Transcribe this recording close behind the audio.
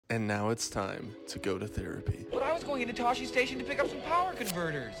And now it's time to go to therapy. But I was going into Toshi Station to pick up some power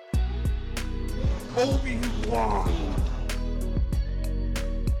converters. Obi-Wan!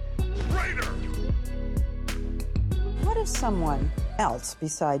 Raider! What if someone else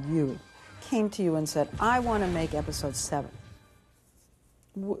beside you came to you and said, I want to make episode 7?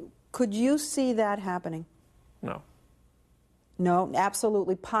 Could you see that happening? No. No,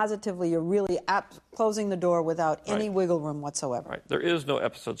 absolutely, positively, you're really closing the door without any wiggle room whatsoever. Right. There is no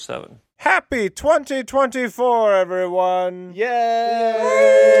episode 7. Happy 2024, everyone!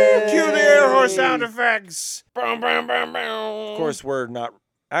 Yay! Cue the air horse sound effects! Of course, we're not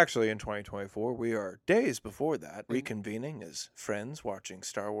actually in 2024. We are days before that, reconvening as friends watching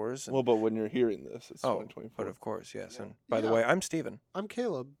Star Wars. Well, but when you're hearing this, it's 2024. But of course, yes. And by the way, I'm Steven. I'm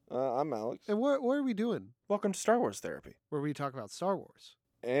Caleb. I'm Alex. And what are we doing? Welcome to Star Wars Therapy. Where we talk about Star Wars.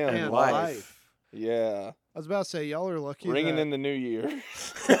 And life. Yeah. I was about to say, y'all are lucky. Ringing in the new year.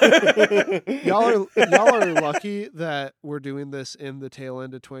 y'all are lucky that we're doing this in the tail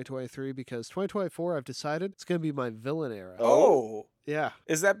end of 2023 because 2024, I've decided it's going to be my villain era. Oh. Yeah.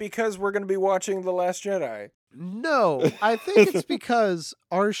 Is that because we're going to be watching The Last Jedi? No, I think it's because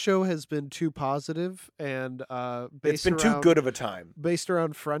our show has been too positive and it's been too good of a time. Based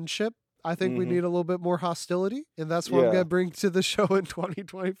around friendship. I think we need a little bit more hostility, and that's what I'm going to bring to the show in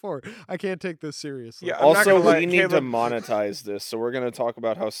 2024. I can't take this seriously. Yeah, also, we need to monetize this, so we're going to talk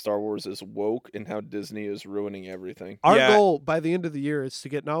about how Star Wars is woke and how Disney is ruining everything. Our goal by the end of the year is to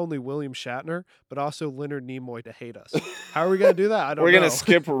get not only William Shatner, but also Leonard Nimoy to hate us. How are we going to do that? I don't know. We're going to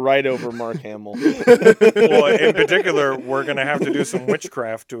skip right over Mark Hamill. Well, in particular, we're going to have to do some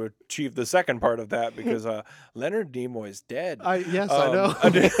witchcraft to achieve the second part of that because Leonard Nimoy's dead. Yes, I know.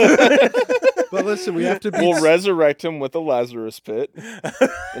 But listen, we have to be... We'll resurrect him with a Lazarus pit.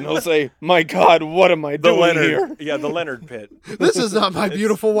 And he'll say, my God, what am I doing here? Yeah, the Leonard pit. This is not my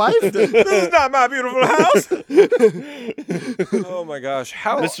beautiful wife. This is not my beautiful house. Oh, my gosh.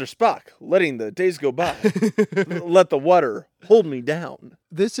 How... Mr. Spock, letting the days go by. Let the water hold me down.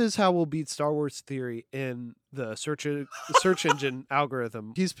 This is how we'll beat Star Wars theory in the search engine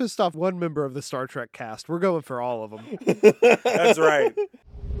algorithm. He's pissed off one member of the Star Trek cast. We're going for all of them. That's right.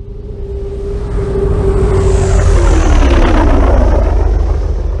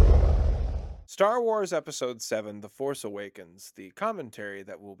 Star Wars Episode 7, The Force Awakens, the commentary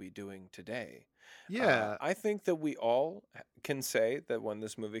that we'll be doing today. Yeah. I think that we all can say that when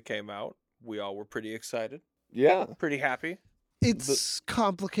this movie came out, we all were pretty excited. Yeah. Pretty happy. It's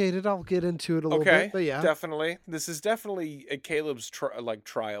complicated. I'll get into it a little bit, but yeah. Definitely. This is definitely a Caleb's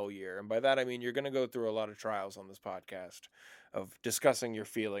trial year. And by that, I mean, you're going to go through a lot of trials on this podcast of discussing your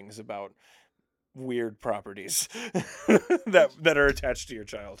feelings about weird properties that are attached to your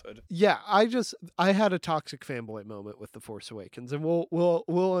childhood. Yeah, I had a toxic fanboy moment with The Force Awakens, and we'll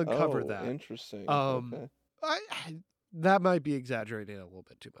uncover that. Interesting. Okay. That might be exaggerating a little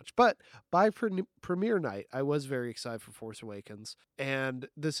bit too much, but by premiere night, I was very excited for Force Awakens, and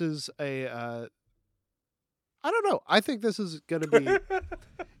this is I don't know. I think this is going to be.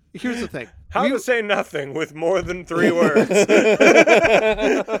 Here's the thing. How to say nothing with more than 3 words.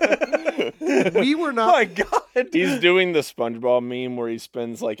 We were not. My God. He's doing the SpongeBob meme where he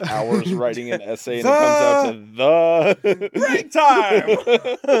spends like hours writing an essay and it comes out to the break time.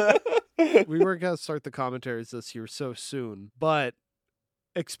 We weren't going to start the commentaries this year so soon, but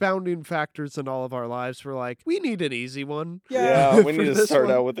expounding factors in all of our lives, we're like, we need an easy one. Yeah, we need to start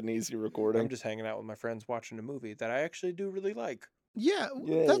out with an easy recording. I'm just hanging out with my friends watching a movie that I actually do really like. Yeah,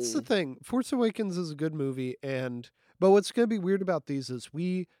 that's the thing. Force Awakens is a good movie, but what's going to be weird about these is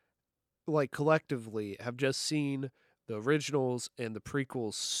we, like, collectively have just seen the originals and the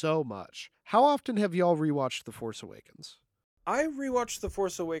prequels so much. How often have y'all rewatched The Force Awakens? I rewatched The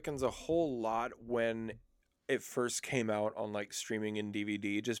Force Awakens a whole lot when it first came out on like streaming and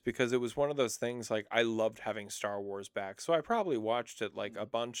DVD, just because it was one of those things like I loved having Star Wars back. So I probably watched it like a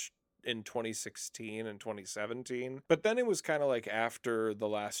bunch in 2016 and 2017. But then it was kind of like after The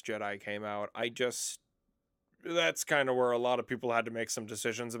Last Jedi came out, that's kind of where a lot of people had to make some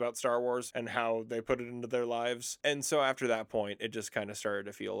decisions about Star Wars and how they put it into their lives. And so after that point, it just kind of started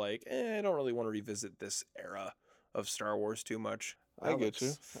to feel like, I don't really want to revisit this era of Star Wars too much. I get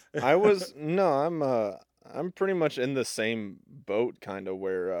you. I'm pretty much in the same boat kind of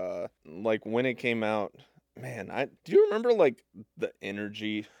where like when it came out, man, do you remember like the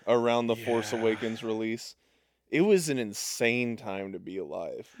energy around the Force Awakens release? It was an insane time to be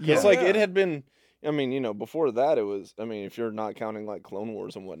alive. It's like it had been, I mean, before that it was, I mean, if you're not counting like Clone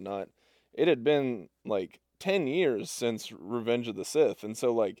Wars and whatnot, it had been like 10 years since Revenge of the Sith, and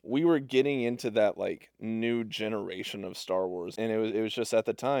so like we were getting into that like new generation of Star Wars, and it was just at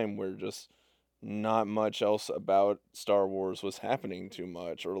the time where just not much else about Star Wars was happening too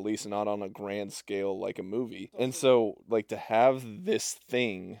much, or at least not on a grand scale like a movie. And so like to have this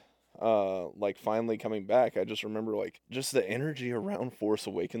thing like finally coming back, I just remember like just the energy around Force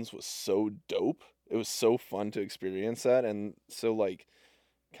Awakens was so dope. It was so fun to experience that. And so like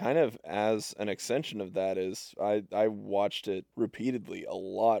kind of as an extension of that is I watched it repeatedly a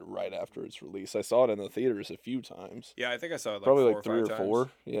lot right after its release. I saw it in the theaters a few times. Yeah, I think I saw it like Probably 4 like or 5 3 or times. 4.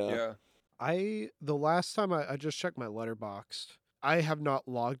 Yeah. Yeah. The last time I just checked my Letterboxd. I have not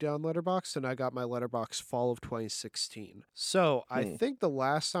logged down Letterboxd, and I got my Letterboxd fall of 2016. So I think the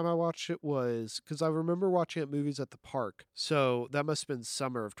last time I watched it was because I remember watching it movies at the park. So that must have been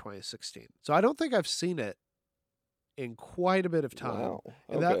summer of 2016. So I don't think I've seen it in quite a bit of time. Wow.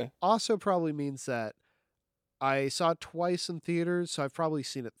 And Okay. that also probably means that I saw it twice in theaters, so I've probably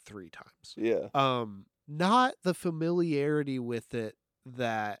seen it 3 times. Yeah. Not the familiarity with it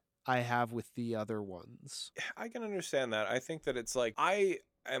that I have with the other ones. I can understand that. I think that it's like I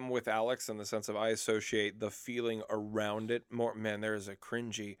am with Alex in the sense of I associate the feeling around it more. Man, there is a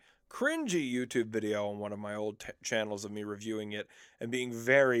cringy YouTube video on one of my old channels of me reviewing it and being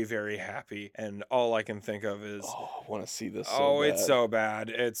very, very happy. And all I can think of is, Oh, I want to see this. it's so bad.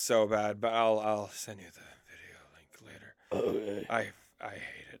 It's so bad. But I'll send you the video link later. Okay. I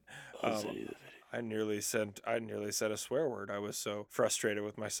hate it. I'll send you the video. I nearly said a swear word. I was so frustrated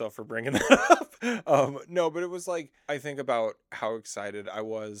with myself for bringing that up. No, but it was like I think about how excited I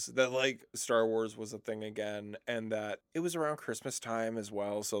was that like Star Wars was a thing again, and that it was around Christmas time as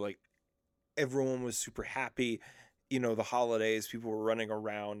well. So like everyone was super happy. You know, the holidays, people were running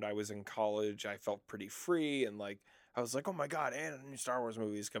around. I was in college. I felt pretty free, and like I was like, oh my God, and a new Star Wars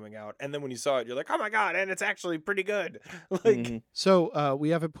movie is coming out. And then when you saw it, you're like, oh my God, and it's actually pretty good. Like, So we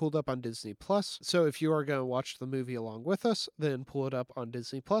have it pulled up on Disney Plus. So if you are going to watch the movie along with us, then pull it up on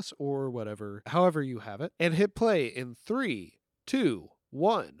Disney Plus or whatever, however you have it, and hit play in 3, 2,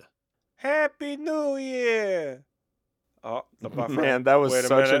 1. Happy New Year! Oh, the buffer. Man, that was Wait a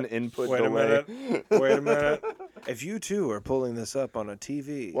such minute. an input Wait delay. a minute. Wait a minute. If you two are pulling this up on a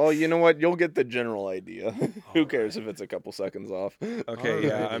TV. Well, you know what? You'll get the general idea. Who All cares if it's a couple seconds off? Okay,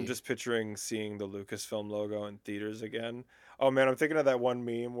 yeah, I'm Alrighty. just picturing seeing the Lucasfilm logo in theaters again. Oh man, I'm thinking of that one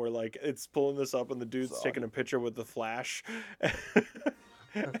meme where like it's pulling this up and the dude's taking a picture with the flash.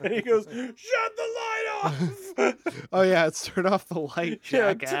 And he goes, "Shut the light off!" Oh yeah, it's turn off the light,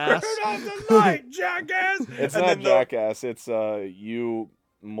 Yeah, jackass. turn off the light, jackass! It's And not then the- jackass. It's you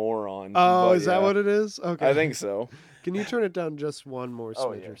moron. Oh, But is that yeah, what it is? Okay. I think so. Can you turn it down just one more Oh,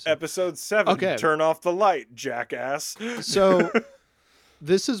 smidge yeah. or so? Episode 7. Okay. Turn off the light, jackass. So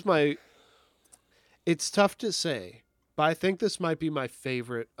this is my. It's tough to say, but I think this might be my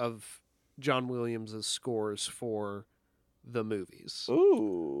favorite of John Williams' scores for the movies.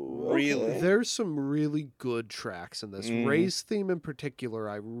 Ooh, Really? okay. There's some really good tracks in this. Mhm. Ray's theme in particular,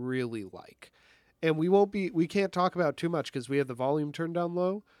 I really like. And we can't talk about too much because we have the volume turned down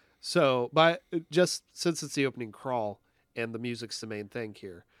low. So, but just since it's the opening crawl and the music's the main thing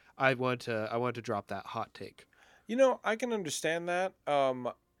here, I want to drop that hot take. You know, I can understand that.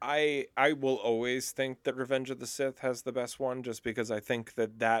 I will always think that Revenge of the Sith has the best one, just because I think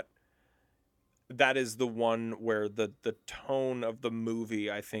that is the one where the tone of the movie,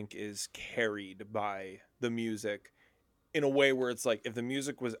 I think, is carried by the music in a way where it's like if the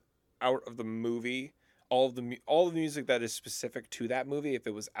music was out of the movie, all of the music that is specific to that movie, if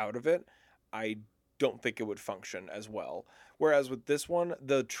it was out of it, I don't think it would function as well. Whereas with this one,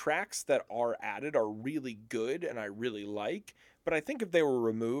 the tracks that are added are really good and I really like, but I think if they were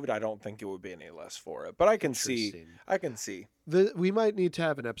removed, I don't think it would be any less for it. But I can see. We might need to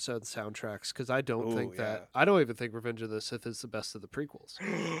have an episode on soundtracks because I don't Ooh, think yeah. that I don't even think Revenge of the Sith is the best of the prequels.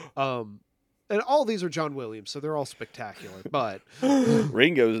 And all these are John Williams, so they're all spectacular. But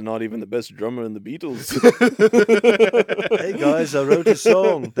Ringo's not even the best drummer in the Beatles. Hey guys, I wrote a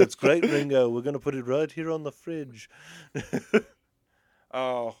song. That's great, Ringo. We're going to put it right here on the fridge.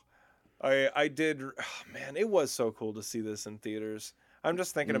 Oh, I did. Oh, man, it was so cool to see this in theaters. I'm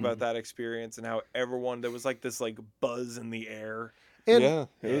just thinking about that experience and how everyone, there was like this like buzz in the air. and Yeah,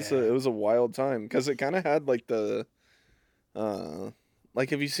 it was a wild time because it kind of had like the, like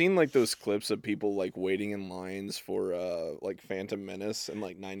have you seen like those clips of people like waiting in lines for like Phantom Menace in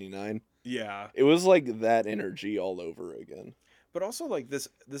like '99? Yeah. It was like that energy all over again. But also like this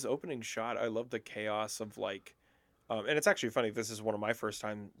opening shot, I love the chaos of like, and it's actually funny. This is one of my first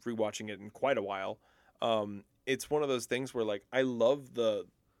time rewatching it in quite a while. It's one of those things where like I love the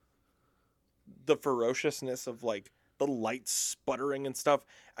the ferociousness of like the lights sputtering and stuff.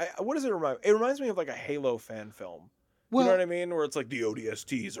 What does it remind me? It reminds me of like a Halo fan film. Well, You know what I mean? Where it's like the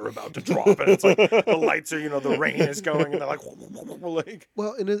ODSTs are about to drop, and it's like the lights are, the rain is going, and they're like,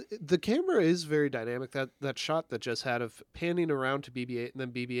 well, and the camera is very dynamic. That shot that just had of panning around to BB-8 and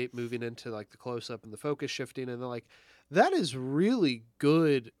then BB-8 moving into like the close up and the focus shifting, and then like that is really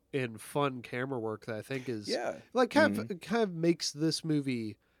good and fun camera work that I think is like kind of makes this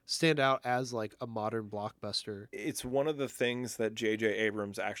movie stand out as like a modern blockbuster. It's one of the things that J.J.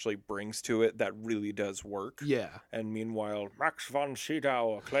 Abrams actually brings to it that really does work. Yeah. And meanwhile, Max von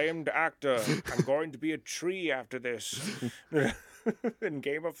Sydow, acclaimed actor, I'm going to be a tree after this in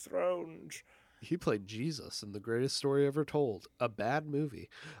Game of Thrones. He played Jesus in The Greatest Story Ever Told, a bad movie.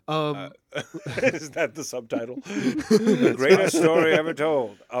 Is that the subtitle? The greatest story ever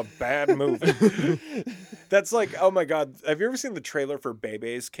told, a bad movie. That's like, oh my God. Have you ever seen the trailer for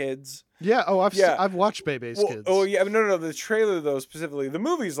Bebe's Kids? Yeah. Oh, I've watched Bebe's Kids. Oh yeah. No. The trailer though, specifically, the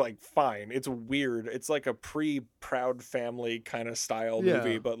movie's like fine. It's weird. It's like a pre-Proud Family kind of style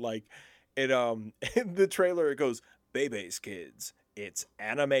movie, but like it, in the trailer, it goes, Bebe's Kids. It's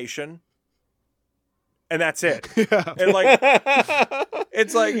animation. And that's it. Yeah. And like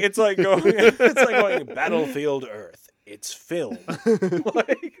it's like going Battlefield Earth. It's film.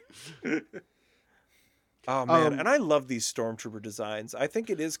 Like, oh man, and I love these stormtrooper designs. I think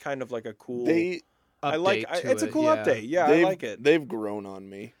it is kind of like a cool. It's a cool update. Yeah, I like it. They've grown on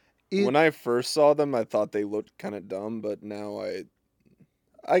me. When I first saw them, I thought they looked kind of dumb, but now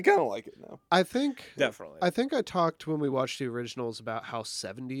I kind of like it now. I think definitely. I think I talked when we watched the originals about how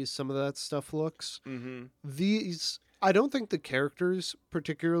 70s some of that stuff looks. Mm-hmm. These, I don't think the characters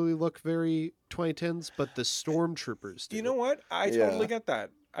particularly look very 2010s, but the stormtroopers do. You know what? I totally get that.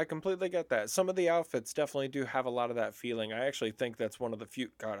 I completely get that. Some of the outfits definitely do have a lot of that feeling. I actually think that's one of the few.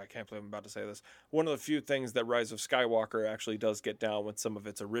 God, I can't believe I'm about to say this. One of the few things that Rise of Skywalker actually does get down with some of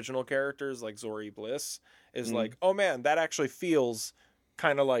its original characters, like Zori Bliss, is like, oh man, that actually feels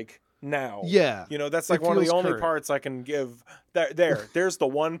kind of like now. Yeah. That's like one of the only parts I can give. There's the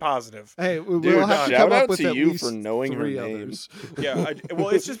one positive. Hey, we'll Dude, have to shout come up out with to at you least for knowing her 3 name. others. Yeah. Well,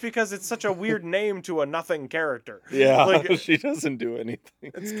 it's just because it's such a weird name to a nothing character. Yeah. Like, she doesn't do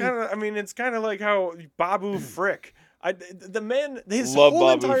anything. it's kind of like how Babu Frick. The man, his Love whole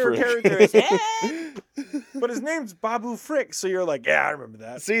Babu entire Frick. character is, but his name's Babu Frick, so you're like, yeah, I remember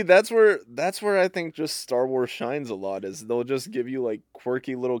that. See, that's where I think just Star Wars shines a lot, is they'll just give you like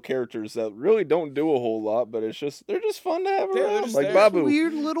quirky little characters that really don't do a whole lot, but they're just fun to have around, like there. Babu.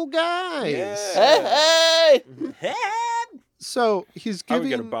 Weird little guys. Yeah. Hey! So he's I would giving.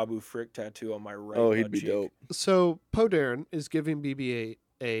 get a Babu Frick tattoo on my right. Oh, he'd butt be cheek. dope. So Poe Dameron is giving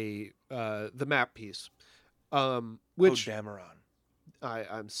BB-8 the map piece, which Dameron.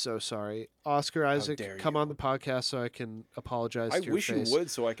 I'm so sorry, Oscar Isaac. dare Come you. on the podcast so I can apologize. I to your wish face. you would,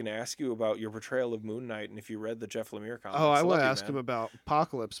 so I can ask you about your portrayal of Moon Knight and if you read the Jeff Lemire comics. Oh, I love want to you, ask man. him about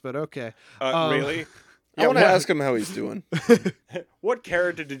Apocalypse, but okay. Really? I want to ask him how he's doing. What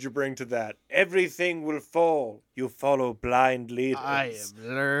character did you bring to that? Everything will fall. You follow blind leaders. I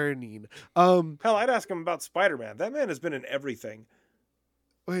am learning. Hell, I'd ask him about Spider-Man. That man has been in everything.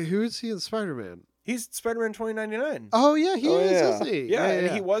 Wait, who is he in Spider-Man? He's Spider-Man 2099. Oh yeah, he is, yeah. isn't he? Yeah,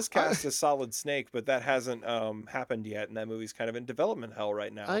 and he was cast as Solid Snake, but that hasn't happened yet, and that movie's kind of in development hell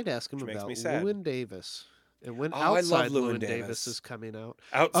right now. I'd ask him which makes about me sad. Llewyn Davis. And when I love Outside Llewyn Llewyn Davis. Davis is coming out.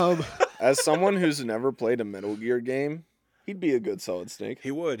 As someone who's never played a Metal Gear game, he'd be a good Solid Snake.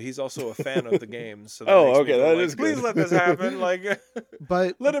 He would. He's also a fan of the games. So Oh, makes me okay, go that like, is please good. let this happen. Like,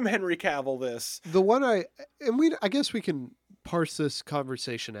 But let him Henry Cavill this. the one I guess we can parse this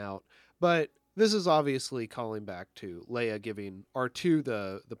conversation out, but this is obviously calling back to Leia giving R2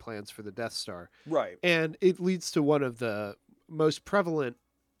 the plans for the Death Star. Right. And it leads to one of the most prevalent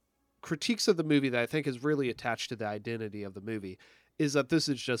critiques of the movie that I think is really attached to the identity of the movie, is that this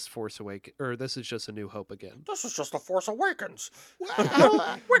is just Force Awakens, or this is just A New Hope again. This is just the Force Awakens.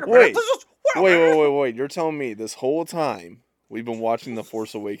 Wait. This is Wait. You're telling me this whole time we've been watching The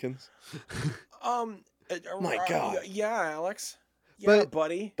Force Awakens? My God. Yeah, Alex. Yeah, But-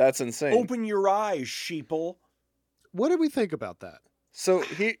 buddy. That's insane. Open your eyes, sheeple. What do we think about that? So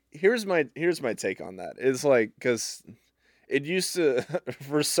here's my take on that. It's like, because it used to,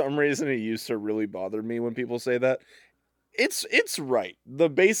 for some reason, it used to really bother me when people say that. It's right. The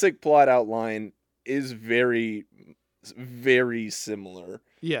basic plot outline is very, very similar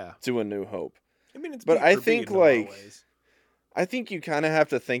Yeah. to A New Hope. I mean, it's But beat I for think, beat in a lot of like, ways. I think you kind of have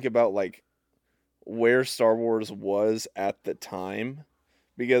to think about like where Star Wars was at the time,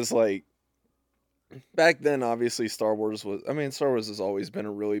 because like back then, obviously Star Wars has always been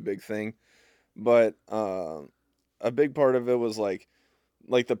a really big thing, but a big part of it was like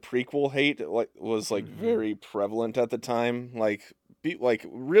the prequel hate was very prevalent at the time. Like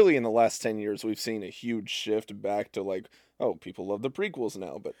really in the last 10 years we've seen a huge shift back to like, oh, people love the prequels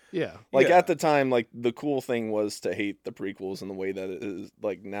now, but Yeah. at the time, like the cool thing was to hate the prequels in the way that it is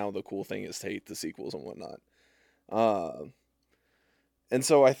like now the cool thing is to hate the sequels and whatnot. And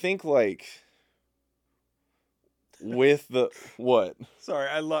so I think like with the what? Sorry,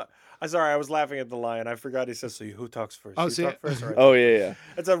 I was laughing at the line. I forgot he says, "So who talks first? Oh, You see, talk first, or I Oh talk yeah, first?"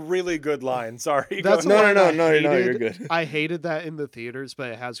 yeah. It's a really good line. Sorry. That's Go a ahead. line I you're hated. good. I hated that in the theaters,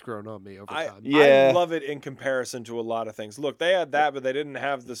 but it has grown on me over time. Yeah. I love it in comparison to a lot of things. Look, they had that, but they didn't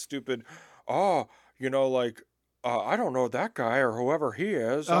have the stupid, like, I don't know that guy or whoever he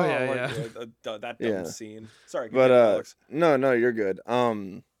is. Oh, yeah. That dumb Yeah. scene. Sorry, But continue, Alex. no, you're good.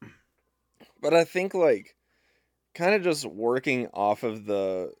 But I think like kind of just working off of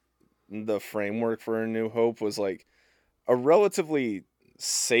the framework for A New Hope was like a relatively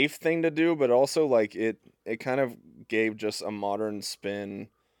safe thing to do, but also like it kind of gave just a modern spin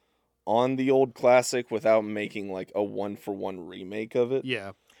on the old classic without making like a 1-for-1 remake of it.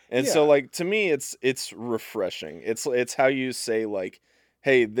 Yeah. And so like to me it's refreshing. It's how you say like,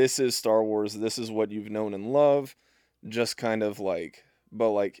 hey, this is Star Wars, this is what you've known and loved, just kind of like,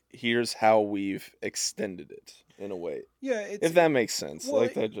 but like here's how we've extended it in a way. Yeah, If that makes sense. well,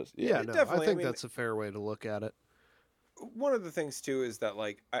 like that just Yeah, no, definitely. I think I mean, that's a fair way to look at it. one of the things too is that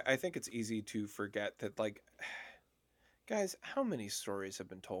like I think it's easy to forget that like guys, how many stories have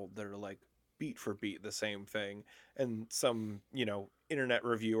been told that are like beat for beat the same thing, and some internet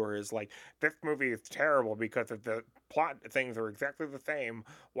reviewer is like, this movie is terrible because of the plot things are exactly the same.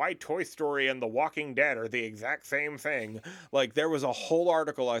 Why Toy Story and The Walking Dead are the exact same thing? Like there was a whole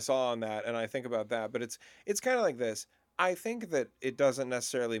article I saw on that, and I think about that, but it's kind of like this. I think that it doesn't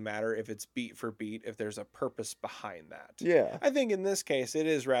necessarily matter if it's beat for beat if there's a purpose behind that. Yeah. I think in this case it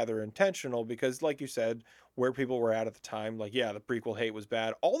is rather intentional because, like you said, where people were at the time, like, yeah, the prequel hate was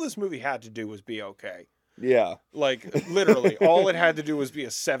bad. All this movie had to do was be okay. Yeah. Like, literally, all it had to do was be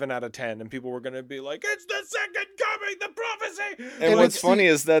a 7 out of 10, and people were going to be like, it's the second coming, the prophecy! And like, what's funny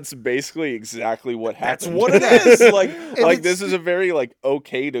is that's basically exactly what happened. That's what it is! Like, this is a very, like,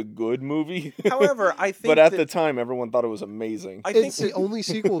 okay to good movie. However, I think But at the time, everyone thought it was amazing. I think It's the only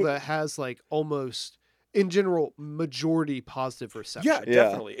sequel that has like almost, in general, majority positive reception. Yeah,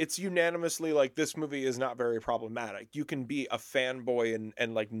 definitely. It's unanimously like this movie is not very problematic. You can be a fanboy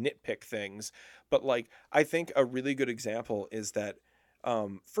and like nitpick things, but like I think a really good example is that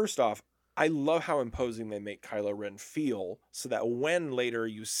first off, I love how imposing they make Kylo Ren feel, so that when later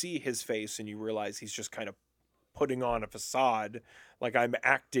you see his face and you realize he's just kind of putting on a facade, like I'm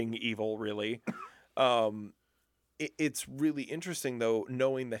acting evil, really. It's really interesting, though,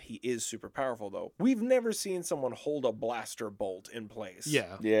 knowing that he is super powerful, though. We've never seen someone hold a blaster bolt in place.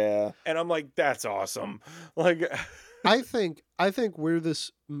 Yeah. Yeah. And I'm like, that's awesome. Like, I think where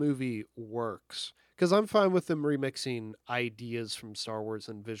this movie works, because I'm fine with them remixing ideas from Star Wars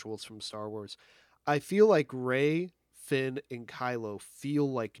and visuals from Star Wars. I feel like Rey, Finn, and Kylo feel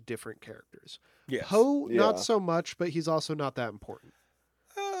like different characters. yes. Poe, Yeah. not so much, but he's also not that important.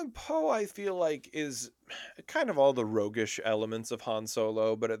 Poe, I feel like, is kind of all the roguish elements of Han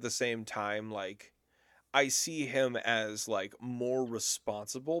Solo, but at the same time, like, I see him as, like, more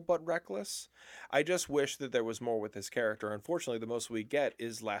responsible but reckless. I just wish that there was more with his character. Unfortunately, the most we get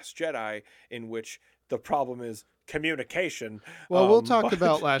is Last Jedi, in which the problem is communication. Well, we'll talk but-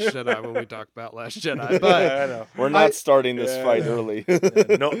 about Last Jedi when we talk about Last Jedi, but Yeah, I know. We're not starting this Yeah. fight early.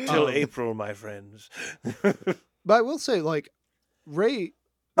 Not till April, my friends. But I will say, like, Rey,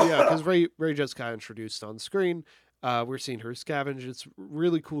 yeah, because Rey just got introduced on screen. We're seeing her scavenge. It's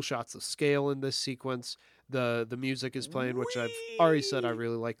really cool shots of scale in this sequence. The music is playing, which I've already said I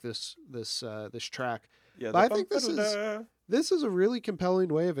really like this track. Yeah, But I think this is a really compelling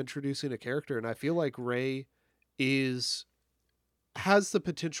way of introducing a character, and I feel like Rey has the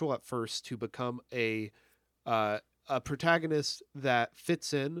potential at first to become a protagonist that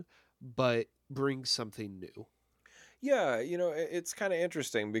fits in, but brings something new. Yeah, it's kind of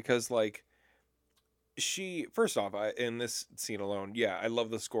interesting because, like, first off, in this scene alone, yeah, I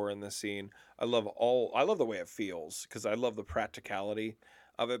love the score in this scene. I love the way it feels because I love the practicality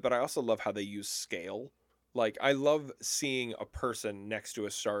of it, but I also love how they use scale. Like, I love seeing a person next to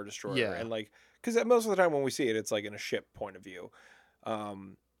a Star Destroyer, Yeah. and like, because most of the time when we see it, it's like in a ship point of view.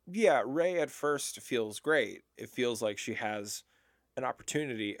 Yeah, Rey at first feels great. It feels like she has an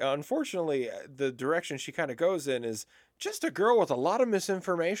opportunity. Unfortunately, the direction she kind of goes in is just a girl with a lot of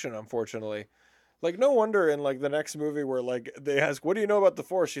misinformation, unfortunately. Like, no wonder in, like, the next movie where, like, they ask, what do you know about the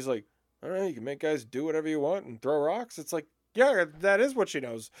Force? She's like, I don't know, you can make guys do whatever you want and throw rocks. It's like, yeah, that is what she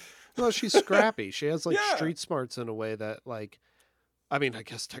knows. Well, she's scrappy. She has like Yeah. street smarts in a way that like, I mean, I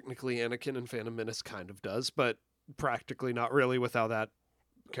guess technically Anakin in Phantom Menace kind of does, but practically not really with how that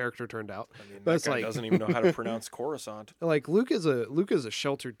character turned out. I mean, But that it's guy like doesn't even know how to pronounce Coruscant. like Luke is a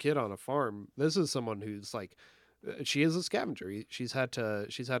sheltered kid on a farm. This is someone who's like, she is a scavenger. She's had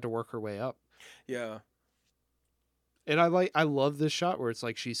to work her way up. Yeah. And I love this shot where it's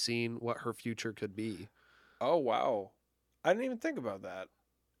like she's seen what her future could be. Oh, wow. I didn't even think about that.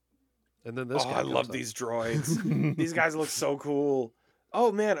 And then this guy I comes love up. these droids. These guys look so cool.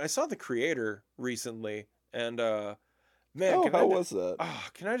 Oh, man, I saw The Creator recently. And, man, Oh, can how was that?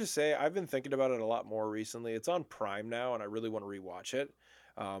 can I just say, I've been thinking about it a lot more recently. It's on Prime now, and I really want to rewatch it.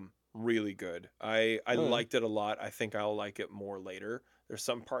 Really good. I liked it a lot. I think I'll like it more later. There's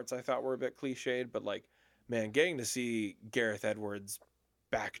some parts I thought were a bit cliched, but like, man, getting to see Gareth Edwards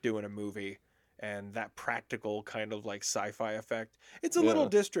back doing a movie and that practical kind of like sci-fi effect. It's a little Yeah.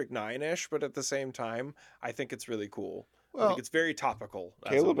 District 9-ish, but at the same time, I think it's really cool. I Well, think it's very topical.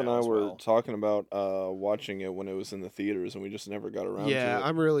 as Caleb of and now I as were well. talking about watching it when it was in the theaters, and we just never got around yeah, to it.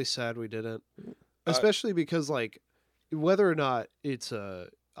 I'm really sad we didn't. Especially because like whether or not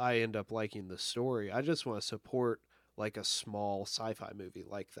I end up liking the story, I just want to support like a small sci-fi movie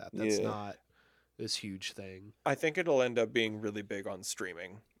like that. That's Yeah. not this huge thing. I think it'll end up being really big on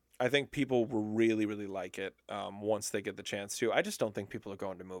streaming. I think people will really, really like it once they get the chance to. I just don't think people are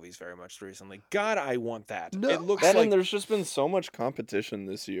going to movies very much recently. God, I want that. No. It looks That like and there's just been so much competition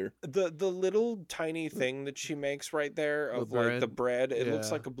this year. the little tiny thing that she makes right there of The like the bread. It looks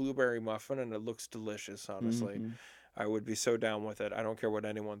Yeah. like a blueberry muffin, and it looks delicious. Honestly, Mhm. I would be so down with it. I don't care what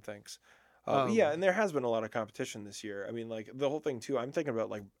anyone thinks. Um, Yeah, and there has been a lot of competition this year. I mean, like the whole thing too. I'm thinking about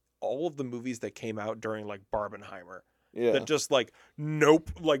like all of the movies that came out during like Barbenheimer. Yeah. That just like nope,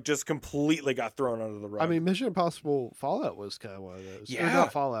 like just completely got thrown under the rug. I mean, Mission Impossible Fallout was kind of one of those. Or Yeah.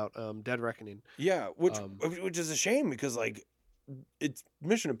 not Fallout, Dead Reckoning. yeah, which um, is a shame because like it's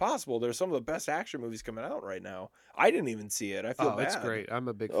Mission Impossible. There's some of the best action movies coming out right now. I didn't even see it. I feel Oh, bad. it's great. I'm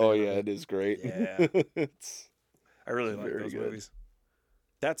a big fan Oh of yeah, it. it is great. Yeah. It's I really like Very those good. movies.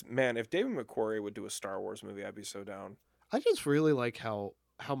 That's man. If David McQuarrie would do a Star Wars movie, I'd be so down. I just really like how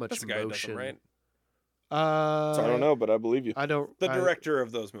much That's the guy who does motion. them, right? I don't know, but I believe you. I don't. The I- director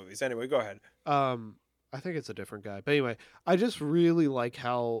of those movies. Anyway, go ahead. I think it's a different guy. But anyway, I just really like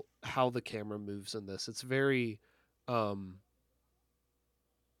how the camera moves in this. It's very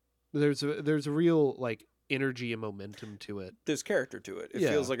there's a real like energy and momentum to it. There's character to it. It Yeah.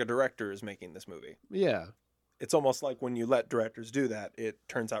 feels like a director is making this movie. Yeah. It's almost like when you let directors do that, it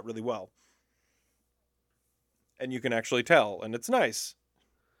turns out really well. And you can actually tell, and it's nice.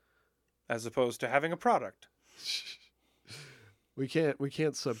 As opposed to having a product. We can't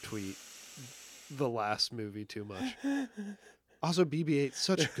subtweet the last movie too much. Also, BB-8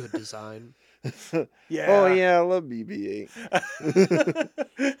 such a good design. Yeah. Oh yeah, I love BB-8.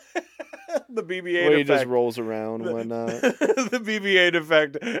 The BB-8 The way he effect. just rolls around and whatnot. The BB-8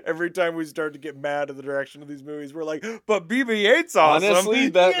 effect. Every time we start to get mad at the direction of these movies, we're like, but BB-8's awesome. Honestly,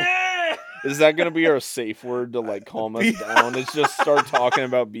 that- Yeah! Is that gonna be our safe word to like calm us down? Is just start talking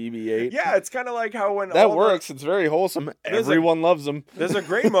about BB-8. Yeah, it's kind of like how when That all works. It's very wholesome. There's Everyone loves him. There's a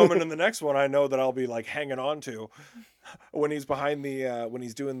great moment in the next one I know that I'll be like hanging on to when he's behind the when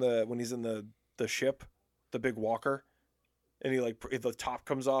he's in the ship, the big walker, and he like the top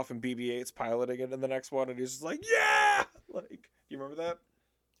comes off and BB-8's piloting it in the next one, and he's just like, yeah, like, do you remember that?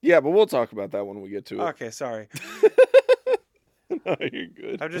 Yeah, but we'll talk about that when we get to it. Okay, sorry. No, you're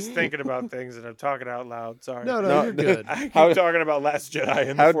good. I'm just thinking about things and I'm talking out loud. Sorry. No, No, you're good. I keep How- talking about Last Jedi.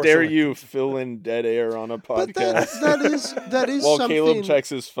 And How The Force dare Awakens. you fill in dead air on a But podcast? that is While something. Caleb checks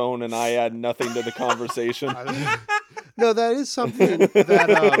his phone and I add nothing to the conversation. No, that is something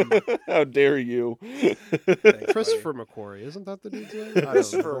that How dare you? Thanks, Christopher McQuarrie, isn't that the dude's name? I don't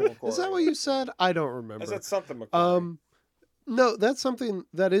Christopher remember. Is that McQuarrie. what you said? I don't I remember. said something, McQuarrie. No, that's something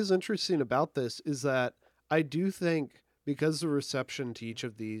that is interesting about this is that I do think because the reception to each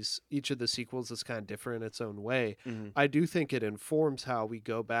of the sequels is kind of different in its own way, Mhm. I do think it informs how we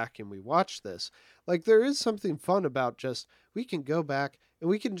go back and we watch this. Like there is something fun about just we can go back and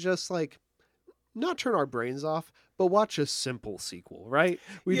we can just like not turn our brains off, but watch a simple sequel, right?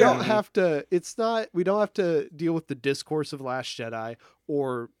 We Yeah. don't have to we don't have to deal with the discourse of Last Jedi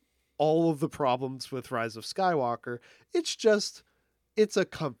or all of the problems with Rise of Skywalker. It's a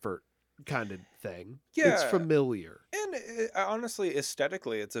comfort kind of thing. Yeah. It's familiar. And honestly,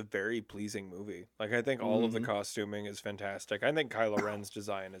 aesthetically, it's a very pleasing movie. Like, I think all of the costuming is fantastic. I think Kylo Ren's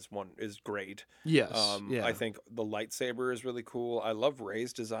design is great. Yes. Yeah. I think the lightsaber is really cool. I love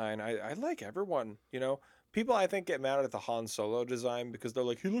Rey's design. I like everyone, you know. People, I think, get mad at the Han Solo design because they're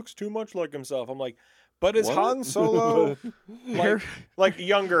like, he looks too much like himself. I'm like, but is What? Han Solo like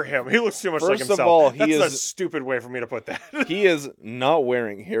younger him? He looks too much like First himself. of all, That's a stupid way for me to put that. He is not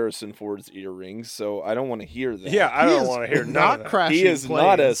wearing Harrison Ford's earrings, so I don't want to hear that. Yeah, I He don't is want to hear not none of that. crashing He is planes.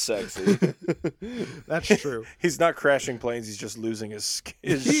 not as sexy. That's true. He's not crashing planes. He's just losing his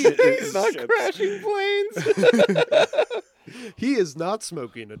He's not ships. crashing planes. He is not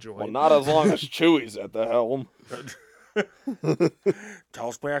smoking a joint. Well, not as long as Chewie's at the helm.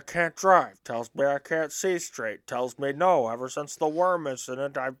 Tells me I can't drive. Tells me I can't see straight. Tells me no. Ever since the worm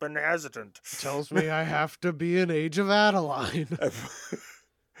incident, I've been hesitant. Tells me I have to be an Age of Adeline.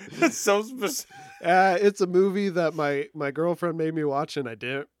 It's so specific. It's a movie that my girlfriend made me watch, and I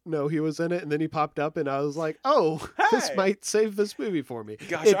didn't know he was in it. And then he popped up, and I was like, "Oh, this Hey. might save this movie for me."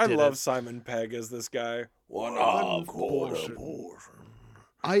 Gosh, It I didn't. love Simon Pegg as this guy.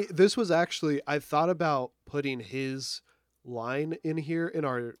 This was actually, I thought about putting his line in here in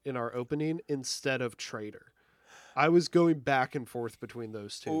our opening instead of Traitor. I was going back and forth between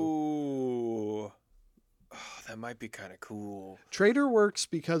those two. Ooh. Oh, that might be kind of cool. Traitor works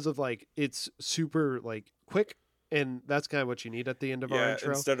because of like it's super like quick, and that's kind of what you need at the end of our Yeah, intro.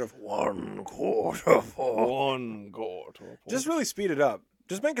 instead of 1/4 full. 1/4. Just really speed it up.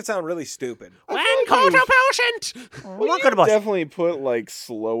 Just make it sound really stupid. 1/4 potion. Well, you definitely put like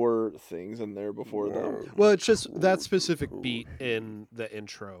slower things in there before the. Well, it's just that specific beat in the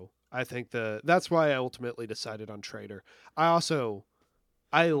intro. I think that's why I ultimately decided on Traitor.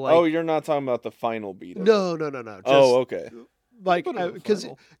 I like. Oh, you're not talking about the final beat. Of it. No. Just, Oh, okay. Like Put it in the because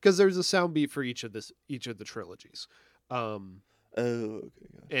final. there's a sound beat for each of the trilogies. Oh, okay.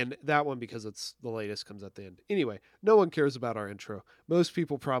 Gotcha. And that one, because it's the latest, comes at the end. Anyway, no one cares about our intro. Most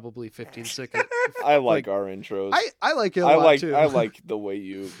people probably 15 seconds. I like our intros. I like it a lot too. I like the way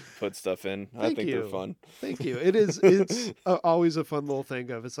you put stuff in. I Thank think they're you. fun. Thank you. It's always a fun little thing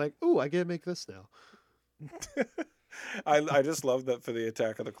of it's like, ooh, I get to make this now. I just love that for the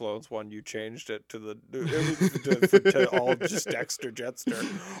Attack of the Clones one, you changed it to all just Dexter Jetster.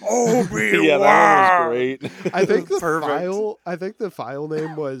 Obi-Wan! Yeah, that one was great. I think the Perfect. file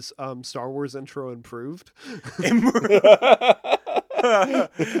name was Star Wars Intro Improved.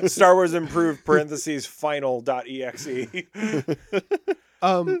 Star Wars Improved parentheses final.exe.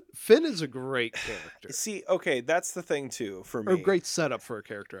 Finn is a great character. See, okay, that's the thing too for me. Or great setup for a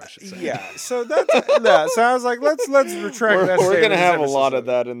character, I should say. Yeah, so that's that. So I was like, let's retract that. We're statement gonna have a this lot episode. of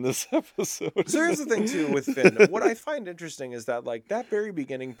that in this episode. So here's the thing too with Finn. What I find interesting is that like that very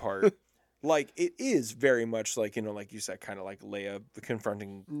beginning part, like it is very much like, you know, like you said, kind of like Leia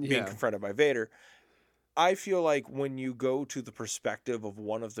being confronted by Vader. I feel like when you go to the perspective of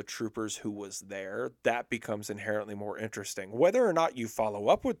one of the troopers who was there, that becomes inherently more interesting. Whether or not you follow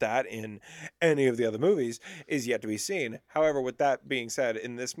up with that in any of the other movies is yet to be seen. However, with that being said,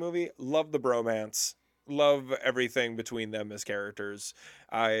 in this movie, love the bromance. Love everything between them as characters.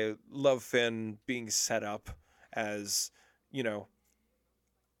 I love Finn being set up as, you know,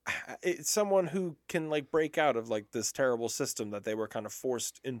 it's someone who can like break out of like this terrible system that they were kind of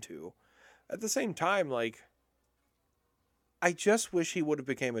forced into. At the same time, like, I just wish he would have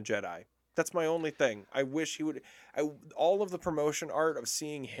became a Jedi. That's my only thing. I wish he would. All of the promotion art of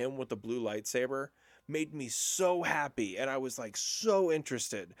seeing him with the blue lightsaber made me so happy, and I was like so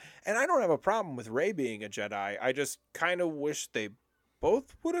interested. And I don't have a problem with Rey being a Jedi. I just kind of wish they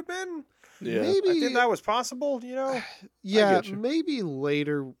both would have been. Yeah. Maybe I think that was possible, you know? Yeah, get you. maybe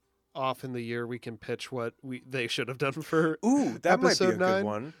later off in the year we can pitch what they should have done for Ooh, that might be a episode 9. good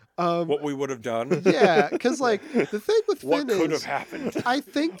one. Um, What we would have done. yeah, because like the thing with What Finn could is, have happened. I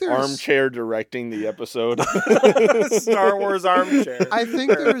think there's Armchair directing the episode. Star Wars armchair. I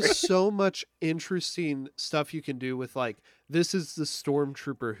think there's so much interesting stuff you can do with like this is the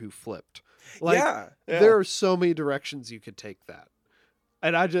stormtrooper who flipped. Like yeah. there are so many directions you could take that.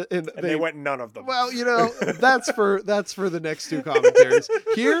 And I just And they went none of them. well, you know, that's for the next two commentaries.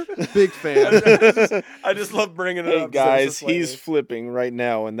 Here, big fan. I just love bringing it Hey up. guys, so it's he's just flipping right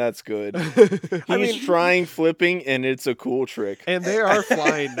now, and that's good. I He's mean- trying flipping, and it's a cool trick. And they are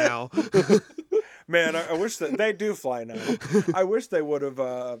flying now. man, I wish that they do fly now. I wish they would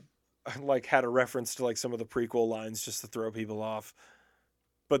have like had a reference to like some of the prequel lines just to throw people off.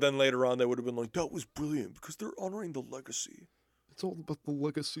 But then later on, they would have been like, "That was brilliant because they're honoring the legacy." It's all about the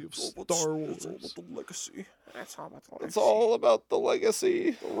legacy of Star Wars. It's all about the legacy. That's all about the legacy. It's all about the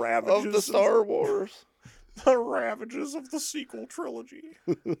legacy of the Star Wars. The ravages of the sequel trilogy.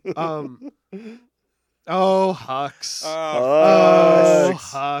 Oh, Hux. Oh,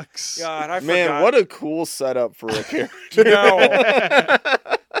 Hux. God, I man, forgot. what a cool setup for a character. No.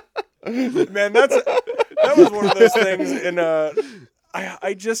 Man, that was one of those things in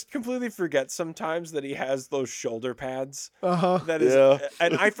I just completely forget sometimes that he has those shoulder pads. That is, Yeah.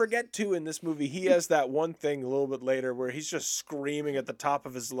 and I forget too in this movie he has that one thing a little bit later where he's just screaming at the top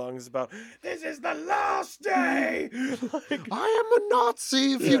of his lungs about "This is the last day." Like, I am a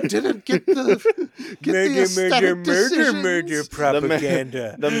Nazi. If you didn't get the aesthetic decisions.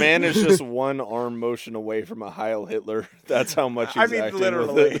 propaganda. The man is just one arm motion away from a Heil Hitler. That's how much he's acting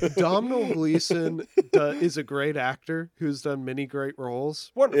literally. with it. Domhnall Gleeson is a great actor who's done many great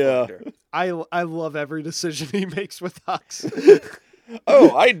roles. Wonderful Yeah. actor. I love every decision he makes with Hux.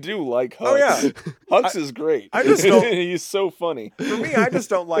 Oh, I do like Hux. Oh, yeah. Hux is great. I just don't- He's so funny. For me, I just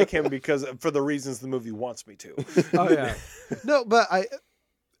don't like him because for the reasons the movie wants me to. Oh yeah. No, but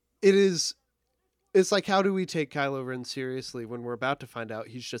it's like, how do we take Kylo Ren seriously when we're about to find out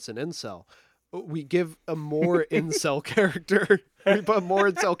he's just an incel? We give a more incel character. We put a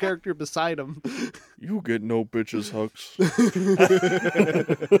more incel character beside him. You get no bitches, Hux.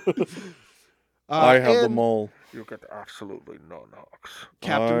 I have them all. You get absolutely no knocks.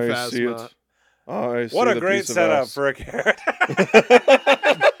 Captain I see Phasma. it. I see What a the great piece of setup ass. for a character.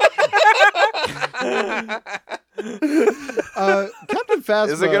 Captain Phasma.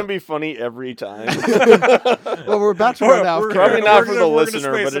 Is it going to be funny every time? Well, we're about to run out of Probably characters. not We're for gonna- the we're gonna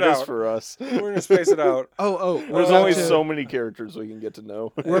listener, space but it it is out. for us. We're going to space it out. There's There's only so many characters we can get to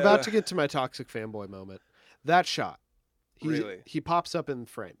know. We're about to get to my toxic fanboy moment. That shot. Really? He pops up in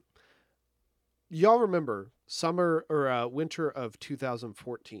frame. Y'all remember summer or winter of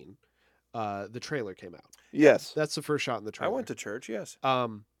 2014, the trailer came out. Yes. That's the first shot in the I trailer. went to church, yes.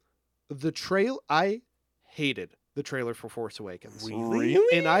 I hated the trailer for Force Awakens. Really?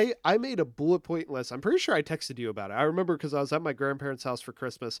 And I made a bullet point list. I'm pretty sure I texted you about it. I remember because I was at my grandparents' house for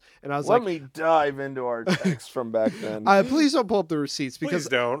Christmas, and I was Let like, me dive into our text from back then. please don't pull up the receipts because Please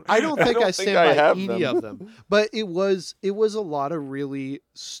don't. I don't think I stand I by have any them. of them. But it was a lot of really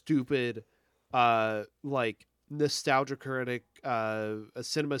stupid, like nostalgia critic,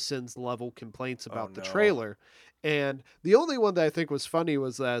 cinema sins level complaints about the no. trailer. And the only one that I think was funny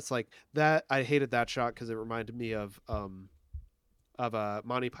was that it's like that. I hated that shot because it reminded me of a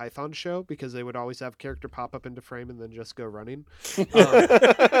Monty Python show because they would always have a character pop up into frame and then just go running.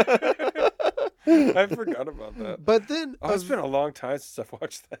 I forgot about that. But then, It's been a long time since I've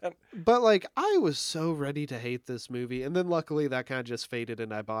watched that. but like I was so ready to hate this movie, and then luckily that kind of just faded,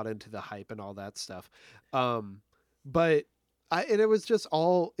 and I bought into the hype and all that stuff. But it was just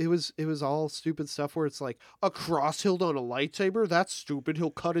all it was all stupid stuff where it's like a cross hilt on a lightsaber. That's stupid. He'll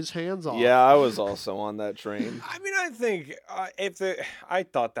cut his hands off. Yeah, I was also on that train. I mean, I think I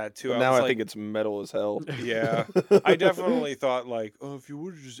thought that too. Now was I like, think it's metal as hell. yeah. I definitely thought like, oh, if you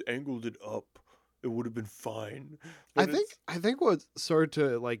would have just angled it up, it would have been fine. But I think what started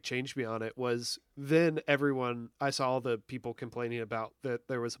to like change me on it was then I saw all the people complaining about that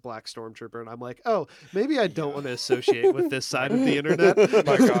there was a black stormtrooper, and I'm like, oh, maybe I don't want to associate with this side of the internet.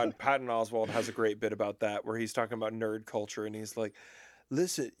 my God, Patton Oswalt has a great bit about that where he's talking about nerd culture, and he's like,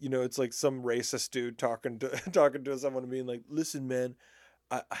 listen, it's like some racist dude talking to someone and being like, listen, man,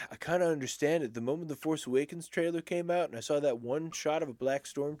 I kind of understand it. The moment the Force Awakens trailer came out and I saw that one shot of a black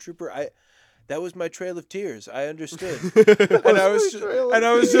stormtrooper, that was my trail of tears. I understood. and I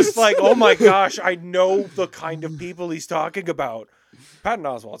was just like, oh my gosh, I know the kind of people he's talking about. Patton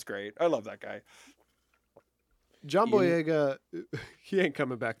Oswalt's great. I love that guy. John Boyega, he ain't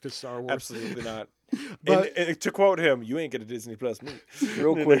coming back to Star Wars. Absolutely not. But- and to quote him, you ain't get a Disney Plus me.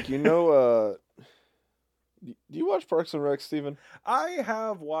 Real quick, do you watch Parks and Rec, Steven? I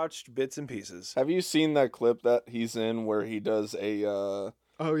have watched bits and pieces. Have you seen that clip that he's in where he does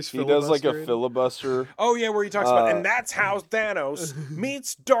he's he does like a filibustering? filibuster? Oh yeah, where he talks about, and that's how Thanos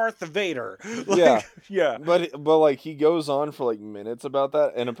meets Darth Vader. Yeah. yeah. But like he goes on for like minutes about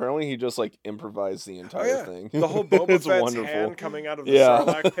that, and apparently he just like improvised the Oh, entire yeah. thing. The whole Boba It's Fett's wonderful. hand coming out of the Yeah.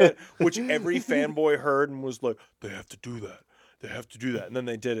 Sarlacc pit, which every fanboy heard and was like, they have to do that. They have to do that. And then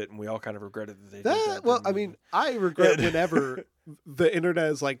they did it, and we all kind of regretted that they did that. Well, didn't I we? mean, I regret whenever the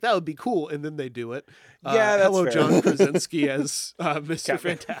internet is like, that would be cool, and then they do it. Yeah, that's hello, fair. John Krasinski as Mr.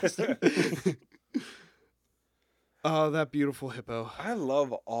 Captain. Fantastic. Oh, that beautiful hippo. I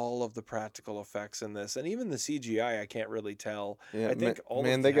love all of the practical effects in this, and even the CGI, I can't really tell. Yeah, I think all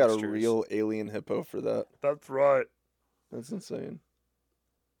man, of they the got a textures- real alien hippo for that. That's right. That's insane.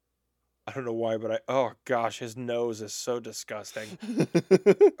 I don't know why, but oh gosh, his nose is so disgusting.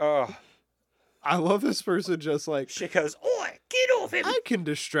 Oh, I love this person just like, she goes, "Oi, get off him!" I can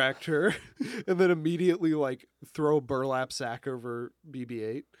distract her, and then immediately like throw a burlap sack over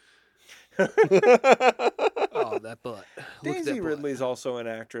BB-8. Oh, that butt. Look at Daisy that butt. Ridley's also an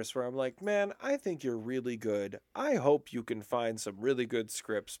actress where I'm like, man, I think you're really good. I hope you can find some really good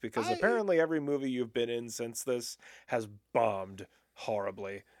scripts because apparently every movie you've been in since this has bombed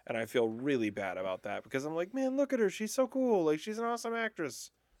horribly. And I feel really bad about that because I'm like, man, look at her. She's so cool. Like, she's an awesome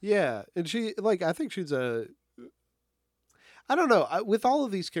actress. Yeah, and she like I think she's I don't know. With all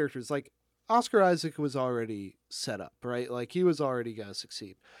of these characters, like Oscar Isaac was already set up, right? Like he was already gonna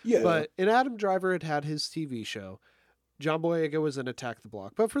succeed. Yeah. But and Adam Driver had his TV show. John Boyega was in Attack the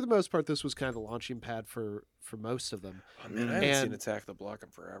Block, but for the most part, this was kind of a launching pad for most of them. Oh, man, I haven't seen And Attack the Block in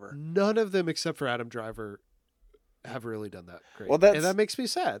forever. None of them, except for Adam Driver, have really done that great. Well, and that makes me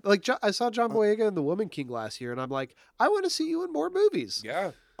sad. Like I saw John Boyega in The Woman King last year, and I'm like, I want to see you in more movies.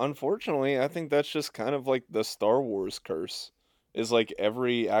 Yeah. Unfortunately, I think that's just kind of like the Star Wars curse. Is like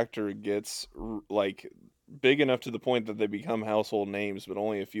every actor gets like big enough to the point that they become household names, but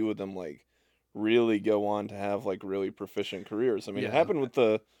only a few of them like really go on to have like really proficient careers. I mean, it happened with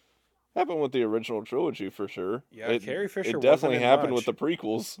the original trilogy for sure. Yeah, Carrie Fisher. It definitely wasn't in happened much. with the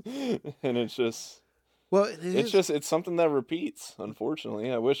prequels, and it's just it's something that repeats.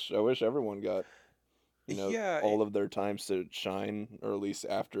 Unfortunately, I wish everyone got all of their times to shine, or at least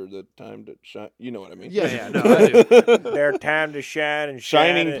after the time to shine. You know what I mean? Yeah, no, I do. Their time to shine and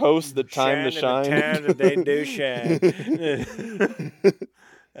shining shine post the time to shine. The time that they do shine.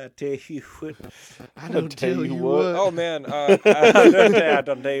 I tell you what. I don't tell you what. Oh man, I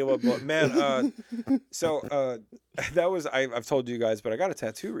don't tell you what. But man, so that was I've told you guys, but I got a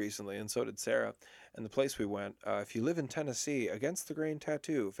tattoo recently, and so did Sarah. And the place we went, if you live in Tennessee, Against the Grain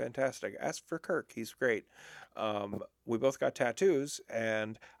Tattoo, fantastic. Ask for Kirk, he's great. We both got tattoos,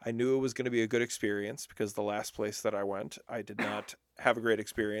 and I knew it was going to be a good experience because the last place that I went, I did not have a great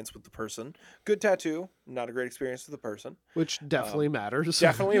experience with the person. Good tattoo, not a great experience with the person. Which definitely matters.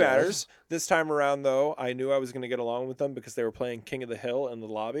 Definitely matters. This time around, though, I knew I was going to get along with them because they were playing King of the Hill in the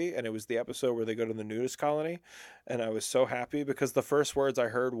lobby, and it was the episode where they go to the nudist colony. And I was so happy because the first words I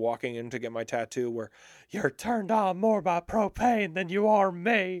heard walking in to get my tattoo were, "You're turned on more by propane than you are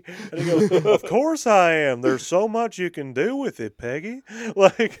me." And he goes, "Of course I am. There's so much you can do with it, Peggy."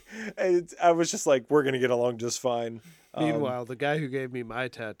 Like, I was just like, we're going to get along just fine. Meanwhile, the guy who gave me my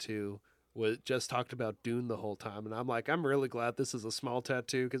tattoo just talked about Dune the whole time, and I'm like, I'm really glad this is a small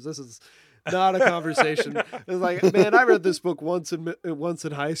tattoo because this is not a conversation. It's like, man, I read this book once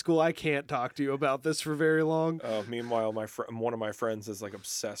in high school. I can't talk to you about this for very long. Meanwhile, one of my friends is like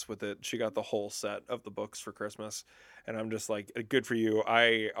obsessed with it. She got the whole set of the books for Christmas, and I'm just like, good for you.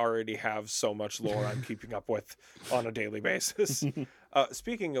 I already have so much lore I'm keeping up with on a daily basis.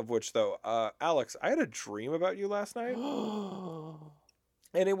 Speaking of which, though, Alex, I had a dream about you last night.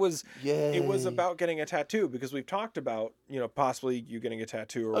 And it was about getting a tattoo because we've talked about, possibly you getting a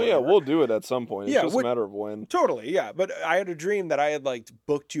tattoo or whatever. Yeah, we'll do it at some point. It's just a matter of when. Totally, yeah. But I had a dream that I had like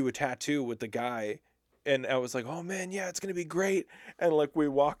booked you a tattoo with the guy, and I was like, oh man, yeah, it's gonna be great. And like we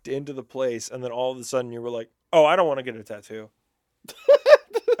walked into the place, and then all of a sudden you were like, oh, I don't want to get a tattoo.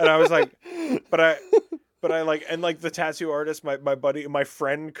 And I was like, but I like, and like the tattoo artist, my buddy, my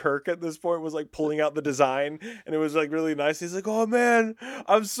friend Kirk at this point was like pulling out the design, and it was like really nice. He's like, oh man,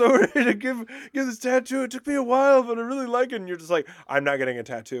 I'm so ready to give this tattoo. It took me a while, but I really like it. And you're just like, I'm not getting a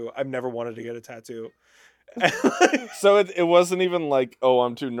tattoo. I've never wanted to get a tattoo. So it wasn't even like, oh,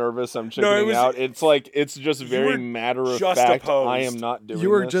 I'm too nervous, I'm chickening out. It's like, it's just very matter of fact. Opposed. I am not doing You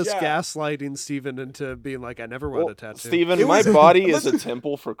were this. just gaslighting Steven into being like, I never want a tattoo. Steven, my body is a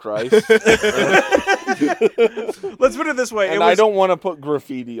temple for Christ. Let's put it this way. And I don't want to put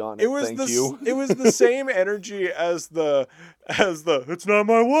graffiti on it. Thank you. It was the same energy as the "It's not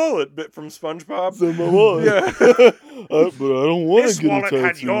my wallet" bit from SpongeBob. It's not my wallet. Yeah. But I don't want This to get a wallet tattoo.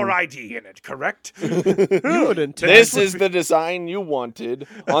 had your ID in it, correct? This is the design you wanted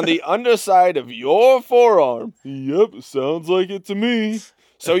on the underside of your forearm. Yep, sounds like it to me.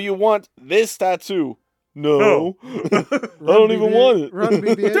 So you want this tattoo? No. I don't even want it. Run,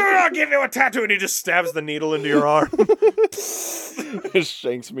 BB-8. Do not give you a tattoo, and he just stabs the needle into your arm.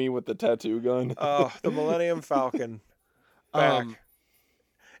 Shanks me with the tattoo gun. Oh, the Millennium Falcon. Back.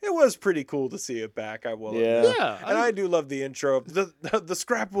 It was pretty cool to see it back, I will admit. Yeah. And I do love the intro. The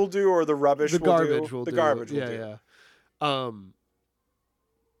scrap will do, or the rubbish The will garbage do. will The do. garbage will do. Yeah.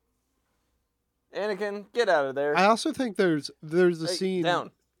 Anakin, get out of there. I also think there's a scene.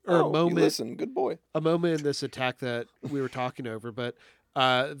 Down. or Oh, a you moment. listen, good boy. A moment in this attack that we were talking over, but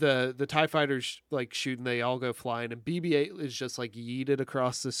the TIE fighters like shoot and they all go flying, and BB-8 is just like yeeted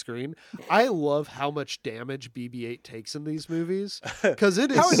across the screen. I love how much damage BB-8 takes in these movies because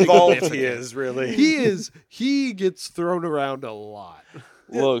it is How involved he significant. is, really. He gets thrown around a lot.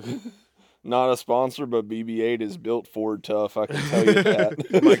 Look, not a sponsor, but BB-8 is built Ford tough. I can tell you that.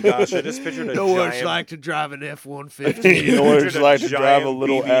 Oh my gosh, I just pictured a No one's giant like to drive an F-150. You know what it's Pictured a like to drive a giant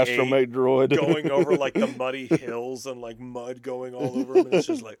little BB-8 astromech droid. going over like the muddy hills and like mud going all over him. And it's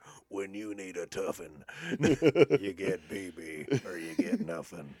just like, when you need a toughen, you get BB or you get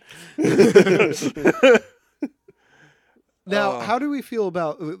nothing. Now, how do we feel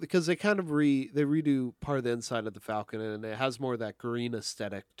about, because they kind of they redo part of the inside of the Falcon and it has more of that green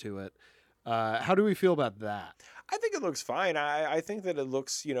aesthetic to it. How do we feel about that? I think it looks fine. I think that it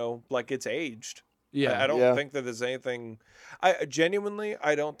looks, like it's aged. Yeah. I don't Yeah. think that there's anything. I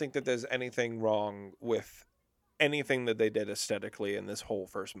don't think that there's anything wrong with anything that they did aesthetically in this whole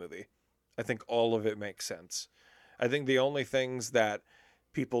first movie. I think all of it makes sense. I think the only things that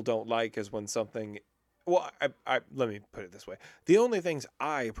people don't like is when something. Well, let me put it this way. The only things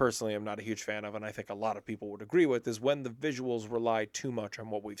I personally am not a huge fan of, and I think a lot of people would agree with, is when the visuals rely too much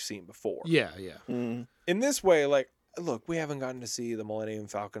on what we've seen before. Yeah. Mm. In this way, like, look, we haven't gotten to see the Millennium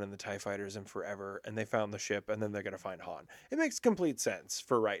Falcon and the TIE Fighters in forever, and they found the ship, and then they're going to find Han. It makes complete sense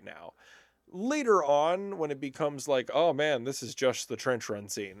for right now. Later on, when it becomes like, oh man, this is just the trench run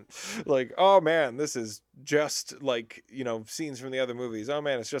scene. Like, oh man, this is just like, scenes from the other movies. Oh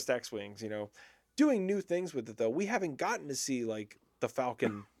man, it's just X-Wings, Doing new things with it, though. We haven't gotten to see, like, the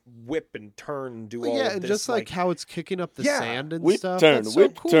Falcon whip and turn and do all Yeah, of and this. just like how it's kicking up the Yeah. sand and Whip stuff. turn, That's so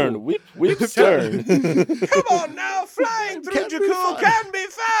whip cool. turn, whip turn. Come on now, flying through Can be Jakku fun. can be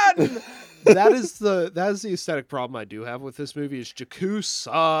fun! that is the aesthetic problem I do have with this movie. Is Jakku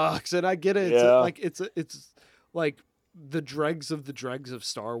sucks, and I get it. It's Yeah. it's like the dregs of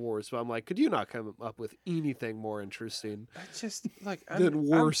Star Wars, but I'm like, could you not come up with anything more interesting It's just, like, than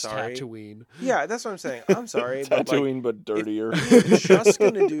worse I'm sorry. Tatooine? Yeah, that's what I'm saying. I'm sorry, but, like, Tatooine, but dirtier. if you're just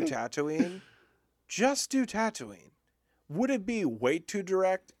gonna do Tatooine, just do Tatooine. Would it be way too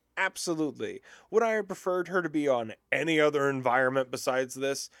direct? Absolutely. Would I have preferred her to be on any other environment besides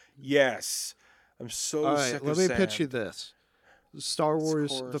this? Yes. I'm so All sick right, of let me sand. pitch you this: Star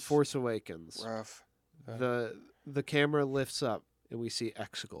Wars: The course. Force Awakens. Rough. The camera lifts up and we see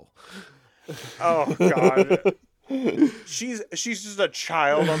Exegol. Oh God. She's just a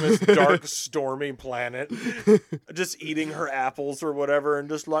child on this dark, stormy planet, just eating her apples or whatever, and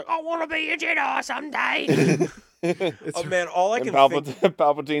just like, I want to be a Jedi someday. Oh man, all I And can think.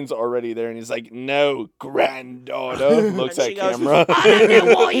 Palpatine's already there, and he's like, "No, granddaughter." Looks And at she goes, camera. I don't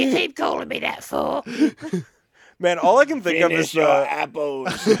know what you keep calling me that for. Man, all I can think of Finish is your apples.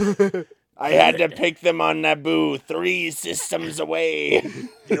 I had to pick them on Naboo 3 systems away.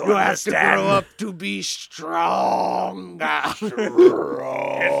 you understand? to be strong.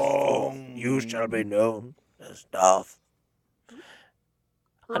 Strong. You shall be known as Darth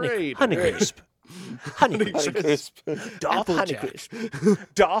Great. Honeycrisp. Honeycrisp. Darth Applejack.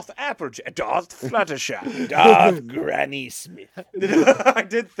 Honeycrisp. Darth Applejack. Darth Fluttershy. Darth Granny Smith. I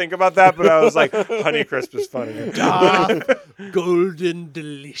did think about that, but I was like, Honeycrisp is funny. Golden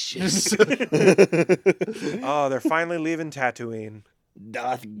delicious. Oh, they're finally leaving Tatooine.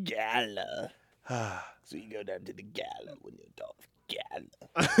 Darth Gala. So you go down to the gala when you're Darth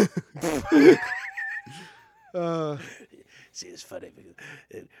Gala. See, it's funny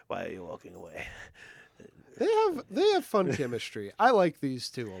because why are you walking away? They have fun chemistry. I like these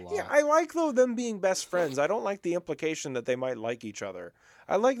two a lot. Yeah, I like though them being best friends. I don't like the implication that they might like each other.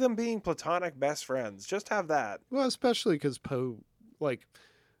 I like them being platonic best friends. Just have that. Well, especially because Poe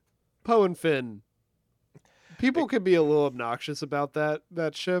and Finn, people can be a little obnoxious about that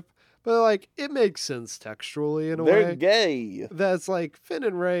ship, but like it makes sense textually in a They're way. gay. That's like Finn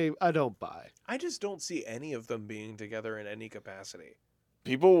and Rey. I don't buy. I just don't see any of them being together in any capacity.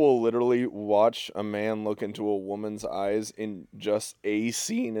 People will literally watch a man look into a woman's eyes in just a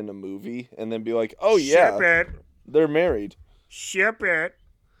scene in a movie and then be like, "Oh yeah, Ship it. they're married." Ship it.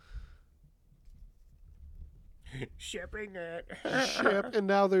 Shipping it. Ship, and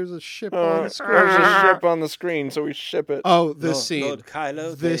now there's a ship on the There's screen. a ship on the screen, so we ship it. Oh, this scene. Lord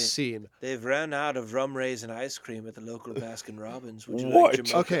Kylo, This scene. they've run out of rum raisin ice cream at the local Baskin Robbins. Would you What? like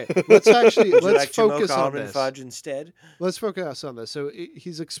Jamocha? Okay, let's actually Would you let's like focus Jamocha on almond this. fudge instead? Let's focus on this. So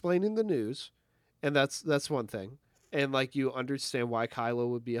he's explaining the news, and that's one thing, and like you understand why Kylo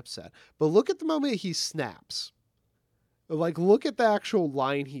would be upset. But look at the moment he snaps. Like look at the actual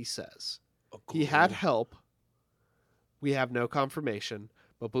line he says. He had help. We have no confirmation,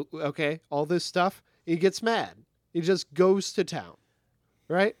 But okay, all this stuff, he gets mad. He just goes to town,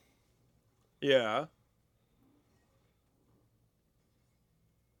 right? Yeah.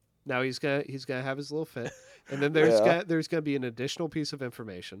 Now he's gonna have his little fit, and then there's gonna be an additional piece of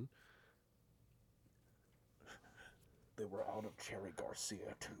information. They were out of Cherry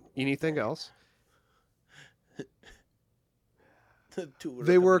Garcia, too. Anything else?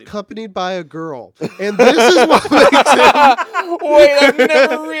 They were accompanied by a girl, and this is what makes it. Wait, I've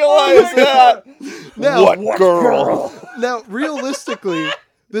never realized that. Now, What girl? Now, realistically,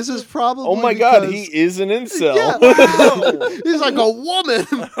 this is probably. Oh my God, he is an incel. Yeah, he's like a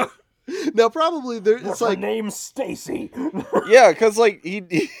woman. Now, probably it's like name's Stacy. Yeah, because like he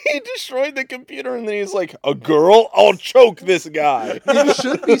destroyed the computer, and then he's like, a girl? I'll choke this guy. it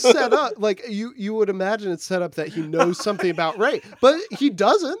should be set up like you would imagine it's set up that he knows something about Rey, but he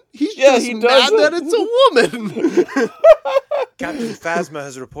doesn't. He's just mad that it's a woman. Captain Phasma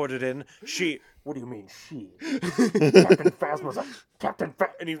has reported in. What do you mean, she? Captain Phasma's a Captain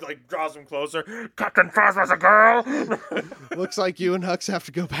and he like draws him closer. Captain Phasma's a girl. Looks like you and Hux have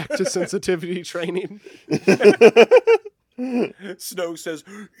to go back to sensitivity training. Snoke says,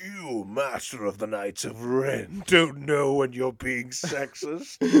 "You, Master of the Knights of Ren, don't know when you're being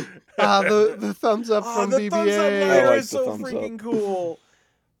sexist." The thumbs up from BB-8. Thumbs up I lighter like is the so thumbs freaking up. cool.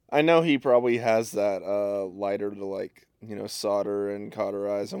 I know he probably has that lighter to like, solder and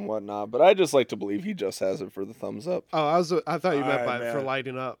cauterize and whatnot, but I just like to believe he just has it for the thumbs up. Oh, I thought you meant man. for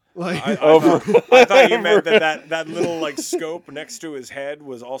lighting up. Like I thought you meant that little like scope next to his head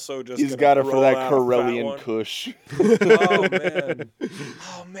was also just. He's gonna got it for roll that out a fat Corellian one. Kush.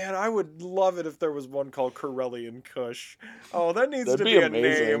 Oh man, I would love it if there was one called Corellian Kush. Oh, that needs That'd to be be a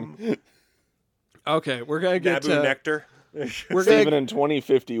amazing. name. okay, we're gonna get Naboo Nectar. We're Even gonna in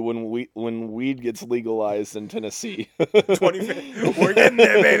 2050, when weed gets legalized in Tennessee, 20. We're getting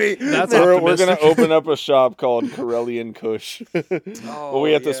there, baby. That's we're optimistic. gonna open up a shop called Corellian Kush, but Oh,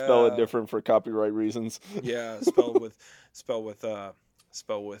 we have to spell it yeah. different for copyright reasons. Yeah, spell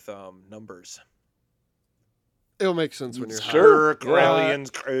with numbers. It'll make sense when you're high. Sure.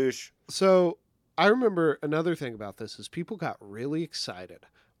 Corellian Kush. So I remember another thing about this is people got really excited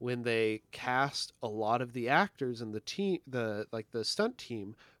when they cast a lot of the actors and the stunt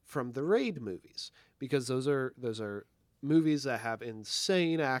team from the Raid movies, because those are movies that have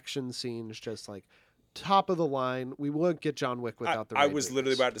insane action scenes, just like top of the line. We wouldn't get John Wick without the Raid I was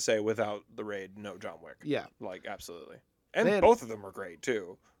literally movies. about to say without the Raid, no John Wick. Yeah. Like absolutely. And Man. both of them were great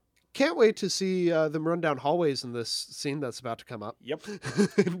too. Can't wait to see them run down hallways in this scene that's about to come up. Yep.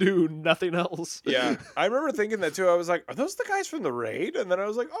 And do nothing else. Yeah. I remember thinking that too. I was like, are those the guys from the Raid? And then I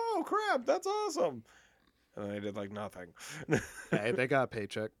was like, oh crap, that's awesome. And then I did like nothing. Hey, they got a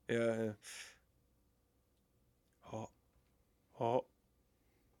paycheck. Yeah. Oh.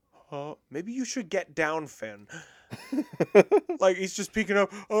 Maybe you should get down, Finn. Like he's just peeking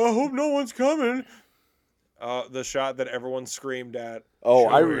up. Oh, I hope no one's coming. The shot that everyone screamed at. Oh,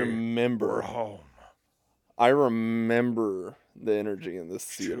 I Chewie, we're remember. home. I remember the energy in this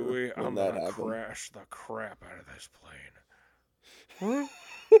theater Chewie, when I'm that gonna happened. crash the crap out of this plane.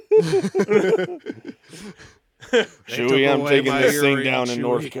 Chewie, I'm away taking my this thing earring, down in Chewie.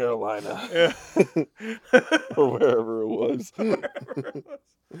 North Carolina Yeah. or wherever it was.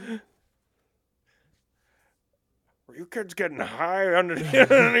 Were you kids getting high under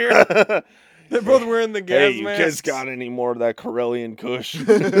here? They're both wearing the gas Hey, you masks. kids got any more of that Corellian Kush?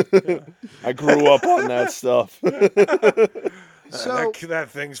 I grew up on that stuff. So that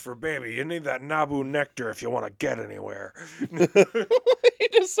thing's for baby. You need that Naboo nectar if you want to get anywhere. He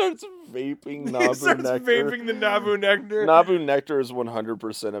just starts vaping He Naboo starts nectar. vaping the Naboo nectar. Naboo nectar is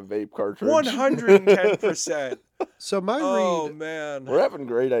 100% a vape cartridge. 110%. so my Oh read man. We're having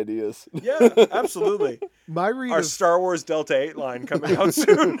great ideas. Yeah, absolutely. my read Our of Star Wars Delta 8 line coming out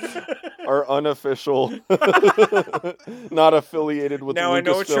soon. Our unofficial, not affiliated with Now I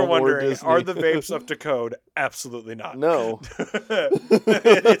know what you're Lucasfilm or wondering. Disney. Are the vapes up to code? Absolutely not. No.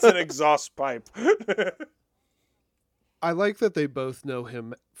 It's an exhaust pipe. I like that they both know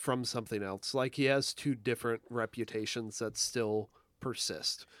him from something else. Like he has two different reputations that still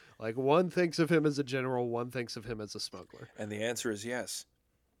persist. Like one thinks of him as a general, one thinks of him as a smuggler. And the answer is yes.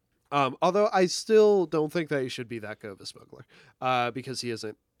 Although I still don't think that he should be that good of a smuggler, because he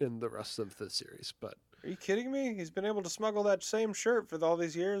isn't in the rest of the series. But Are you kidding me? He's been able to smuggle that same shirt for all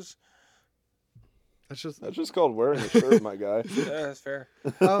these years. that's just That's just called wearing a shirt, my guy. Yeah, that's fair.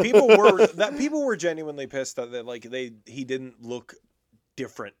 Um, People were genuinely pissed that he didn't look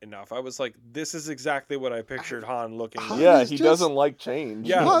different enough. I was like, this is exactly what I pictured Han looking like. Yeah, He's he just- doesn't like change.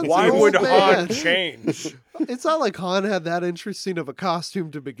 Yeah, Han's why an would old Han man. change? It's not like Han had that interesting of a costume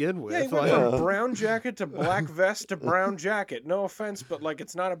to begin with. Yeah, he went Like, from brown jacket to black vest to brown jacket. No offense, but like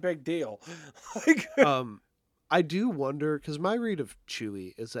it's not a big deal. Like, I do wonder, because my read of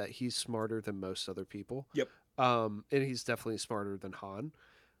Chewie is that he's smarter than most other people. Yep. And he's definitely smarter than Han.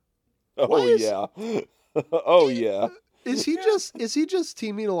 Oh Why is- yeah. Oh yeah. Is he just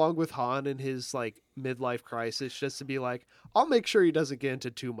teaming along with Han in his like midlife crisis just to be like, I'll make sure he doesn't get into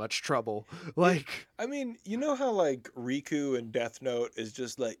too much trouble? Like, I mean, you know how like Riku in Death Note is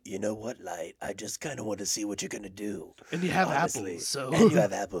just like, You know what, Light? I just kind of want to see what you're going to do. and you have Honestly. apples, so And you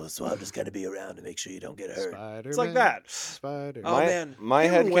have apples, so I'm just going to be around to make sure you don't get hurt. Spider-Man, it's like that. Spider. Oh My- man, my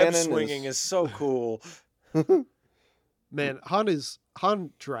him web headcanon swinging is- is so cool. Man,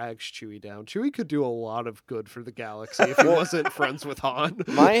 Han drags Chewie down. Chewie could do a lot of good for the galaxy if he wasn't friends with Han.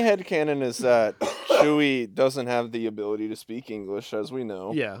 My headcanon is that Chewie doesn't have the ability to speak English, as we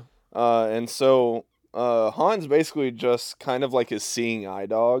know. Yeah. And so Han's basically just kind of like his seeing eye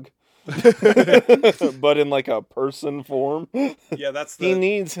dog. But in like a person form. Yeah, that's He the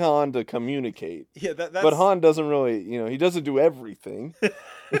needs Han to communicate. yeah that's But Han doesn't really, he doesn't do everything.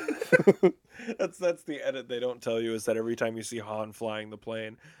 that's the edit they don't tell you, is that every time you see Han flying the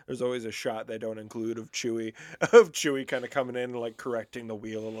plane, there's always a shot they don't include of Chewie kind of coming in and like correcting the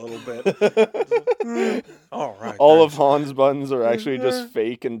wheel a little bit. All right. All of Han's buttons are actually just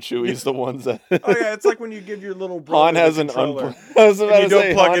fake, and Chewie's the ones that. Oh yeah, it's like when you give your little brother Han has the an controller. unplugged. I was about you to don't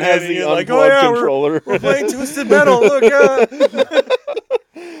say plug Han it has in, the and you're like, unplugged oh yeah, controller. we're playing Twisted Metal. Look,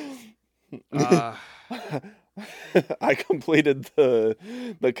 I completed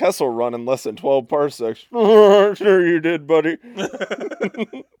the Kessel run in less than 12 parsecs. Sure you did, buddy.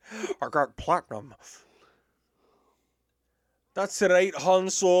 I got platinum. That's right, Han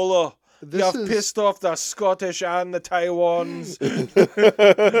Solo. This You've is- pissed off the Scottish and the Taiwans.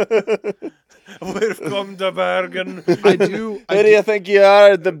 We've come to bargain. I do Who do you think you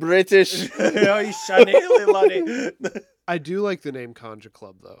are, the British? Aye, Shanelly, laddie. I do like the name Conja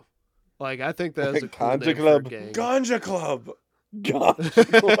Club though. Like I think that is a cool Conja name Club. for a gang. Ganja Club. God. There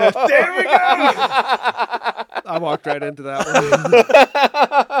we go. I walked right into that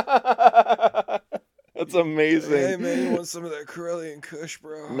one. That's amazing. Hey man, you want some of that Corellian Kush,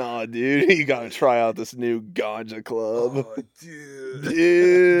 bro? Nah, dude, you gotta try out this new Ganja Club. Oh, dude.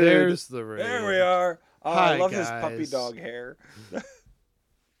 Dude. There's the ring. There we are. Oh, Hi, I love his puppy guys. dog hair.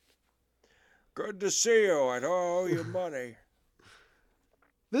 Good to see you. I don't owe you money.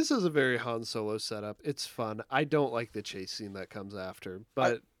 This is a very Han Solo setup. It's fun. I don't like the chase scene that comes after,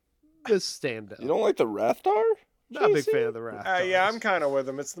 but this stand up. You don't like the Rathtar? Not a big chase fan scene? of the Wrath. Yeah, I'm kind of with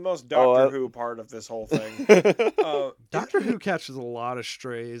him. It's the most Doctor Who part of this whole thing. Doctor Who catches a lot of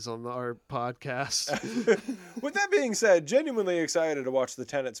strays on our podcast. With that being said, genuinely excited to watch the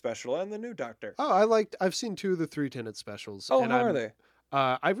Tenet special and the new Doctor. Oh, I've seen 2 of the 3 Tenet specials. Oh, and how are they?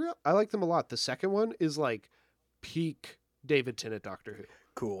 I like them a lot. The second one is like peak David Tennant Doctor Who.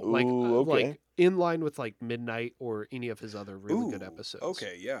 Cool. Like, Ooh, okay. like in line with like Midnight or any of his other really good episodes.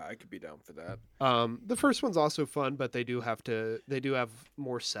 Okay, yeah, I could be down for that. The first one's also fun, but they do have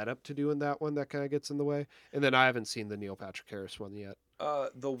more setup to do in that one that kind of gets in the way. And then I haven't seen the Neil Patrick Harris one yet.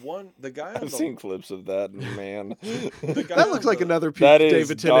 The guy on I've the seen clips of that, man. the guy That on looks like the- another peak That is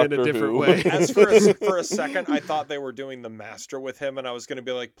David Tennant in a Doctor different Who. way. As for a second, I thought they were doing the Master with him, and I was going to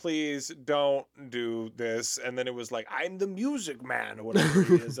be like, "Please don't do this." And then it was like, "I'm the Music Man," or whatever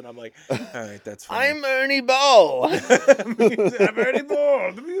he is, and I'm like, "All right, that's fine." I'm Ernie Ball. I'm Ernie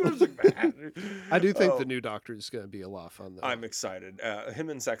Ball, the Music Man. I do think Oh, the new Doctor is going to be a lot of fun, though. I'm excited. Him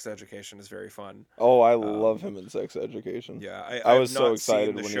in Sex Education is very fun. Oh, I love him in Sex Education. Yeah, I I was have so not excited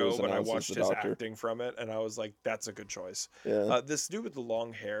seen the when he show, was but I announced as watched the his Doctor. acting from it, and I was like, "That's a good choice." Yeah. This dude with the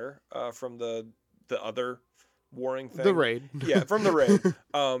long hair from the other warring thing, The Raid. yeah, from the Raid.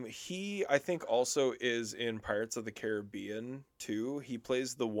 He I think also is in Pirates of the Caribbean too. He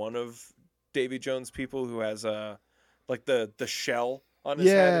plays the one of Davy Jones' people who has like the shell on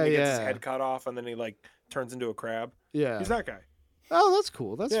his head, and he gets his Yeah. head cut off, and then he like turns into a crab. Yeah. He's that guy. Oh, that's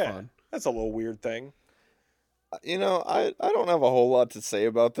cool. That's Yeah. fun. That's a little weird thing. I don't have a whole lot to say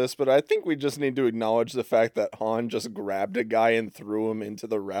about this, but I think we just need to acknowledge the fact that Han just grabbed a guy and threw him into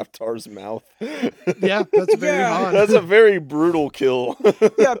the Raptar's mouth. Yeah, that's very Yeah. Han. That's a very brutal kill.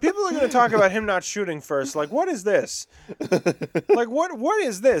 Yeah, people are going to talk about him not shooting first. Like, what is this? Like, what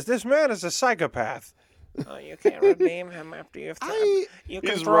is this? This man is a psychopath. Oh, you can't redeem him after you've you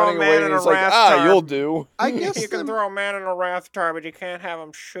can He's throw a running man away in and a he's like, wrath ah, tar. you'll do. I guess You can throw a man in a wrath tar, but you can't have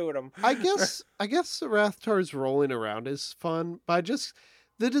him shoot him. I guess the Rathtars rolling around is fun, but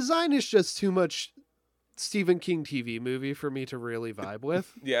the design is just too much Stephen King TV movie for me to really vibe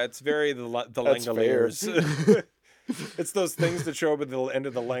with. Yeah, it's very the That's Langoliers. It's those things that show up at the end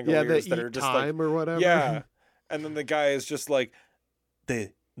of the Langoliers that eat are just time like, or whatever. yeah, and then the guy is just like,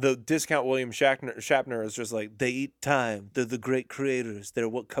 the discount William Shatner is just like, they eat time. They're the great creators. They're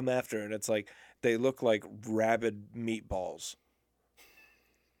what come after, and it's like they look like rabid meatballs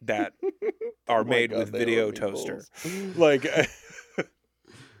that are Oh my made God, with they video are toaster. meatballs. Like,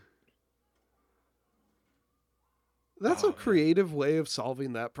 That's Oh, a man. creative way of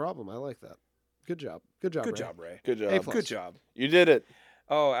solving that problem. I like that. Good job. Good job. good Ray. job, Ray. Good job. A plus. Good job. You did it.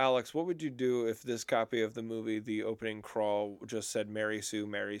 Oh, Alex, what would you do if this copy of the movie, the opening crawl, just said Mary Sue,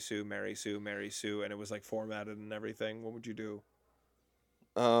 Mary Sue, Mary Sue, Mary Sue, and it was like formatted and everything? What would you do?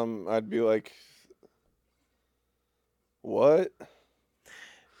 I'd be like, what?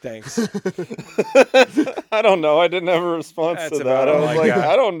 Thanks. I don't know. I didn't have a response That's to that. about I all was I like, got.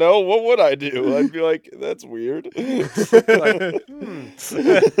 I don't know. What would I do? I'd be like, that's weird. Like,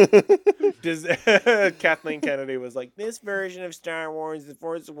 Kathleen Kennedy was like, this version of Star Wars, The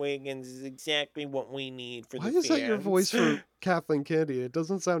Force Awakens, is exactly what we need for Why the is that your fans." voice for Kathleen Kennedy? It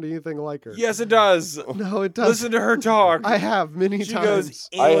doesn't sound anything like her. Yes, it does. No, it doesn't. Listen to her talk. I have many She times. goes,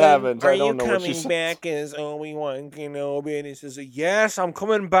 I "Ewan, haven't. I Are don't you know what she coming says." back as Obi-Wan Kenobi?" And he says, "Yes, I'm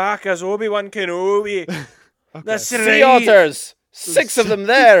coming back as Obi-Wan Kenobi." Okay. That's Sea right. otters. 6 of them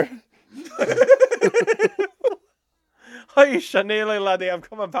there. Hi, Shanaily laddie, I'm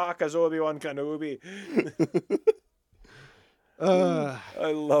coming back as Obi-Wan Kenobi.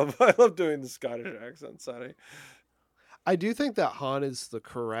 I love doing the Scottish accent, sorry. I do think that Han is the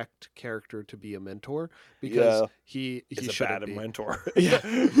correct character to be a mentor because Yeah. he He's a shouldn't bad be. mentor. Yeah.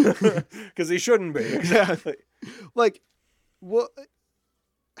 Because he shouldn't be. Exactly. Like, well,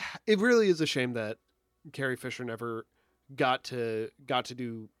 it really is a shame that Carrie Fisher never got to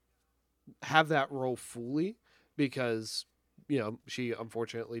have that role fully because she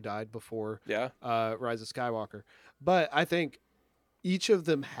unfortunately died before Yeah. Rise of Skywalker. But I think each of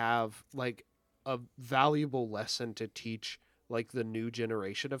them have like a valuable lesson to teach like the new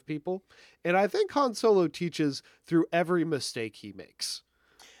generation of people, and I think Han Solo teaches through every mistake he makes.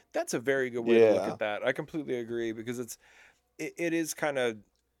 That's a very good way to look Yeah. at that. I completely agree because it is kind of,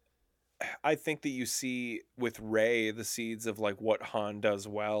 I think that you see with Rey the seeds of like what Han does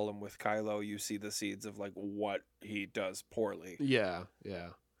well, and with Kylo you see the seeds of like what he does poorly. Yeah.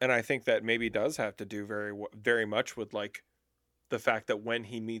 And I think that maybe does have to do very much with like the fact that when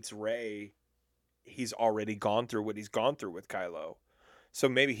he meets Rey, he's already gone through what he's gone through with Kylo. So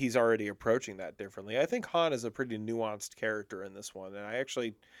maybe he's already approaching that differently. I think Han is a pretty nuanced character in this one. And I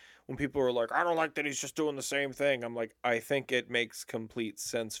actually, when people are like, I don't like that he's just doing the same thing, I'm like, I think it makes complete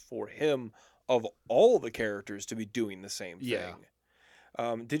sense for him of all the characters to be doing the same thing.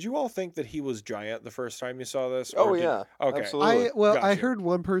 Yeah. Did you all think that he was giant the first time you saw this? Oh, Or did- yeah. Okay. Absolutely. I Gotcha. heard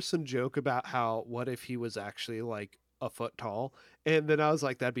one person joke about how what if he was actually like a foot tall, and then I was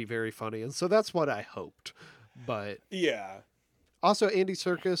like, that'd be very funny, and so that's what I hoped. But Yeah. also, Andy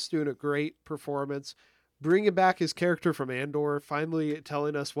Serkis doing a great performance, bringing back his character from Andor, finally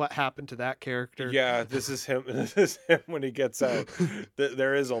telling us what happened to that character. Yeah, this is him. This is him when he gets out.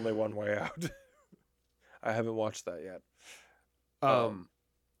 There is only one way out. I haven't watched that yet.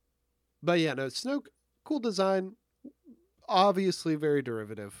 But yeah, no, Snoke, cool design, obviously very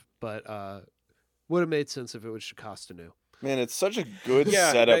derivative, but would have made sense if it was Jocasta Nu. Man, it's such a good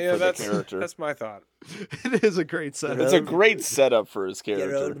Yeah, setup yeah, for the that's, character. That's my thought. It is a great setup. It's a great setup for his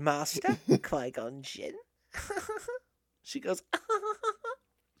character. master, Qui-Gon Jinn. She goes,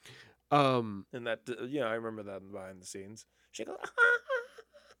 And that, I remember that behind the scenes. she goes,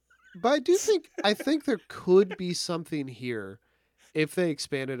 But I think there could be something here if they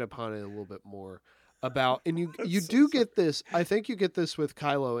expanded upon it a little bit more about, and you do get this. I think you get this with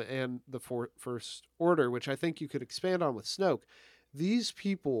Kylo and the First Order, which I think you could expand on with Snoke. These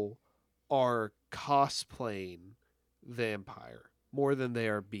people are cosplaying the Empire more than they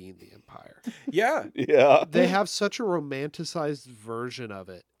are being the Empire. Yeah. Yeah. They have such a romanticized version of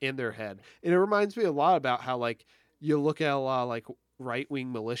it in their head, and it reminds me a lot about how like you look at a lot of like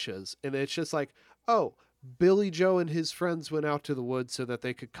right-wing militias, and it's just like, oh, Billy Joe and his friends went out to the woods so that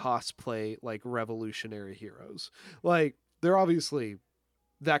they could cosplay like revolutionary heroes. Like, they're obviously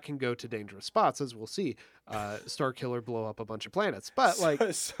that can go to dangerous spots, as we'll see. Starkiller blow up a bunch of planets. But like,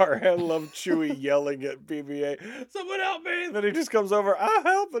 sorry, I love Chewie yelling at BB-8, "Someone help me!" And then he just comes over, "I'll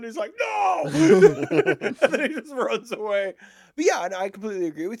help," and he's like, "No!" And then he just runs away. But yeah, and I completely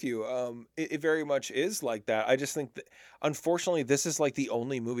agree with you. It very much is like that. I just think that, unfortunately, this is like the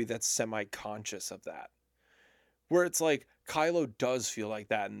only movie that's semi-conscious of that. Where it's like, Kylo does feel like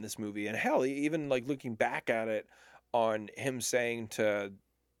that in this movie. And hell, even like looking back at it on him saying to,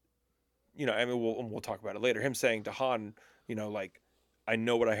 I mean, we'll talk about it later. Him saying to Han, like, I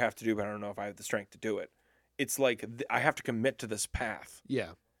know what I have to do, but I don't know if I have the strength to do it. It's like, I have to commit to this path.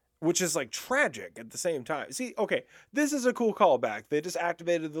 yeah. Which is like tragic at the same time. See, okay, this is a cool callback. They just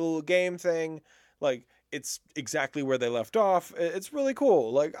activated the little game thing. Like, it's exactly where they left off. It's really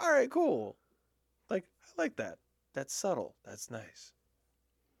cool. Like, all right, cool. Like, I like that. That's subtle. That's nice.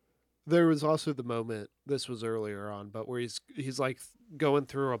 There was also the moment, this was earlier on, but where he's like going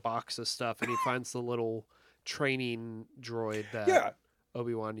through a box of stuff and he finds the little training droid that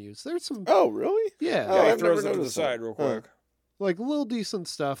Obi-Wan used. There's some... Oh, really? Yeah. Oh, Yeah, he I've throws never it to the noticed that. side real quick. Like little decent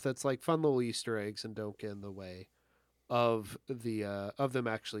stuff that's like fun little Easter eggs and don't get in the way of them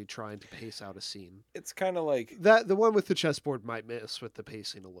actually trying to pace out a scene. It's kind of like... That the one with the chessboard might miss with the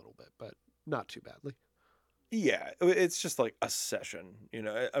pacing a little bit, but not too badly. Yeah, it's just like a session,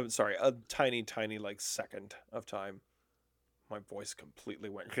 I'm sorry, a tiny, tiny like second of time. My voice completely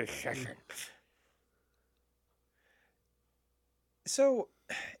went. So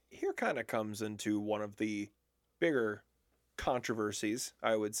here kind of comes into one of the bigger controversies,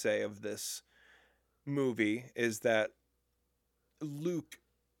 I would say, of this movie, is that Luke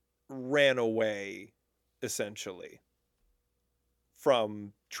ran away, essentially,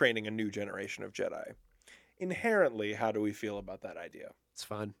 from training a new generation of Jedi. Inherently, how do we feel about that idea? It's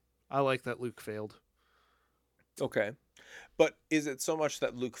fun. I like that Luke failed. Okay. But is it so much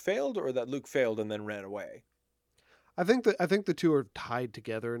that Luke failed, or that Luke failed and then ran away? I think the two are tied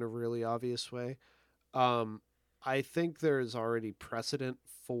together in a really obvious way. I think there is already precedent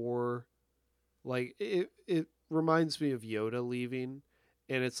for, like, it reminds me of Yoda leaving,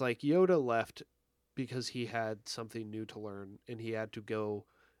 and it's like Yoda left because he had something new to learn and he had to go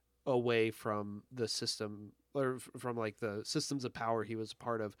away from the system, or from like the systems of power he was a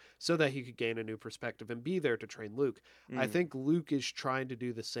part of, so that he could gain a new perspective and be there to train Luke. I think Luke is trying to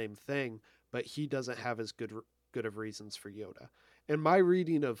do the same thing, but he doesn't have as good of reasons for Yoda. And my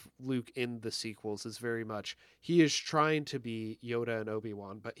reading of Luke in the sequels is very much, he is trying to be Yoda and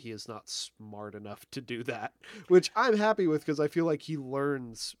Obi-Wan, but he is not smart enough to do that, which I'm happy with, because I feel like he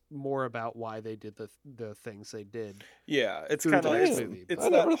learns more about why they did the things they did. Yeah, it's through kind the of next movie. it's I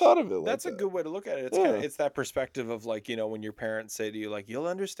never thought of it like that's a that. good way to look at it. It's Yeah. kind of, it's that perspective of like, when your parents say to you like, you'll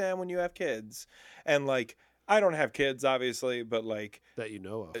understand when you have kids, and like, I don't have kids, obviously, but like That you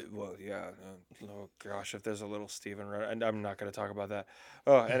know of. well, yeah. Oh gosh, if there's a little Steven, and I'm not going to talk about that.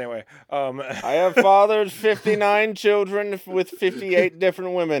 Oh, anyway, I have fathered 59 children with 58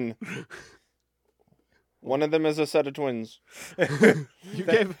 different women. One of them is a set of twins. You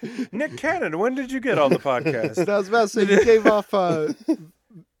gave... Nick Cannon, when did you get on the podcast? I was about to say, you gave off...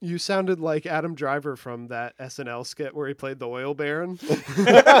 You sounded like Adam Driver from that SNL skit where he played the oil baron.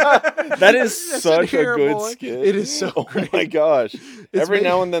 That is That's such a terrible. good skit. It is so Oh great. my gosh. Every made-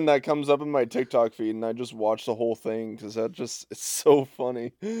 now and then that comes up in my TikTok feed and I just watch the whole thing because it's so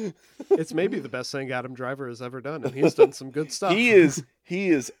funny. It's maybe the best thing Adam Driver has ever done, and he's done some good stuff. He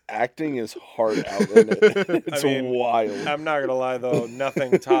is acting his heart out in it. It's wild. I'm not gonna lie though,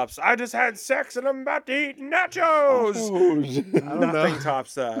 nothing tops. I just had sex and I'm about to eat nachos. I don't Nothing know.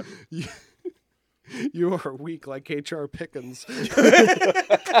 tops that. You are weak like H.R. Pickens.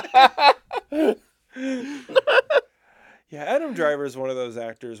 Yeah, Adam Driver is one of those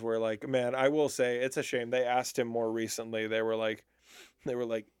actors where, like, man, I will say it's a shame. They asked him more recently. They were like,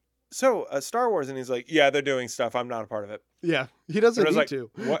 so Star Wars, and he's like, yeah, they're doing stuff. I'm not a part of it. Yeah, he doesn't And I was need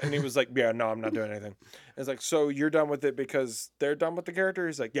like, to. what? And he was like, yeah, no, I'm not doing anything. And it's like, so you're done with it because they're done with the character?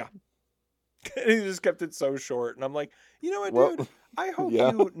 He's like, yeah. And he just kept it so short. And I'm like, you know what, Well, dude? I hope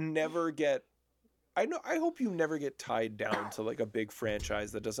yeah. you never get. I hope you never get tied down to like a big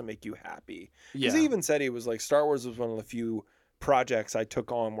franchise that doesn't make you happy. Because he even said, he was like, Star Wars was one of the few projects I took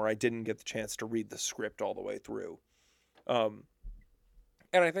on where I didn't get the chance to read the script all the way through. And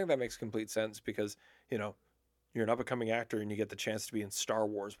I think that makes complete sense because, you're an up and coming actor and you get the chance to be in Star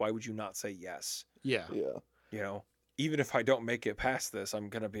Wars. Why would you not say yes? Yeah. Yeah. Even if I don't make it past this, I'm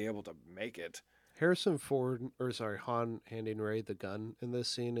going to be able to make it. Han handing Rey the gun in this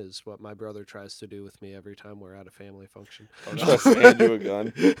scene is what my brother tries to do with me every time we're at a family function. Oh, no. Just hand you a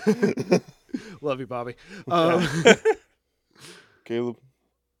gun. Love you, Bobby. Caleb.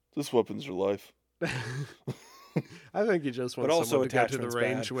 This weapon's your life. I think he just But wants also someone to go to the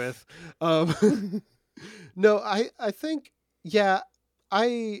attachment's range bad. with. No, I think, yeah,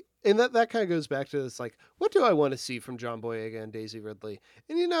 and that kind of goes back to this, like, what do I want to see from John Boyega and Daisy Ridley?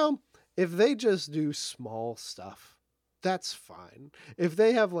 And if they just do small stuff, that's fine. If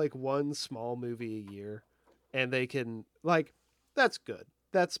they have like one small movie a year and they can, like, that's good.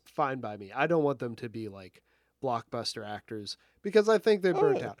 That's fine by me. I don't want them to be like blockbuster actors because I think they're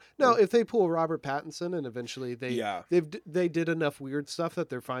burnt out. Now, if they pull Robert Pattinson and eventually they did enough weird stuff that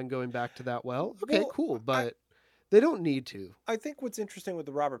they're fine going back to that okay, cool, but they don't need to. I think what's interesting with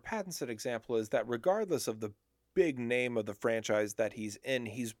the Robert Pattinson example is that regardless of the big name of the franchise that he's in,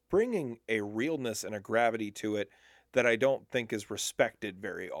 he's bringing a realness and a gravity to it that I don't think is respected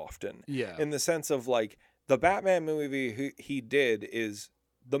very often. Yeah. In the sense of, like, the Batman movie he did is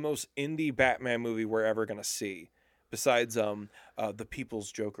the most indie Batman movie we're ever going to see, besides The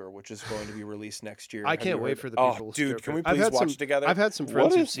People's Joker, which is going to be released next year. I can't wait for The People's Joker. Dude, can we please watch it together? I've had some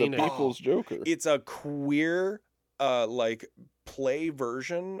friends who've seen it. What is The People's Joker? It's a queer, like, play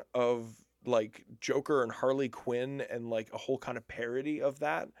version of, like, Joker and Harley Quinn and, like, a whole kind of parody of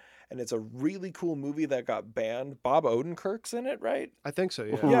that. And it's a really cool movie that got banned. Bob Odenkirk's in it, right? I think so,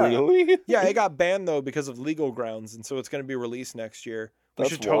 yeah. Really? Yeah, it got banned, though, because of legal grounds. And so it's going to be released next year. We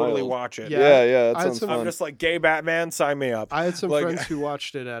That's should totally wild. watch it. Yeah, that sounds fun. I'm just like, gay Batman, sign me up. I had some friends who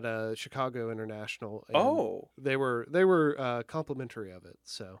watched it at Chicago International. And they were complimentary of it.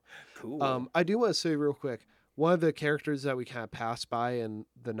 So cool. I do want to say real quick, one of the characters that we kind of passed by in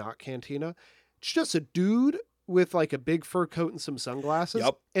the Not Cantina, it's just a dude with like a big fur coat and some sunglasses.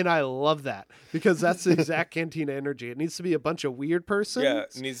 Yep. And I love that because that's the exact Cantina energy. It needs to be a bunch of weird persons. Yeah,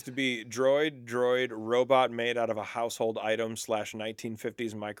 it needs to be droid, robot made out of a household item /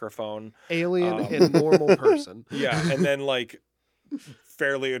 1950s microphone. Alien and normal person. Yeah, and then like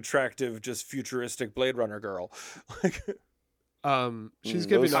fairly attractive, just futuristic Blade Runner girl. Like, she's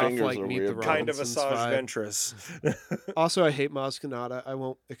giving off fingers like are Meet weird, the though. kind of a Robinsons Saj vibe. Ventress. Also, I hate Maz Kanata. I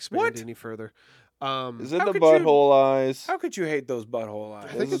won't expand What? any further. Is it How the could you- butthole eyes? How could you hate those butthole eyes?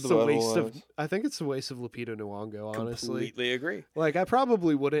 I think Is it it's the a waste butthole of. eyes? I think it's a waste of Lupita Nyong'o. Honestly, Completely agree. like I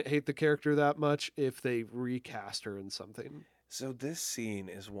probably wouldn't hate the character that much if they recast her in something. So this scene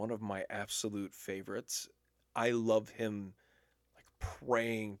is one of my absolute favorites. I love him like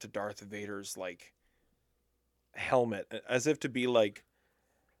praying to Darth Vader's like helmet as if to be like,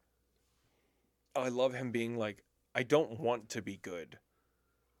 I love him being like, I don't want to be good.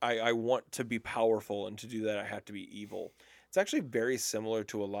 I want to be powerful, and to do that I have to be evil. It's actually very similar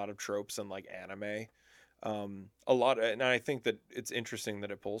to a lot of tropes in like anime. And I think that it's interesting that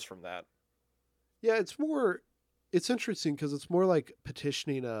it pulls from that. Yeah, it's interesting because it's more like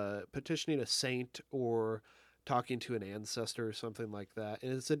petitioning a saint or talking to an ancestor or something like that,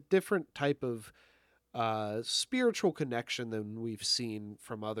 and it's a different type of spiritual connection than we've seen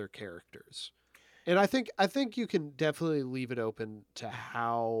from other characters. And I think you can definitely leave it open to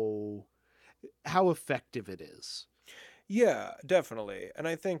how effective it is. Yeah, definitely. And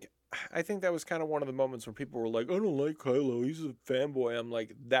I think that was kind of one of the moments where people were like, I don't like Kylo, he's a fanboy. I'm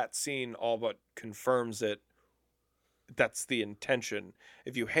like, that scene all but confirms it. That's the intention.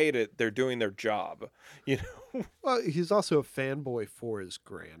 If you hate it, they're doing their job, you know. Well, he's also a fanboy for his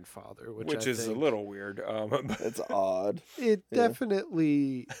grandfather, which is a little weird. It's odd. It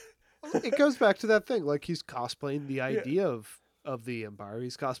definitely it goes back to that thing. Like he's cosplaying the idea of the Empire.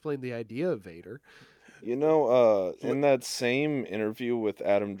 He's cosplaying the idea of Vader. You know, in that same interview with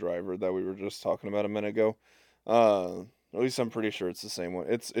Adam Driver that we were just talking about a minute ago, at least I'm pretty sure it's the same one.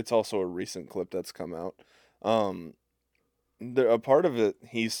 It's also a recent clip that's come out. A part of it,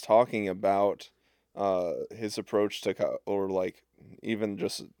 he's talking about his approach to or like even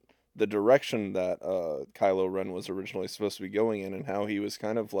just the direction that Kylo Ren was originally supposed to be going in, and how he was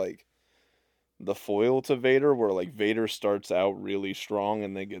kind of like the foil to Vader, where like Vader starts out really strong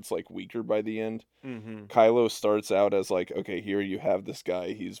and then gets like weaker by the end. Mm-hmm. Kylo starts out as like, okay, here you have this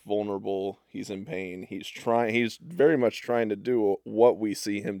guy. He's vulnerable. He's in pain. He's very much trying to do what we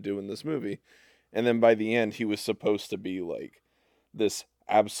see him do in this movie. And then by the end, he was supposed to be like this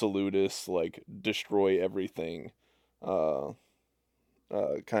absolutist, like destroy everything,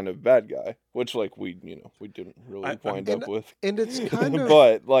 kind of bad guy, which like we didn't really wind up with. And it's kind of,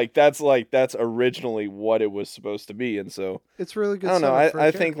 but that's originally what it was supposed to be, and so it's really good. I don't know. setup for a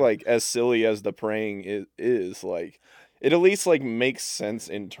I think character. like as silly as the praying is like, it at least like makes sense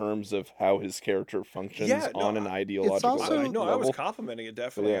in terms of how his character functions on an ideological also- level. I was complimenting it,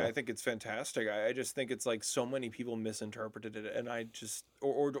 definitely. Yeah. I think it's fantastic. I just think it's like so many people misinterpreted it, and I just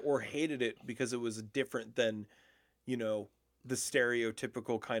or hated it because it was different than, you know, the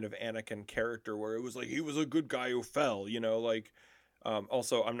stereotypical kind of Anakin character where it was like he was a good guy who fell, like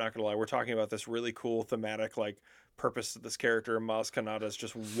also I'm not gonna lie, we're talking about this really cool thematic like purpose to this character, and Maz Kanata's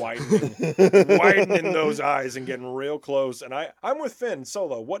just widening those eyes and getting real close, and I'm with Finn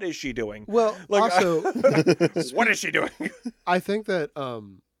Solo. What is she doing? Well, like, also, what is she doing? I think that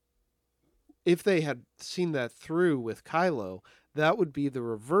if they had seen that through with Kylo, that would be the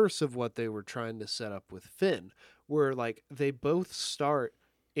reverse of what they were trying to set up with Finn, where like they both start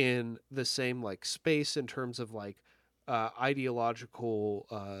in the same like space in terms of like ideological,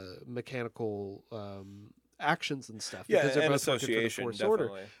 mechanical actions and stuff. Yeah, because they're and both working for the association, Force definitely.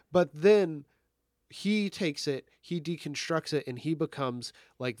 Order. But then he takes it, he deconstructs it, and he becomes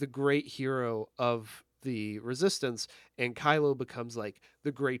like the great hero of the Resistance, and Kylo becomes like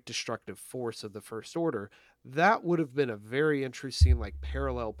the great destructive force of the First Order. That would have been a very interesting like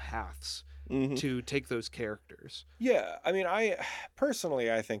parallel paths to take those characters. Yeah, I mean, I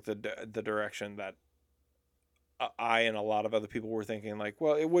think the direction that I and a lot of other people were thinking, like,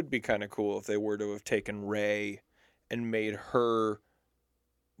 well, it would be kind of cool if they were to have taken Rey and made her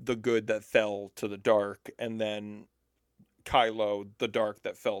the good that fell to the dark, and then Kylo the dark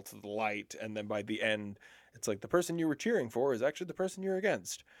that fell to the light, and then by the end it's like the person you were cheering for is actually the person you're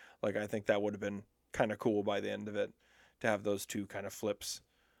against. Like, I think that would have been kind of cool by the end of it to have those two kind of flips.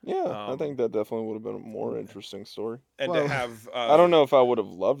 Yeah, I think that definitely would have been a more interesting story. And to have I don't know if I would have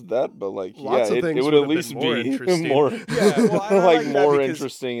loved that, but like lots of it things would would at have been least more be interesting. more Yeah, well, I like like that more because-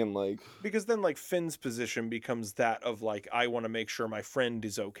 interesting and like because then like Finn's position becomes that of like, I want to make sure my friend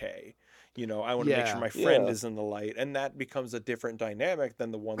is okay. I want to make sure my friend is in the light, and that becomes a different dynamic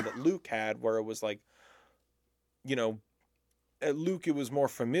than the one that Luke had, where it was like, at Luke it was more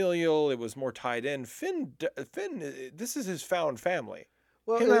familial, it was more tied in. Finn, this is his found family.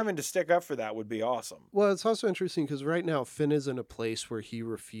 Well, Him having to stick up for that would be awesome. Well, it's also interesting because right now Finn is in a place where he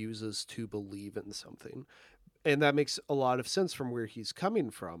refuses to believe in something. And that makes a lot of sense from where he's coming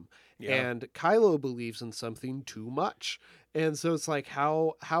from. Yeah. And Kylo believes in something too much. And so it's like,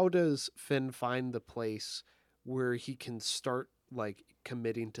 how does Finn find the place where he can start like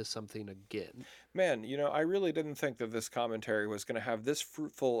committing to something again? Man, I really didn't think that this commentary was going to have this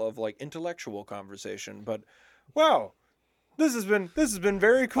fruitful of like intellectual conversation, but wow. This has been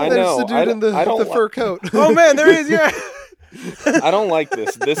very cool. I There's know, the dude in the fur coat. Oh man, there he is. Yeah. I don't like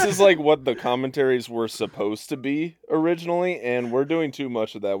this. This is like what the commentaries were supposed to be originally, and we're doing too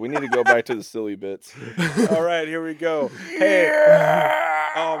much of that. We need to go back to the silly bits. All right, here we go. Hey.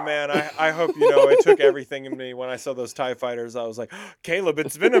 Oh man, I hope it took everything in me when I saw those TIE fighters. I was like, Caleb,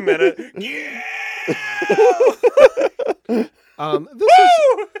 it's been a minute. Yeah. This is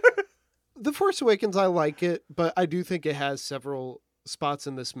The Force Awakens. I like it, but I do think it has several spots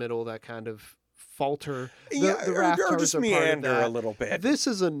in this middle that kind of falter. The or Raftars just are part of meander that. a little bit. This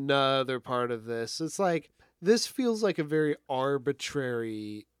is another part of this. It's like, this feels like a very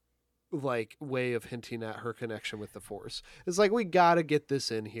arbitrary like way of hinting at her connection with the Force. It's like, we gotta get this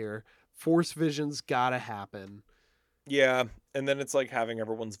in here. Force vision's gotta happen. Yeah, and then it's like having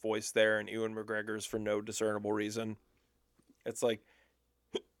everyone's voice there and Ewan McGregor's for no discernible reason. It's like,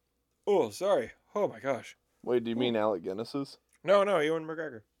 oh, sorry. Oh my gosh. Wait, do you mean Alec Guinness's? No, Ewan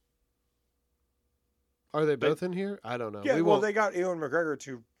McGregor. Are they both in here? I don't know. Yeah, well, they got Ewan McGregor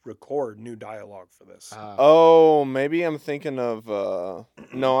to record new dialogue for this. Oh, maybe I'm thinking of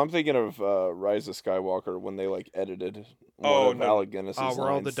I'm thinking of Rise of Skywalker when they like edited one of Alec Guinness's where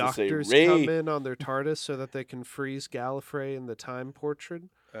all the lines to say, doctors "Rey." come in on their TARDIS so that they can freeze Gallifrey in the time portrait.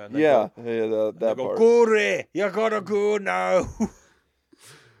 That go, part. Go, Rey, you gotta go now.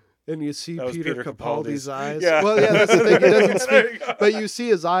 And you see That was Peter Peter Capaldi's Capaldi's. eyes. Yeah. Well, yeah, that's the thing. He doesn't There you speak, go. but you see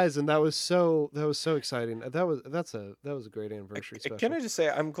his eyes, and that was so exciting. That was a great anniversary special. Can I just say,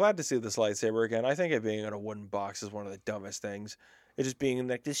 I'm glad to see this lightsaber again. I think it being in a wooden box is one of the dumbest things. It just being in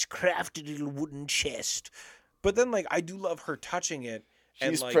like this crafted little wooden chest. But then, like, I do love her touching it.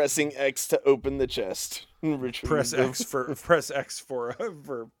 And, She's like, pressing X to open the chest. press X for flashback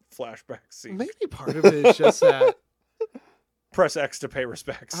scenes. Maybe part of it is just that. Press X to pay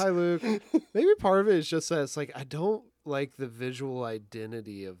respects. Hi, Luke. Maybe part of it is just that it's like, I don't like the visual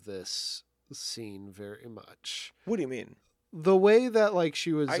identity of this scene very much. What do you mean? The way that like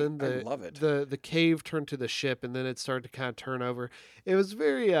she was I in love it. the cave turned to the ship, and then it started to kind of turn over. It was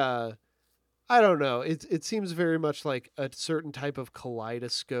very I don't know. It seems very much like a certain type of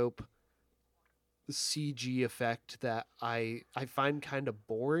kaleidoscope CG effect that I find kind of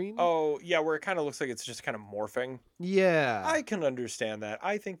boring. Oh, yeah, where it kind of looks like it's just kind of morphing. Yeah. I can understand that.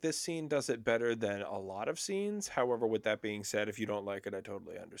 I think this scene does it better than a lot of scenes. However, with that being said, if you don't like it, I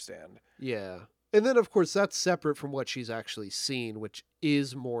totally understand. Yeah. And then, of course, that's separate from what she's actually seen, which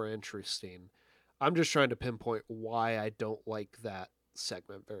is more interesting. I'm just trying to pinpoint why I don't like that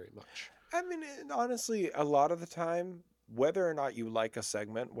segment very much. I mean, honestly, a lot of the time, whether or not you like a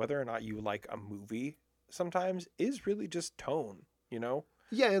segment, whether or not you like a movie, sometimes is really just tone, you know?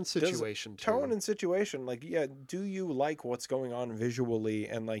 Yeah, and situation too. Tone and situation. Like, yeah, do you like what's going on visually,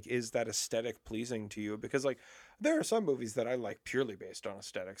 and like, is that aesthetic pleasing to you? Because like, there are some movies that I like purely based on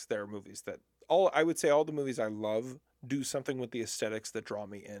aesthetics. There are movies that I would say all the movies I love do something with the aesthetics that draw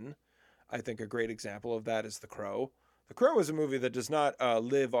me in. I think a great example of that is The Crow. The Crow is a movie that does not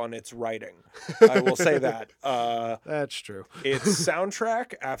live on its writing. I will say that. That's true. Its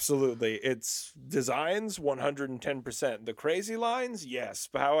soundtrack, absolutely. Its designs, 110%. The crazy lines, yes.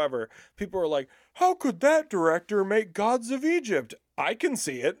 But however, people are like, how could that director make Gods of Egypt? I can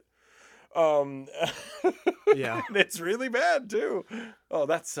see it. Yeah. And it's really bad, too. Oh,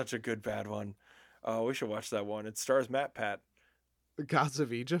 that's such a good bad one. Oh, we should watch that one. It stars Matt Pat. Gods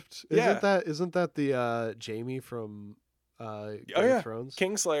of Egypt? Yeah. Isn't that the Jamie from Game of Thrones?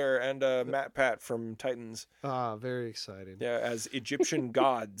 Kingslayer and Matt Pat from Titans. Ah, very exciting. Yeah, as Egyptian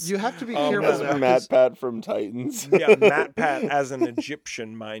gods. You have to be careful That's now. Matt Pat from Titans. Yeah, Matt Pat as an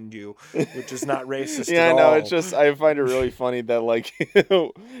Egyptian, mind you, which is not racist Yeah, at I know. all. It's just I find it really funny that like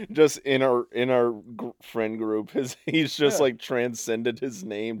just in our friend group, he's just like transcended his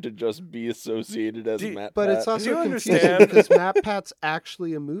name to just be associated as Matt. But Pat. it's also you confusing understand? because Matt Pat's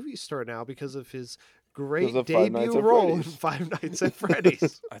actually a movie star now because of his great Because of Five Nights debut at role in Freddy's. Five Nights at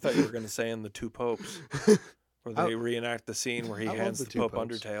Freddy's. I thought you were going to say in The Two Popes, where they reenact the scene where he I love hands The the Two Pope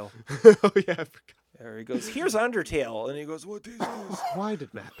Popes. Undertale. Oh yeah, I forgot. There he goes, here's Undertale. And he goes, what is this? Why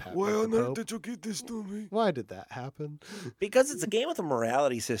did Matt Pat Why make on the earth Pope? did you give this to me? Why did that happen? Because it's a game with a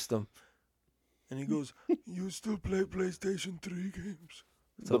morality system. And he goes, You still play PlayStation 3 games?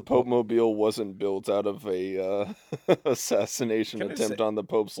 The Pope Mobile wasn't built out of a assassination Can I attempt say- on the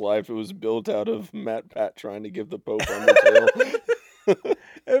Pope's life. It was built out of Matt Pat trying to give the Pope Undertale.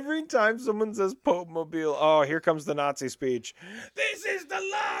 every time someone says Pope Mobile, oh, here comes the Nazi speech. This is the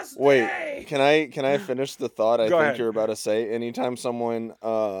last day. Wait, can I finish the thought I Go think ahead. you're about to say? Anytime someone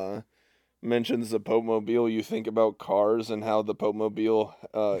mentions the Pope Mobile, you think about cars and how the Pope Mobile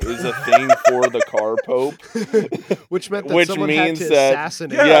is a thing for the car Pope. Which meant that Which someone means had to that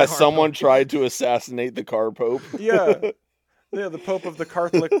assassinate. yeah, the car someone Pope. tried to assassinate the car Pope. Yeah. Yeah, the Pope of the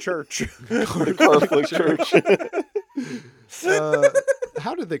Catholic Church. The Catholic Church.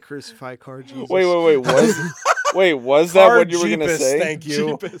 How did they crucify car Jesus? Was that Car what you were gonna Jeepus, say? Thank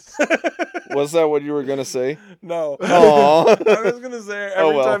you. Was that what you were gonna say? No. Aw. I was gonna say every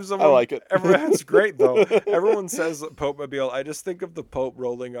Oh, well, time someone I like it. That's great though. Everyone says Pope Mobile. I just think of the Pope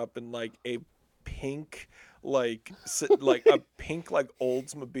rolling up in like a pink like a pink like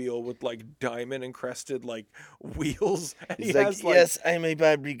Oldsmobile with like diamond encrusted like wheels. And he has like yes, I'm a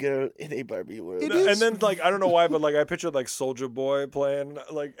Barbie girl in a Barbie world. It and is- then like I don't know why, but like I pictured like Soldier Boy playing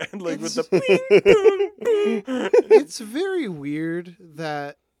like and like with the It's very weird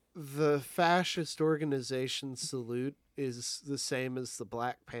that the fascist organization salute is the same as the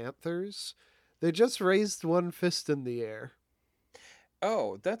Black Panthers. They just raised one fist in the air.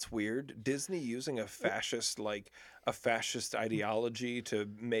 Oh, that's weird. Disney using a fascist ideology to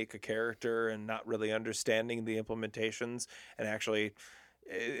make a character and not really understanding the implementations and actually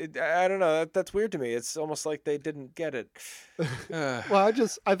I don't know. That's weird to me. It's almost like they didn't get it. Well,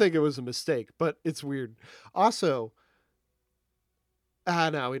 I think it was a mistake, but it's weird. Also,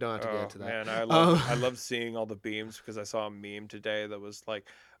 no, we don't have to get into that. Man, I love seeing all the beams because I saw a meme today that was like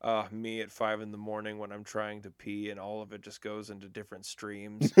me at 5 a.m. when I'm trying to pee and all of it just goes into different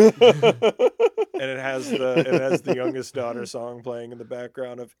streams. And it has the youngest daughter song playing in the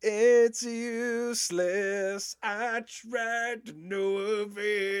background of "It's useless, I tried to no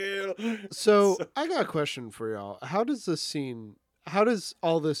avail." So I got a question for y'all. How does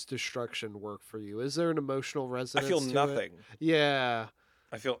all this destruction work for you? Is there an emotional I resonance? feel to it? nothing. Yeah.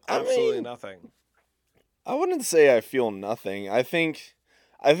 I feel I absolutely mean- nothing. I wouldn't say I feel nothing. I think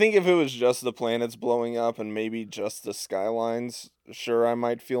if it was just the planets blowing up and maybe just the skylines, sure I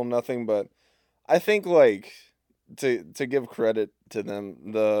might feel nothing, but I think like to give credit to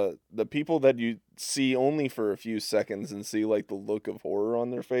them, the people that you see only for a few seconds and see like the look of horror on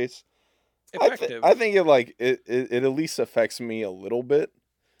their face. Effective. I think it at least affects me a little bit.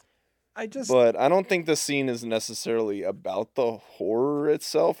 But I don't think the scene is necessarily about the horror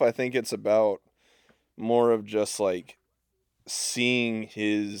itself. I think it's about more of just like seeing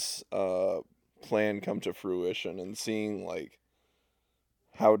his plan come to fruition and seeing like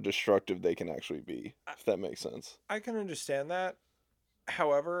how destructive they can actually be, if that makes sense. I can understand that.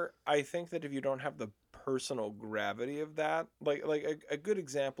 However, I think that if you don't have the personal gravity of that, a good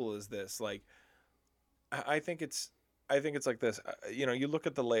example is this. Like, I think it's like this. You look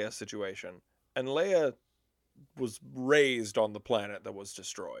at the Leia situation, and Leia was raised on the planet that was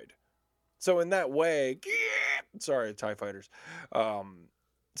destroyed. So in that way, sorry, TIE fighters.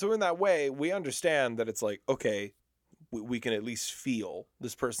 So in that way, we understand that it's like, okay, we can at least feel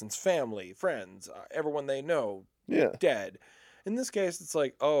this person's family, friends, everyone they know, dead. In this case, it's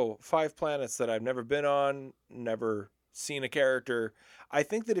like, 5 planets that I've never been on, never seen a character. I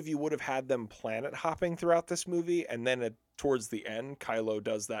think that if you would have had them planet hopping throughout this movie, and then towards the end, Kylo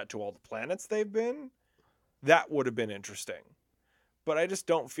does that to all the planets they've been, that would have been interesting. But I just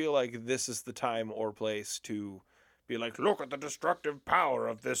don't feel like this is the time or place to be like, look at the destructive power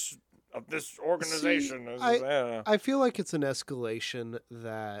of this organization. See, I feel like it's an escalation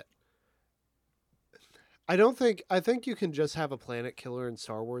that I think you can just have a planet killer in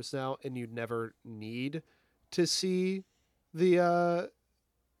Star Wars now, and you never need to see the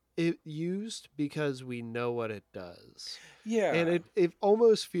it used, because we know what it does. Yeah. And it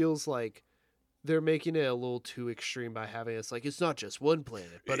almost feels like they're making it a little too extreme by having it's not just one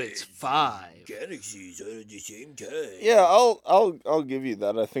planet, but it's 5 galaxies all at the same time. Yeah, I'll give you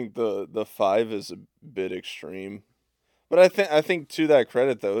that. I think the 5 is a bit extreme, but I think to that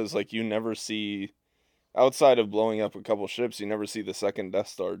credit though is like you never see, outside of blowing up a couple ships, you never see the second Death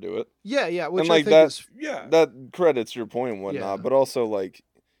Star do it. Yeah, which and like I think is that credits your point and whatnot. Yeah. But also like,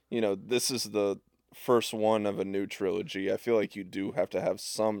 this is the first one of a new trilogy. I feel like you do have to have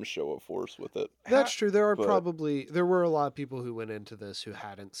some show of force with it. That's true. There were a lot of people who went into this who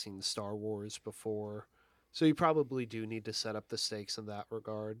hadn't seen Star Wars before. So you probably do need to set up the stakes in that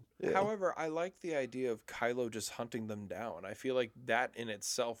regard. Yeah. However, I like the idea of Kylo just hunting them down. I feel like that in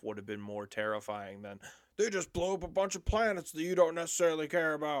itself would have been more terrifying than they just blow up a bunch of planets that you don't necessarily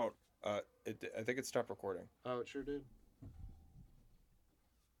care about. I think it stopped recording. Oh, it sure did.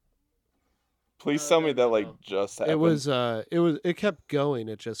 Please tell me that just happened. It kept going.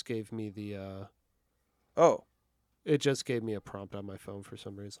 It just gave me it just gave me a prompt on my phone for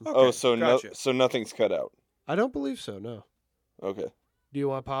some reason. Okay, so nothing's cut out. I don't believe so, no. Okay. Do you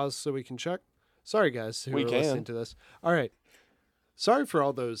want to pause so we can check? Sorry, guys, who We are can. listening to this. All right. Sorry for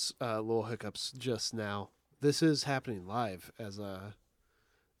all those little hiccups just now. This is happening live, as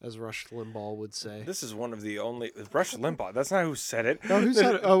Rush Limbaugh would say. This is one of the only Rush Limbaugh. That's not who said it. No, who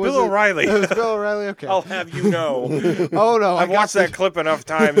said it? Oh, Bill O'Reilly. It was Bill O'Reilly. Okay. I'll have you know. Oh no, I've watched that clip enough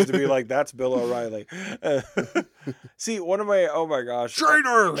times to be like, that's Bill O'Reilly. See, oh my gosh,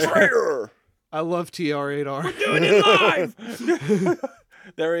 Traitor! I love TR8R. doing it live.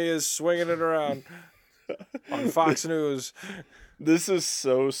 There he is swinging it around on Fox News. This is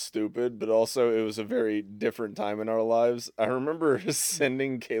so stupid, but also it was a very different time in our lives. I remember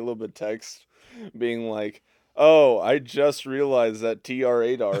sending Caleb a text being like, "Oh, I just realized that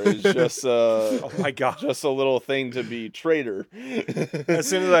TR8R is just oh my God, just a little thing to be traitor." As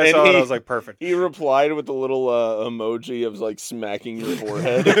soon as I saw it, I was like, "Perfect." He replied with a little emoji of like smacking your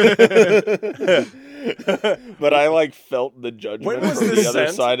forehead. But I felt the judgment from the other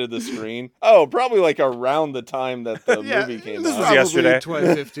side of the screen. Oh, probably around the time that the movie came this out. was yesterday.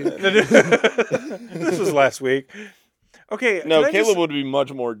 2015. This was last week. Okay. No, Caleb would be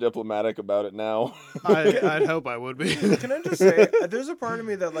much more diplomatic about it now. I'd hope I would be. Can I just say, there's a part of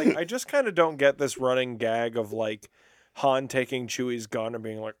me that I just kind of don't get this running gag of Han taking Chewie's gun and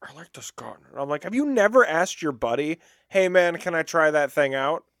being like, "I like this gun." And I'm like, have you never asked your buddy, "Hey man, can I try that thing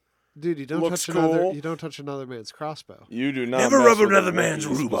out?" Dude, you don't Looks touch cool. you don't touch another man's crossbow. You do not Never mess rub with another a man's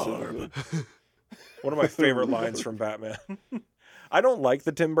Wookiee rhubarb. specifically. One of my favorite lines from Batman. I don't like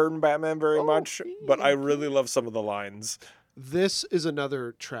the Tim Burton Batman very much, but I really love some of the lines. This is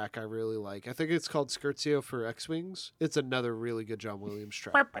another track I really like. I think it's called Scherzio for X-Wings. It's another really good John Williams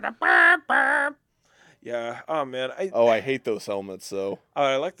track. Yeah. Oh man. I hate those helmets though.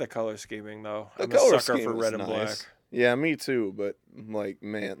 I like the color scheming though. The I'm color a sucker scheme for is red and black. nice. Yeah, me too. But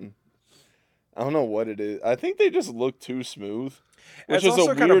man, I don't know what it is. I think they just look too smooth, which It's is a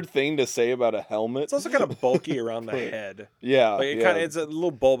also kind weird of- thing to say about a helmet. It's also kind of bulky around the head. Yeah, It's a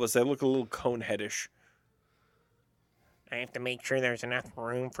little bulbous. They look a little cone headish. I have to make sure there's enough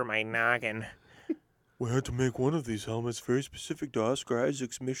room for my noggin. We had to make one of these helmets very specific to Oscar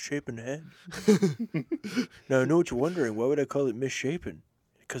Isaac's misshapen head. Now, I know what you're wondering. Why would I call it misshapen?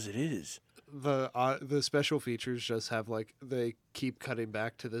 Because it is. the special features just have like they keep cutting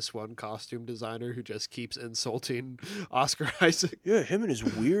back to this one costume designer who just keeps insulting Oscar Isaac. Yeah, him and his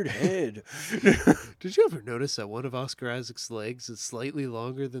weird head. Did you ever notice that one of Oscar Isaac's legs is slightly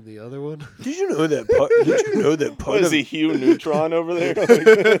longer than the other one? Did you know that? Part What is of he, Hugh Neutron over there?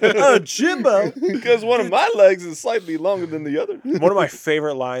 Oh, Jimbo. Because one of my legs is slightly longer than the other. One of my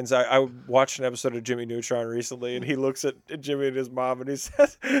favorite lines, I watched an episode of Jimmy Neutron recently, and he looks at Jimmy and his mom, and he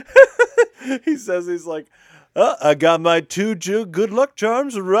says, he's like, I got my two good luck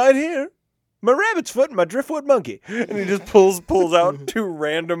charms right here. My rabbit's foot and my driftwood monkey. And he just pulls out two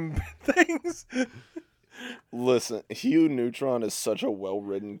random things. Listen, Hugh Neutron is such a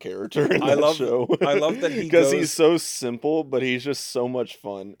well-written character in I that love show. I love that he because goes, he's so simple, but he's just so much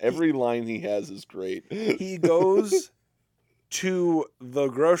fun. Every line he has is great. he goes to the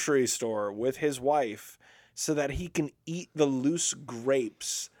grocery store with his wife so that he can eat the loose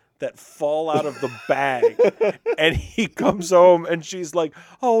grapes that fall out of the bag. And he comes home and she's like,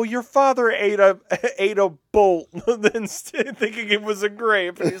 "Oh, your father ate a bolt," then thinking it was a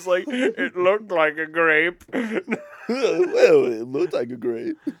grape. And he's like, "It looked like a grape." Well, it looked like a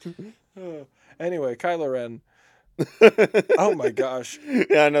grape. Anyway, Kylo Ren. Oh my gosh.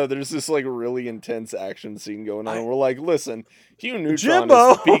 Yeah, I know. There's this like really intense action scene going on. We're like, listen, Hugh Neutron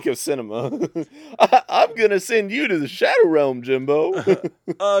Jimbo! is the peak of cinema. I'm gonna send you to the Shadow Realm, Jimbo.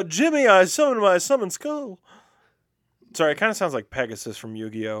 Jimmy, I summoned my summon skull. Sorry, it kind of sounds like Pegasus from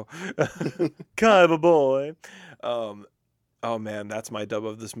Yu-Gi-Oh. Kaiba boy. Oh man, that's my dub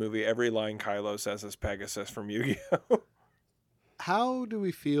of this movie. Every line Kylo says is Pegasus from Yu-Gi-Oh. How do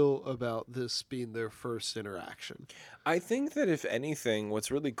we feel about this being their first interaction? I think that if anything, what's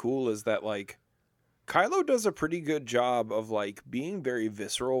really cool is that like Kylo does a pretty good job of like being very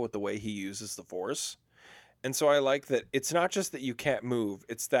visceral with the way he uses the Force. And so I like that it's not just that you can't move,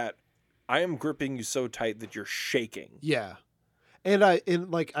 it's that I am gripping you so tight that you're shaking. Yeah. And I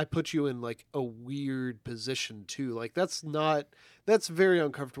put you in like a weird position too. Like that's very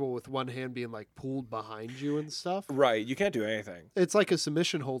uncomfortable with one hand being like pulled behind you and stuff. Right, you can't do anything. It's like a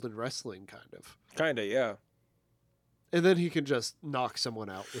submission hold in wrestling kind of. Kinda, yeah. And then he can just knock someone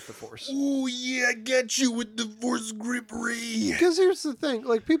out with the Force. Oh, yeah, I got you with the Force grip, Ray. Because here's the thing,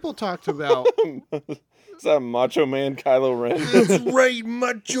 like people talked about Is that Macho Man Kylo Ren? That's right,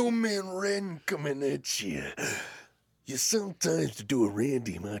 Macho Man Ren coming at you. You sometimes, to do a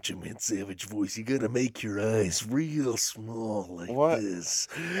Randy Macho Man Savage voice, you gotta make your eyes real small like this.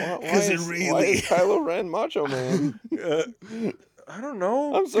 Why Because is Kylo Ren Macho Man? I don't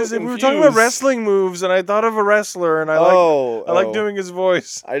know. I'm so Because we were confused. talking about wrestling moves, and I thought of a wrestler, and I like doing his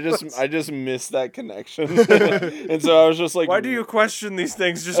voice. I just missed that connection, and so I was just like, Why do you question these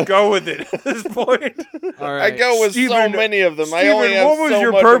things? Just go with it at this point. all right. I go with so Steven, many of them. I Steven, only have what was so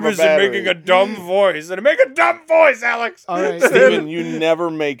your much purpose of a in battery. making a dumb voice? And make a dumb voice, Alex. All right. Steven, you never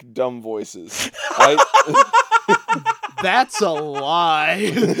make dumb voices. Right? That's a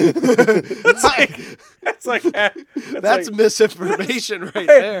lie. That's misinformation right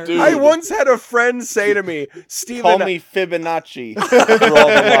there. Dude. I once had a friend say to me, Steven, Call me Fibonacci for all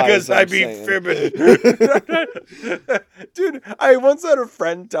the lies because I I'm be saying. fibbing. Dude, I once had a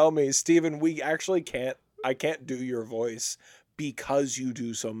friend tell me, Steven, I can't do your voice because you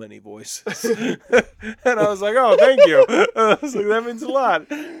do so many voices. And I was like, oh, thank you. I was like, that means a lot.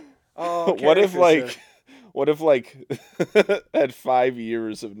 Oh, What if at 5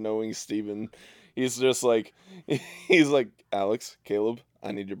 years of knowing Steven, he's like, Alex, Caleb,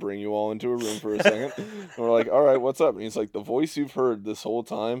 I need to bring you all into a room for a second. And we're like, all right, what's up? And he's like, the voice you've heard this whole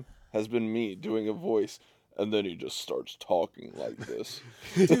time has been me doing a voice. And then he just starts talking like this.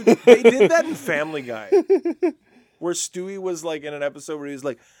 Dude, they did that in Family Guy. Where Stewie was like in an episode where he was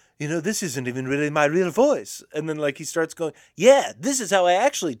like, this isn't even really my real voice. And then like he starts going, yeah, this is how I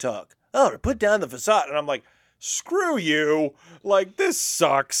actually talk. Oh, put down the facade. And I'm like, screw you. Like, this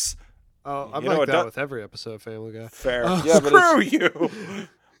sucks. Oh, I'm You know like what that do- with every episode of Family Guy. Fair. Yeah, but Screw you.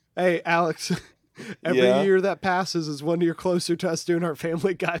 Hey, Alex, every Yeah? year that passes is 1 year closer to us doing our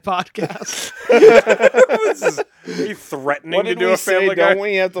Family Guy podcast. Are you threatening What to did do we a Family say? Guy? Don't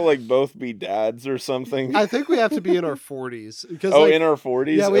we have to like both be dads or something? I think we have to be in our 40s. Because, Oh, like, in our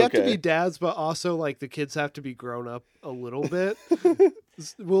 40s? yeah, we have to Okay. be dads, but also like the kids have to be grown up a little bit.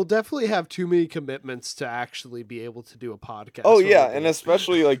 We'll definitely have too many commitments to actually be able to do a podcast. Oh when yeah, we're and big.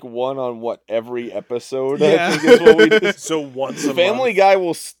 especially like one on every episode. Yeah. I think is what we do. So once a Family month. Guy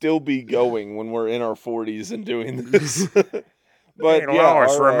will still be going when we're in our 40s and doing this. But Hey, yeah,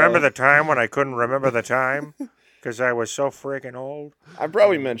 Lois, our, remember the time when I couldn't remember the time? Because I was so freaking old. I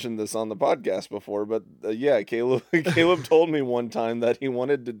probably mentioned this on the podcast before, but yeah, Caleb told me one time that he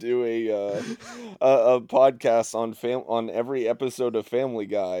wanted to do a podcast on every episode of Family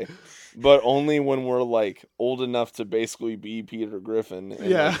Guy, but only when we're like old enough to basically be Peter Griffin in,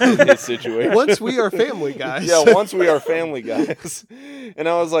 in his situation. Once we are Family Guys. Yeah, once we are Family Guys. And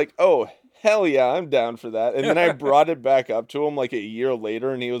I was like, oh, hell yeah, I'm down for that. And then I brought it back up to him like a year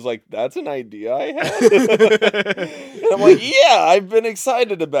later, and he was like, that's an idea I had. And I'm like, yeah, I've been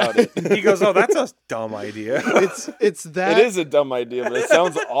excited about it. He goes, oh, that's a dumb idea. It's that. It is a dumb idea, but it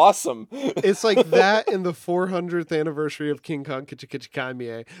sounds awesome. It's like that and the 400th anniversary of King Kong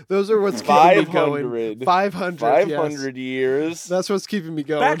Kichikamiye. Those are what's keeping me going. 500 years. That's what's keeping me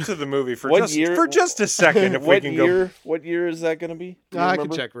going. Back to the movie for just a second. If what year is that going to be? I can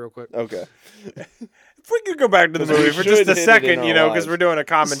check real quick. Okay. If we could go back to the movie for just a second, because we're doing a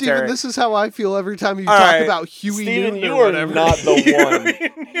commentary. Steven, this is how I feel every time you talk about Huey Steven, Newton you or are whatever. not the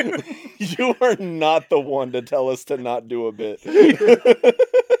one. You are not the one to tell us to not do a bit.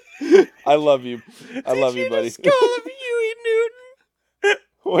 I love you. I love you, buddy. Just call him Huey Newton.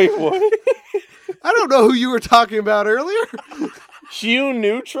 Wait, what? I don't know who you were talking about earlier. Hugh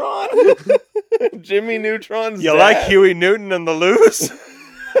Neutron? Jimmy Neutron's You dad? like Huey Newton and the Loose?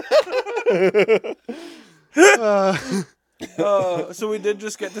 So we did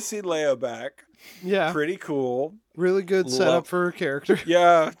just get to see Leia back. Yeah. Pretty cool. Really good setup for her character.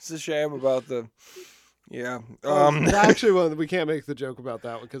 Yeah, it's a shame about the... Yeah. Actually, we can't make the joke about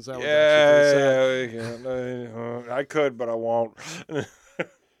that one because that was actually pretty sad. I could, but I won't.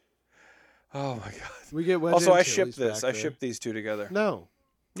 Oh my god. We get Wedge Also, I Antilles ship this. back I there. ship these two together. No.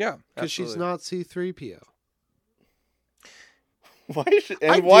 Yeah. Because she's not C-3PO.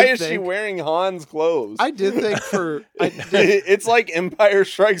 Why is she wearing Han's clothes? I did think it's like Empire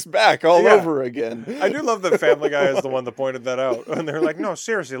Strikes Back all over again. I do love that Family Guy is the one that pointed that out. And they're like, no,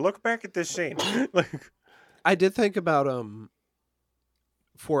 seriously, look back at this scene. I did think about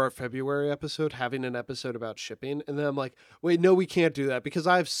for our February episode having an episode about shipping, and then I'm like, wait, no, we can't do that because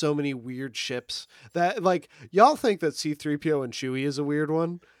I have so many weird ships that like y'all think that C-3PO and Chewie is a weird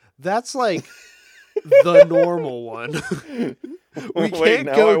one. That's like the normal one. We can't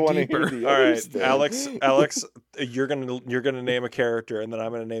go deeper. All right, Alex, you're gonna name a character, and then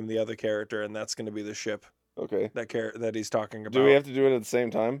I'm gonna name the other character, and that's gonna be the ship. Okay. That he's talking about. Do we have to do it at the same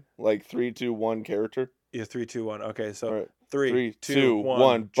time? Like 3, 2, 1 character? Yeah, 3, 2, 1. Okay, so right. 3, 2,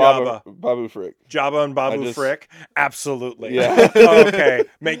 1. Jabba. Babu Frick. Jabba and Babu Frick? Absolutely. Yeah. Okay,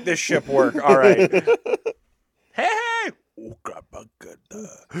 make this ship work. All right. Hey! Babu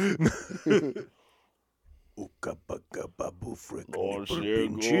Frick.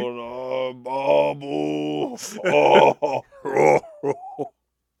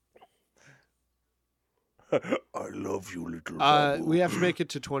 I love you, little Babu. We have to make it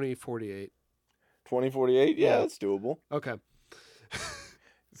to 2048. 2048? Yeah, that's doable. Okay.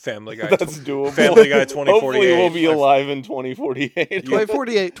 Family Guy. That's doable. Family Guy 2048. Hopefully we'll be alive in 2048.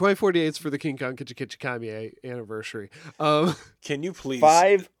 2048 is for the King Kong Kichikamiye anniversary. Can you please...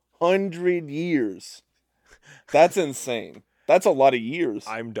 500 years. That's insane. That's a lot of years.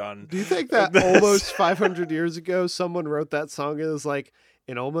 I'm done. Do you think that almost 500 years ago, someone wrote that song and was like,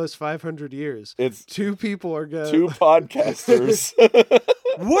 in almost 500 years, it's two people are going... Two podcasters.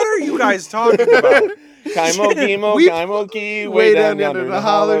 What are you guys talking about? Kaimo Kimo, Kaimo Ki, way down under the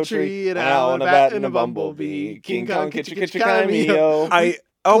hollow tree, an owl and a bat and a bumblebee. King Kong Kichikamiyo.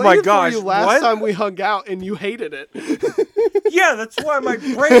 Oh my gosh! Last time we hung out and you hated it. Yeah, that's why my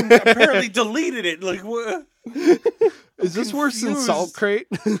brain apparently deleted it. Like, what? Is this worse than Salt Crate?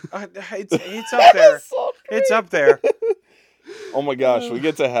 It's up there. It's up there. Oh my gosh, we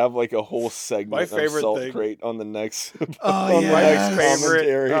get to have like a whole segment of Salt Crate on the next. My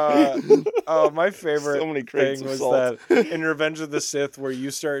favorite So many crates thing of was salt. that in Revenge of the Sith, where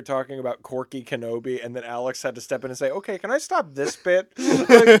you started talking about Corky Kenobi, and then Alex had to step in and say, "Okay, can I stop this bit?"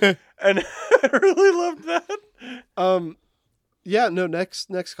 And I really loved that. Yeah, no. Next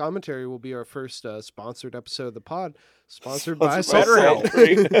commentary will be our first sponsored episode of the pod, sponsored by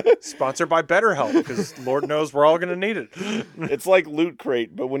BetterHelp. Sponsored by BetterHelp, because Lord knows we're all going to need it. It's like Loot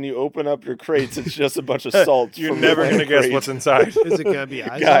Crate, but when you open up your crates, it's just a bunch of salt. You're never going to guess what's inside. Is it going to be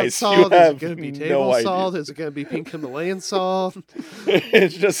Guys, salt? you Is have it going to be no table idea. salt? Is it going to be pink Himalayan salt?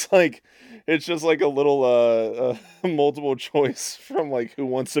 It's just like a little multiple choice from like Who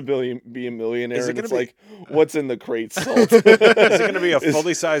Wants to Be a Millionaire, and it's like, what's in the crate salt? Is it going to be a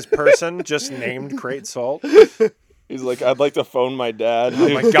fully sized person just named Crate Salt? He's like, I'd like to phone my dad. Oh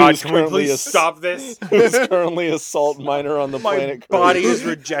my God, can we please stop this? Who's currently a salt miner on the planet. My body is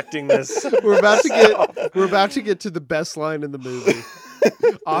rejecting this. We're about to get to the best line in the movie.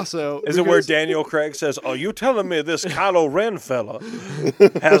 Also, Is it where Daniel Craig says, "Are you telling me this Kylo Ren fella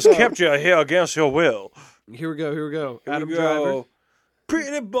has kept you here against your will?" Here we go. Adam we Driver. go.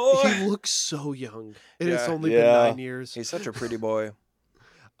 Pretty boy. He looks so young. It has Yeah. only been 9 years. He's such a pretty boy.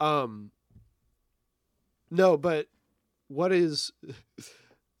 No, but what is...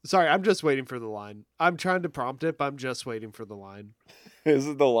 Sorry, I'm just waiting for the line. I'm trying to prompt it, but I'm just waiting for the line. Is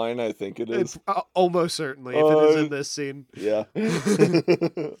it the line I think it is? It's almost certainly, if it is in this scene. Yeah.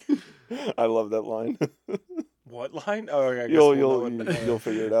 I love that line. What line? Oh, I guess You'll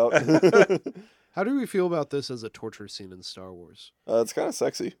figure it out. How do we feel about this as a torture scene in Star Wars? It's kind of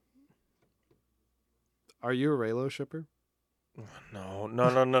sexy. Are you a Reylo shipper? No.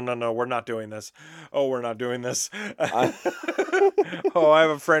 We're not doing this. Oh, we're not doing this. I have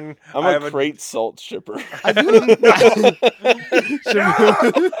a friend. I'm a great salt shipper. I do.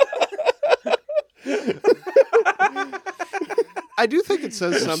 I do think it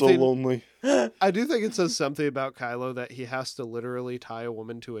says something. So lonely. I do think it says something about Kylo that he has to literally tie a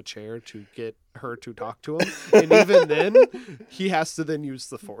woman to a chair to get her to talk to him, and even then, he has to then use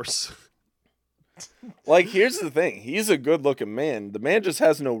the Force. Like, here's the thing. He's a good-looking man. The man just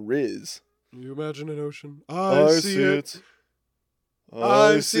has no riz. Can you imagine an ocean? I see it.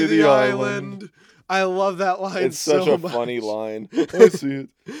 I see the island. I love that line. It's so such a much. funny line. I see it.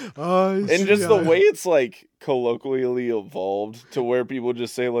 And just the island. way it's like colloquially evolved to where people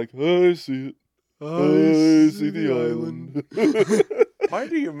just say like, I see it. I see the island. Why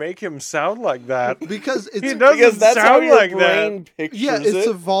do you make him sound like that? Because it's He doesn't because that's how sound your like brain that. pictures Yeah, it's it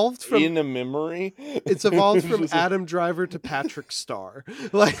evolved from in a memory. It's evolved from Adam Driver to Patrick Starr.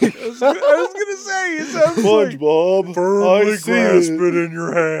 Like I was gonna say, he sounds like SpongeBob, Firmly I see grasp it. it in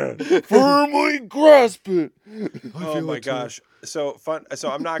your hand. Firmly grasp it. Oh my gosh, so fun. So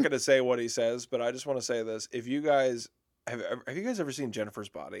I'm not gonna say what he says, but I just want to say this: if you guys have you guys ever seen Jennifer's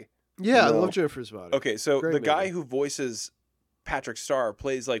Body? Yeah, I No. love Jennifer's Body. Okay, so Great the guy movie. who voices Patrick Starr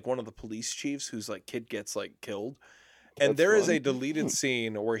plays like one of the police chiefs whose like kid gets like killed. And That's there is fun. a deleted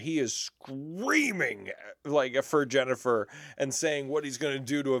scene where he is screaming like for Jennifer and saying what he's going to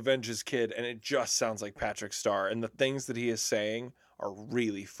do to avenge his kid, and it just sounds like Patrick Starr, and the things that he is saying are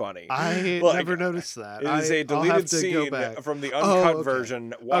really funny. I Like, never noticed that. It is a I'll have deleted to go scene back. from the uncut okay.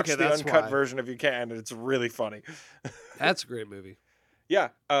 version. Watch Okay, the that's uncut why. version if you can, and it's really funny. That's a great movie. Yeah,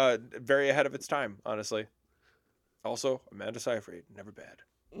 very ahead of its time, honestly. Also, Amanda Seyfried, never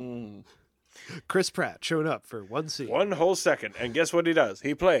bad. Chris Pratt showing up for one scene. One whole second, and guess what he does?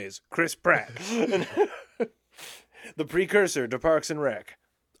 He plays Chris Pratt, the precursor to Parks and Rec.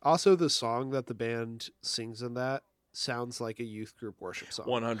 Also, the song that the band sings in that sounds like a youth group worship song.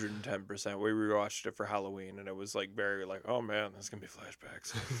 110%. We rewatched it for Halloween, and it was like very like, oh man, there's gonna be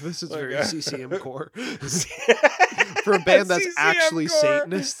flashbacks. This is Like, very CCM core for a band that's CCM actually core.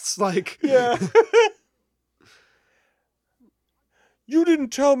 Satanists. Like, Yeah. You didn't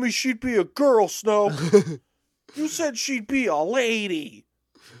tell me she'd be a girl, Snow. You said she'd be a lady.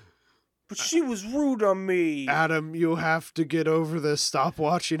 But she was rude on me. Adam, you have to get over this. Stop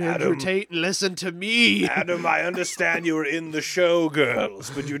watching Andrew Adam. Tate and listen to me. Adam, I understand you were in the show, girls,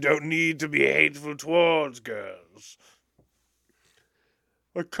 but you don't need to be hateful towards girls.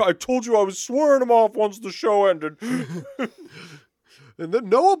 I told you I was swearing them off once the show ended. And then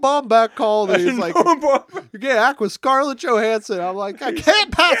Noah Baumbach called and he's like, Noah you can't act with Scarlett Johansson. I'm like, I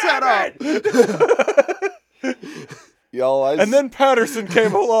can't pass that up. Y'all, And then Patterson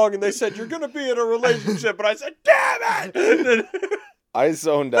came along, and they said, you're gonna be in a relationship, and I said, damn it! I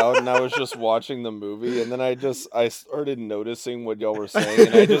zoned out and I was just watching the movie, and then I started noticing what y'all were saying,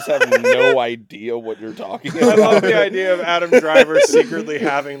 and I just have no idea what you're talking I about. love the idea of Adam Driver secretly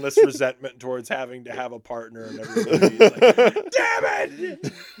having this resentment towards having to have a partner and everything. He's like, damn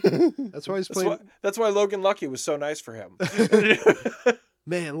it! That's why he's playing. That's why Logan Lucky was so nice for him.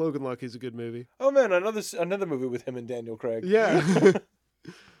 Man, Logan Lucky's a good movie. Oh man, another movie with him and Daniel Craig. Yeah.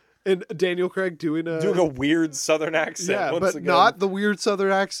 And Daniel Craig doing a weird Southern accent. yeah, once but again. not the weird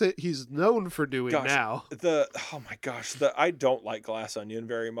Southern accent he's known for doing Gosh, now. Oh my gosh, I don't like Glass Onion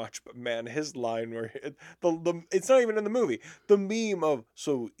very much, but man, his line where it's not even in the movie. The meme of,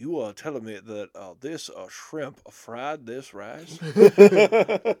 so you are telling me that this shrimp fried this rice?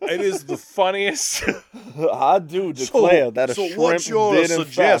 It is the funniest. I do declare that a so shrimp what's your did in fact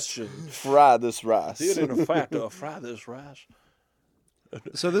suggestion? fry this rice. Did in fact fry this rice?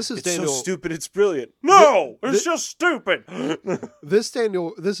 So this is It's Daniel. so stupid, it's brilliant. No, it's just stupid. This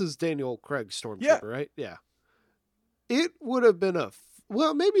is Daniel Craig Stormtrooper, Yeah. right? Yeah. It would have been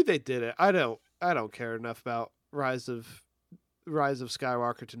well, maybe they did it. I don't care enough about Rise of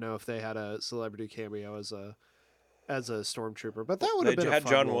Skywalker to know if they had a celebrity cameo as a stormtrooper, but that would have been They had a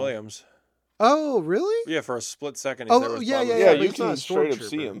fun John role. Williams. Oh, really? Yeah, for a split second. He's there Oh, with yeah, Bob yeah, Luke. Yeah, but you he's not a can straight up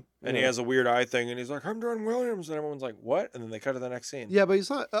see stormtrooper. him. And he has a weird eye thing, and he's like, "I'm John Williams," and everyone's like, "What?" And then they cut to the next scene. Yeah, but he's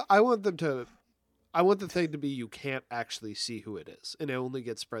not. I want the thing to be you can't actually see who it is, and it only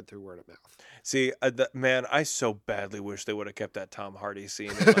gets spread through word of mouth. See, man, I so badly wish they would have kept that Tom Hardy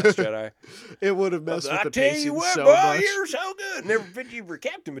scene in Last Jedi. It would have messed with I the tell you pacing what, so boy, much. you're so good. Never fit you for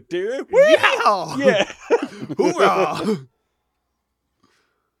captain material. Yeah, Yeah. Hoorah!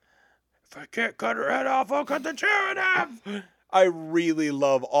 If I can't cut her head off, I'll cut the chair in half. I really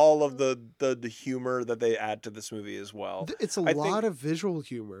love all of the humor that they add to this movie as well. It's a I lot think- of visual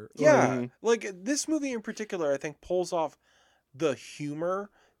humor. Yeah, like this movie in particular, I think pulls off the humor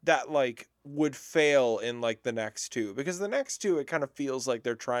that like would fail in like the next two, because the next two it kind of feels like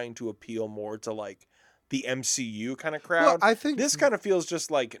they're trying to appeal more to like the MCU kind of crowd. Well, I think this kind of feels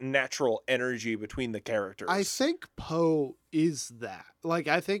just like natural energy between the characters. I think Poe is that. Like,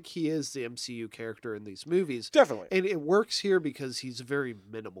 I think he is the MCU character in these movies. Definitely. And it works here because he's very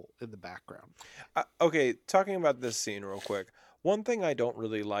minimal in the background. Okay, talking about this scene real quick. One thing I don't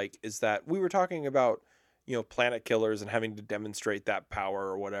really like is that we were talking about, you know, planet killers and having to demonstrate that power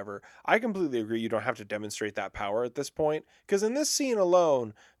or whatever. I completely agree you don't have to demonstrate that power at this point, because in this scene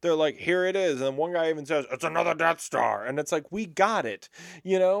alone, they're like, here it is. And one guy even says, it's another Death Star. And it's like, we got it.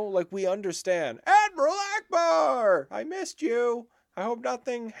 You know, like we understand. Admiral Akbar, I missed you. I hope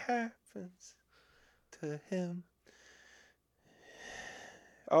nothing happens to him.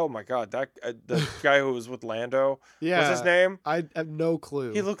 Oh my God, that the guy who was with Lando. Yeah. What's his name? I have no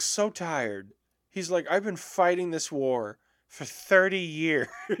clue. He looks so tired. He's like, I've been fighting this war for 30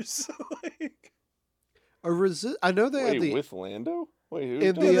 years. Like, I know they Wait, had the with Lando? Wait, who?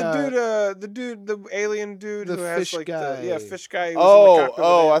 in the alien dude the who has fish like guy. fish guy. Who was in the cockpit with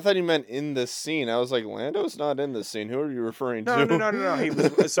I him. thought he meant in this scene. I was like, Lando's not in this scene. Who are you referring No, to? no. He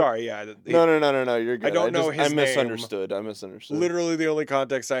was sorry. Yeah. No. You're good. I don't know his I name. misunderstood. I misunderstood. Literally, the only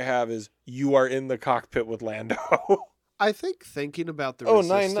context I have is you are in the cockpit with Lando. I think thinking about the Oh,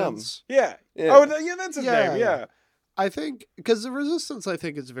 9 Resistance. Yeah. Yeah. Oh, yeah. That's his Yeah, name. yeah. Yeah. I think because the Resistance, I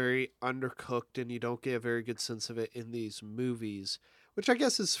think, is very undercooked, and you don't get a very good sense of it in these movies, which I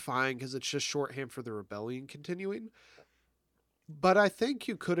guess is fine because it's just shorthand for the rebellion continuing. But I think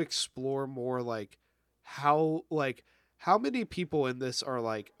you could explore more like how many people in this are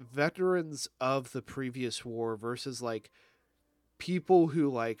like veterans of the previous war versus like people who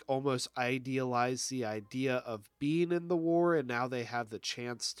like almost idealize the idea of being in the war and now they have the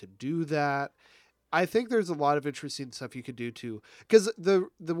chance to do that. I think there's a lot of interesting stuff you could do too, because the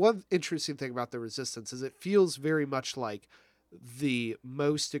one interesting thing about the Resistance is it feels very much like the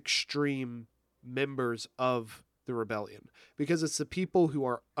most extreme members of the rebellion, because it's the people who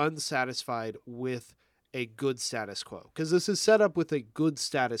are unsatisfied with a good status quo, because this is set up with a good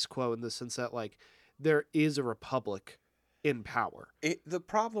status quo in the sense that like there is a republic in power. The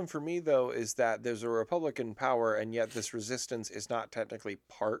problem for me, though, is that there's a republic in power, and yet this resistance is not technically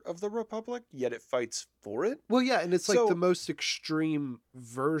part of the republic, yet it fights for it. Well, yeah, and it's like So- the most extreme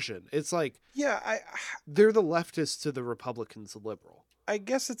version. It's like Yeah, they're the leftists to the Republicans, the liberal. I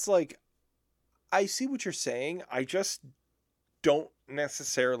guess it's like, I see what you're saying. I just don't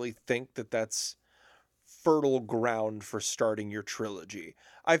necessarily think that that's fertile ground for starting your trilogy.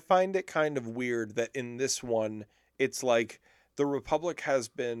 I find it kind of weird that in this one, it's like the Republic has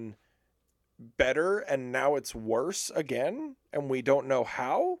been better and now it's worse again, and we don't know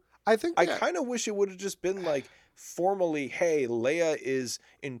how. I think I kind of wish it would have just been like formally, hey, Leia is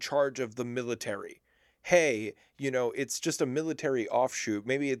in charge of the military. Hey, you know, it's just a military offshoot.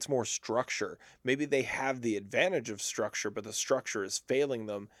 Maybe it's more structure. Maybe they have the advantage of structure, but the structure is failing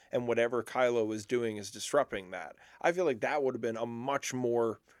them, and whatever Kylo is doing is disrupting that. I feel like that would have been a much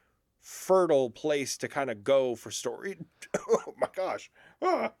more fertile place to kind of go for story. Oh my gosh.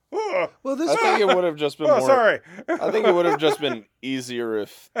 Well, this I think it would have just been Oh, more. sorry. I think it would have just been easier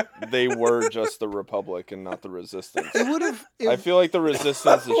if they were just the Republic and not the Resistance. it would have. I feel like the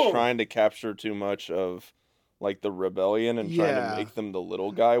Resistance is trying to capture too much of like the rebellion and trying Yeah. to make them the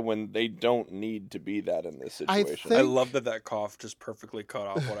little guy when they don't need to be that in this I situation. think- I love that cough just perfectly cut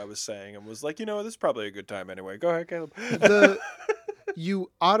off what I was saying and was like, you know, this is probably a good time anyway. Go ahead, Caleb.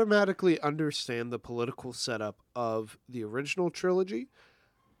 You automatically understand the political setup of the original trilogy.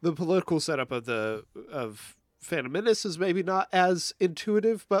 The political setup of Phantom Menace is maybe not as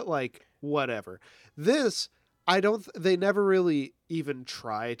intuitive, but like whatever. This, they never really even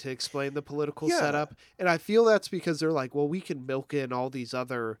try to explain the political Yeah. setup. And I feel that's because they're like, well, we can milk in all these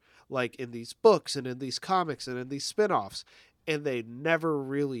other, like in these books and in these comics and in these spinoffs. And they never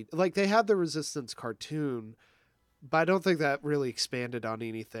really, like they had the Resistance cartoon, but I don't think that really expanded on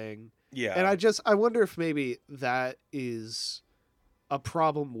anything. Yeah. And I wonder if maybe that is a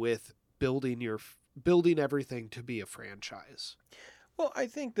problem with building everything to be a franchise. Well, I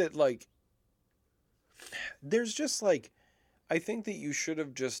think that, like, there's just, like, I think that you should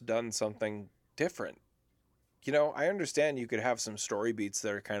have just done something different. You know, I understand you could have some story beats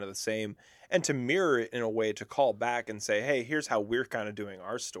that are kind of the same, and to mirror it in a way to call back and say, hey, here's how we're kind of doing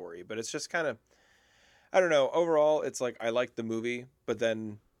our story. But it's just kind of, I don't know. Overall, it's like, I like the movie, but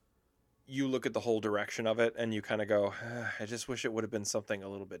then you look at the whole direction of it and you kind of go, I just wish it would have been something a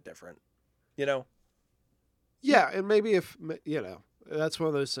little bit different, you know? Yeah, and maybe if, you know, that's one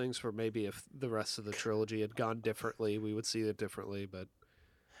of those things where maybe if the rest of the trilogy had gone differently, we would see it differently, but...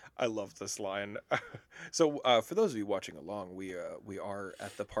 I love this line. So for those of you watching along, we are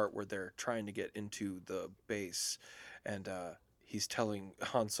at the part where they're trying to get into the base, and he's telling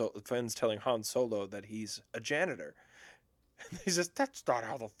Finn's telling Han Solo that he's a janitor. And he says, that's not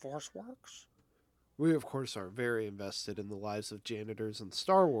how the Force works. We, of course, are very invested in the lives of janitors in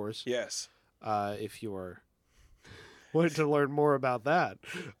Star Wars. Yes. If you're wanting to learn more about that.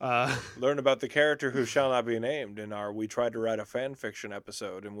 Learn about the character who shall not be named in our We Tried to Write a Fan Fiction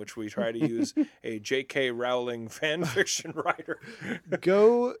episode, in which we try to use a J.K. Rowling fan fiction writer.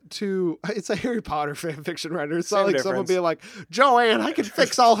 Go to... It's a Harry Potter fan fiction writer. It's not Same like someone difference. being like, Joanne, I can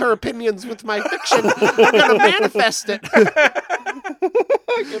fix all her opinions with my fiction. I'm going to manifest it.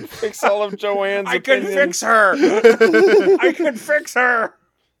 I can fix all of Joanne's I can opinions. fix her. I can fix her.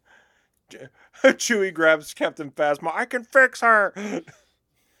 Chewie grabs Captain Phasma. I can fix her.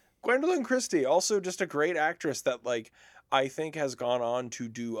 Gwendolyn Christie, also just a great actress that, like, I think has gone on to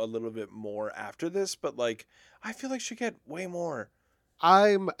do a little bit more after this, but, like, I feel like she get way more.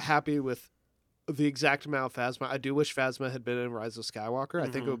 I'm happy with the exact amount of Phasma. I do wish Phasma had been in Rise of Skywalker. I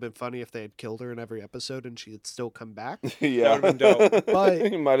think it would have been funny if they had killed her in every episode and she had still come back. Yeah. That would have been dope.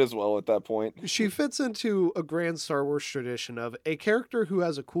 But you might as well at that point. she fits into a grand Star Wars tradition of a character who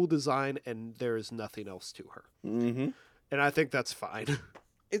has a cool design and there is nothing else to her. Mm-hmm. And I think that's fine.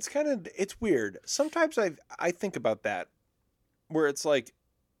 It's weird. Sometimes I think about that, where it's like,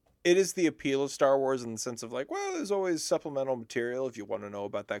 it is the appeal of Star Wars in the sense of like, well, there's always supplemental material if you want to know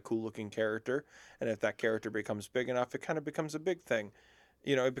about that cool looking character. And if that character becomes big enough, it kind of becomes a big thing.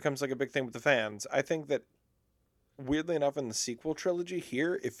 You know, it becomes like a big thing with the fans. I think that weirdly enough in the sequel trilogy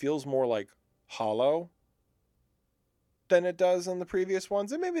here, it feels more like hollow than it does in the previous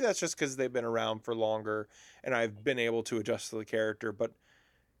ones. And maybe that's just because they've been around for longer and I've been able to adjust to the character. But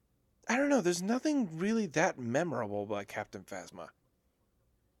I don't know. There's nothing really that memorable about Captain Phasma.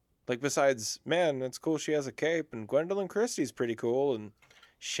 Like, besides, man, it's cool she has a cape, and Gwendolyn Christie's pretty cool and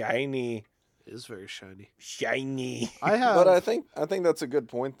shiny. It is very shiny. Shiny. But I think that's a good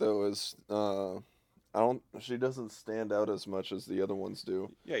point though, is she doesn't stand out as much as the other ones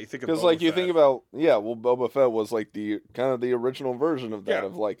do. Yeah, you think of because Boba like you Fett. think about Boba Fett was like the kind of the original version of that, Yeah.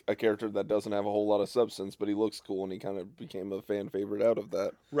 of like a character that doesn't have a whole lot of substance, but he looks cool and he kind of became a fan favorite out of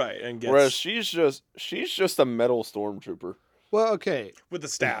that. Right, and gets... Whereas she's just a metal stormtrooper. Well, okay. with the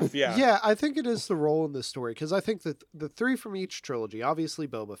staff, yeah. Yeah, I think it is the role in this story because I think that the three from each trilogy, obviously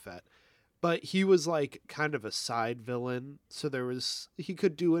Boba Fett, but he was like kind of a side villain, so he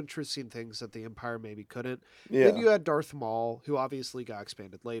could do interesting things that the Empire maybe couldn't. Yeah. Then you had Darth Maul, who obviously got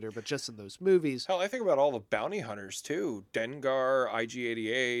expanded later, but just in those movies. Hell, I think about all the bounty hunters too. Dengar,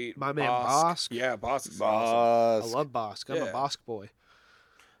 IG-88, My man Bosk. Bosk. Yeah, Bosk is awesome. I love Bosk. I'm a Yeah. Bosk boy.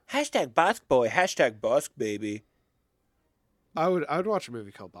 Hashtag Bosk boy. Hashtag Bosk baby. I would watch a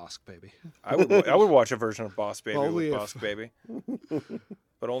movie called Bosk Baby. I would watch a version of Boss Baby Only with if- Bosk Baby.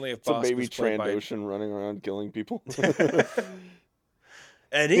 But only if It's a Bosk baby was played by... Trandoshan running around killing people.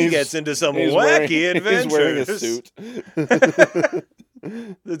 And he He's- gets into some he's wacky wearing- adventures. He's wearing a suit.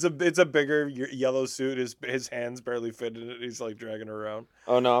 It's a bigger yellow suit. His hands barely fit in it. He's like dragging it around.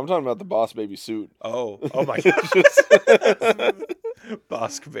 Oh no, I'm talking about the Boss Baby suit. Oh my god.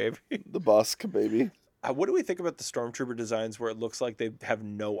 Bosk baby. The Bosk baby. What do we think about the stormtrooper designs where it looks like they have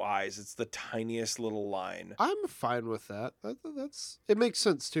no eyes? It's the tiniest little line. I'm fine with that. That's it makes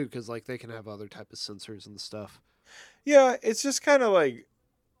sense too because like they can have other type of sensors and stuff. Yeah, it's just kind of like,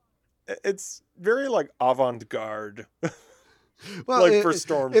 it's very like avant-garde. Well, like for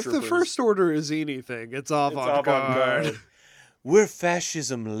stormtroopers. if the First Order is anything, it's avant-garde. avant-garde. We're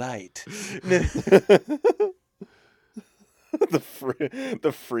fascism light.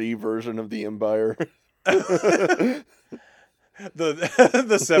 The free version of the Empire. the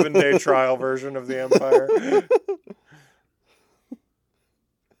 7-day trial version of the Empire.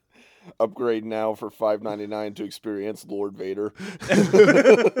 Upgrade now for $5.99 to experience Lord Vader.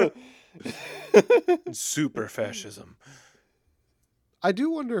 Super fascism. I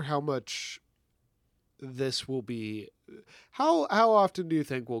do wonder how much this will be. How often do you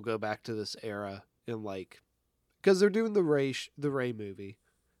think we'll go back to this era in like, because they're doing the Rey movie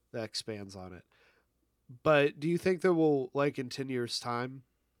that expands on it. But do you think there will, like, in 10 years' time,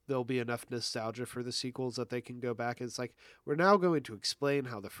 there'll be enough nostalgia for the sequels that they can go back? It's like, we're now going to explain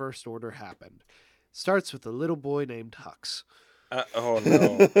how the First Order happened. Starts with a little boy named Hux. Oh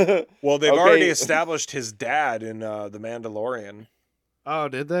no! Well, they've already established his dad in The Mandalorian. Oh,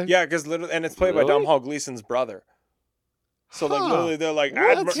 did they? Yeah, because literally, and it's played by Domhnall Gleeson's brother. So like literally, they're like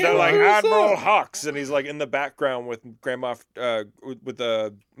What? Admiral Hux, and he's like in the background with Grand Moff, with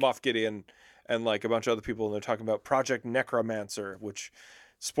the Moff Gideon, and like a bunch of other people, and they're talking about Project Necromancer, which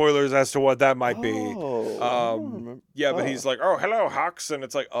spoilers as to what that might be. Yeah, but he's like, oh, hello, Hux, and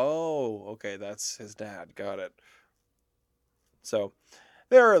it's like, oh, okay, that's his dad. Got it. So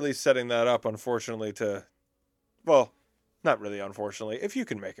they're at least setting that up, unfortunately, well, not really unfortunately. If you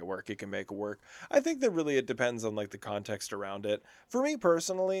can make it work, you can make it work. I think that really it depends on like the context around it. For me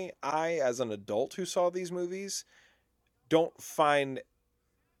personally, I, as an adult who saw these movies, don't find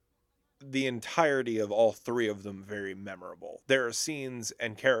the entirety of all three of them very memorable. There are scenes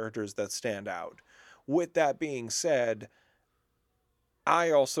and characters that stand out. With that being said,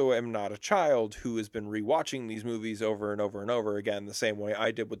 I also am not a child who has been rewatching these movies over and over and over again the same way I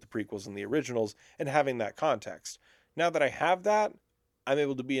did with the prequels and the originals, and having that context. Now that I have that, I'm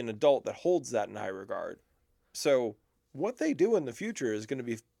able to be an adult that holds that in high regard. So what they do in the future is going to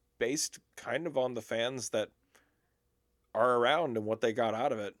be based kind of on the fans that are around and what they got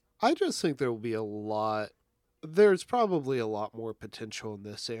out of it. I just think there will be there's probably a lot more potential in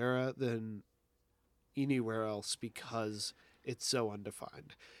this era than anywhere else because it's so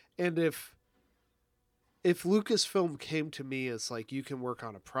undefined. And if Lucasfilm came to me as like, you can work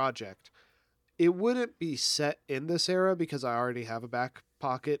on a project, it wouldn't be set in this era because I already have a back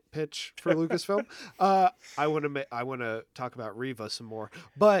pocket pitch for Lucasfilm. I want to talk about Reva some more,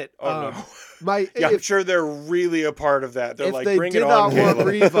 but no. I'm sure they're really a part of that. They're if like, they bring did it on, not want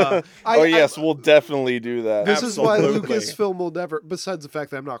Reva, yes, we'll definitely do that. This Absolutely. is why Lucasfilm will never, besides the fact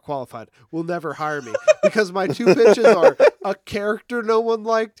that I'm not qualified, will never hire me because my two pitches are a character no one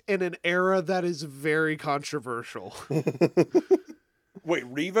liked and an era that is very controversial. Wait,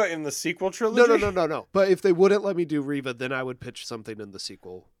 Reva in the sequel trilogy? No. But if they wouldn't let me do Reva, then I would pitch something in the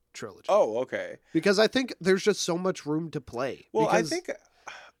sequel trilogy. Oh, okay. Because I think there's just so much room to play. Well, because, I think...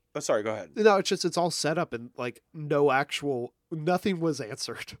 Oh, sorry, go ahead. No, it's all set up and like nothing was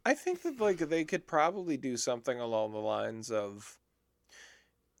answered. I think that like they could probably do something along the lines of...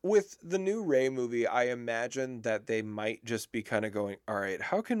 With the new Rey movie, I imagine that they might just be kind of going, all right,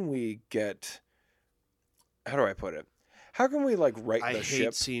 how can we get... How do I put it? How can we like right the ship? I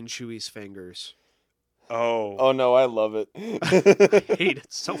hate seeing Chewie's fingers. Oh no, I love it. I hate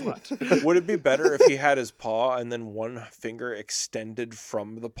it so much. Would it be better if he had his paw and then one finger extended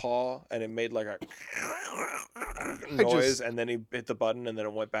from the paw and it made like a noise and then he hit the button and then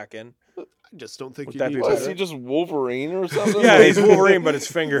it went back in? I just don't think Would you that need be What, better? is he just Wolverine or something? Yeah, he's Wolverine, but it's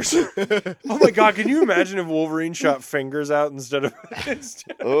fingers. Oh my god, can you imagine if Wolverine shot fingers out instead of...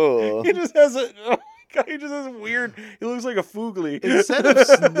 Oh. He just has a... God, he just has weird. He looks like a foogly. Instead of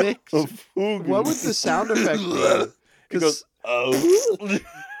snicks, what would the sound effect be? He goes,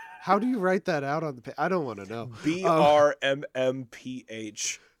 How do you write that out on the page? I don't want to know. BRMMPH.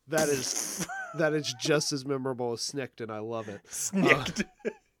 That is just as memorable as snicked, and I love it. Snicked.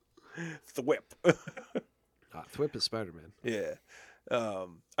 Thwip. Thwip is Spider-Man. Yeah.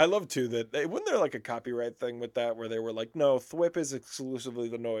 I love too that wasn't there like a copyright thing with that where they were like, no, thwip is exclusively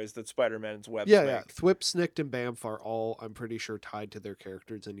the noise that Spider-Man's webs make. Yeah. Thwip, snicked, and Bamf are all, I'm pretty sure, tied to their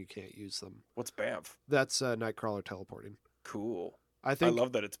characters, and you can't use them. What's Bamf? That's Nightcrawler teleporting. Cool. I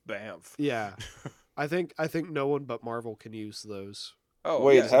love that it's Bamf. Yeah, I think no one but Marvel can use those. Oh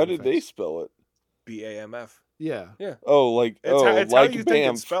wait, yeah. how did they spell it? BAMF. Yeah. Oh, like it's like how you think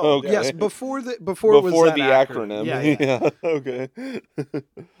it's BAMF. spelled. Okay. Yes, before it was that the acronym. Yeah. Okay.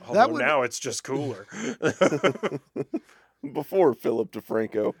 Although now it's just cooler. Before Philip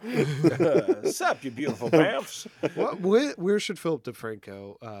DeFranco. Sup, you beautiful Bamfs. Where should Philip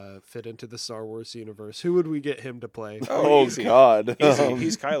DeFranco fit into the Star Wars universe? Who would we get him to play? Oh easy. God. Easy.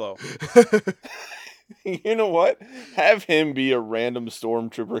 He's Kylo. You know what? Have him be a random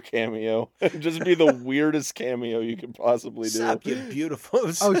stormtrooper cameo. Just be the weirdest cameo you could possibly do. Sup, you beautiful.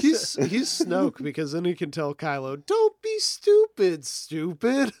 Oh, he's Snoke because then he can tell Kylo, "Don't be stupid,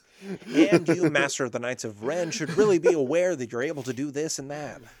 stupid." And you, Master of the Knights of Ren, should really be aware that you're able to do this and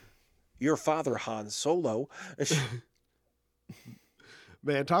that. Your father, Han Solo.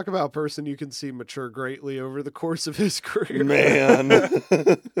 Man, talk about a person you can see mature greatly over the course of his career. Man.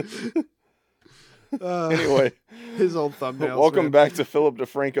 Anyway, his old thumbnails. Welcome back to Philip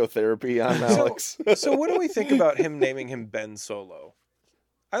DeFranco Therapy. I'm Alex. So what do we think about him naming him Ben Solo?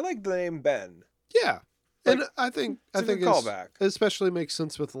 I like the name Ben. Yeah. And I think it's a callback. It especially makes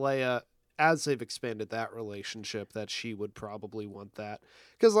sense with Leia as they've expanded that relationship that she would probably want that.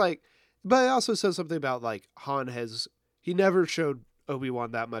 Because but it also says something about Han he never showed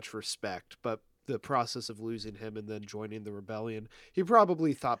Obi-Wan that much respect, but the process of losing him and then joining the rebellion, he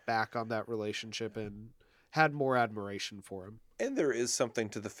probably thought back on that relationship and had more admiration for him. And there is something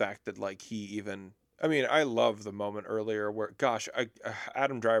to the fact that he even, I mean, I love the moment earlier where, gosh,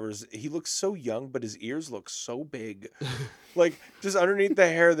 Adam Driver's, he looks so young, but his ears look so big. Just underneath the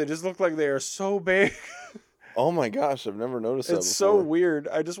hair, they just look like they are so big. Oh my gosh, I've never noticed that before. It's so weird.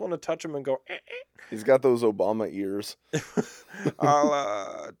 I just want to touch him and go, He's got those Obama ears.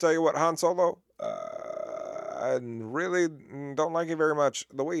 I'll tell you what, Han Solo, I really don't like you very much.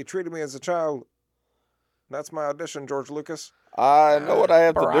 The way you treated me as a child, that's my audition, George Lucas. I know what I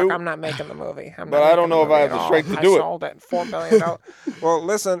have Barack, to do. I'm not making the movie. But I don't know if I have the strength to do it. I sold it $4 billion. Well,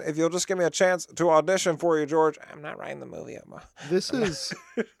 listen, if you'll just give me a chance to audition for you, George, I'm not writing the movie. This is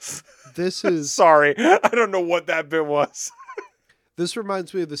Sorry, I don't know what that bit was. This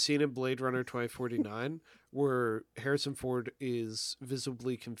reminds me of the scene in Blade Runner 2049 where Harrison Ford is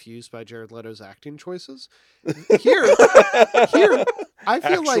visibly confused by Jared Leto's acting choices. Here, I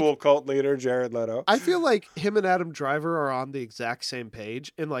feel Actual cult leader Jared Leto. I feel like him and Adam Driver are on the exact same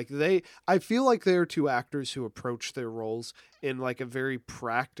page, and I feel like they're two actors who approach their roles in a very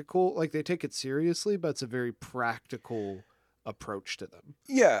practical, they take it seriously, but it's a very practical approach to them.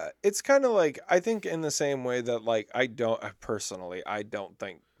 Yeah, it's kind of I think in the same way that I don't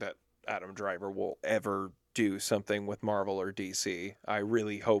think that Adam Driver will ever do something with Marvel or DC. I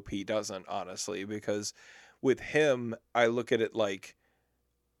really hope he doesn't, honestly, because with him, I look at it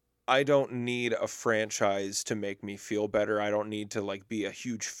I don't need a franchise to make me feel better. I don't need to be a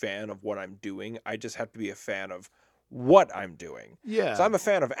huge fan of what I'm doing. I just have to be a fan of what I'm doing. Yeah. So I'm a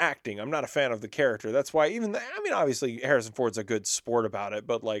fan of acting. I'm not a fan of the character. That's why obviously Harrison Ford's a good sport about it,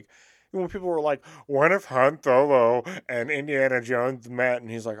 but when people were like, what if Han Solo and Indiana Jones met? And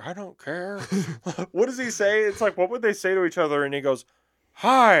he's like, I don't care. What does he say? It's what would they say to each other? And he goes,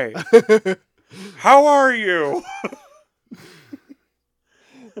 hi, how are you?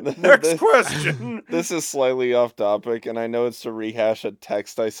 Next question. This is slightly off topic, and I know it's to rehash a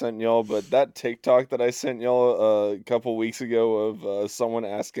text I sent y'all, but that TikTok that I sent y'all a couple weeks ago of someone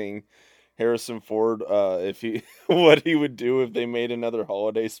asking Harrison Ford what he would do if they made another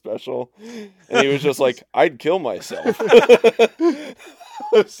holiday special, and he was just like, I'd kill myself.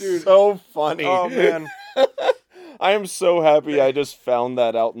 Dude, so funny. Oh man. I am so happy I just found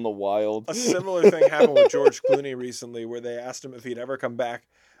that out in the wild. A similar thing happened with George Clooney recently, where they asked him if he'd ever come back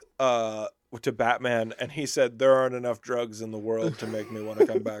to Batman, and he said there aren't enough drugs in the world to make me want to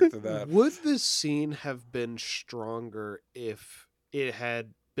come back to that. Would this scene have been stronger if it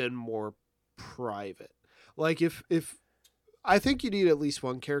had been more private? If I think you need at least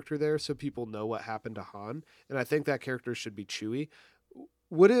one character there so people know what happened to Han, and I think that character should be Chewie.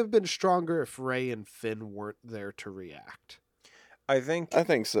 Would it have been stronger if Rey and Finn weren't there to react? I think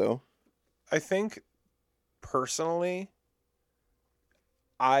so. I think personally,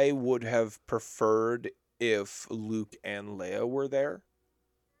 I would have preferred if Luke and Leia were there.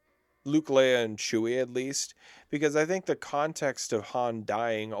 Luke, Leia, and Chewie, at least. Because I think the context of Han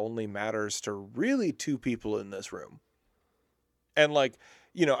dying only matters to really two people in this room. And,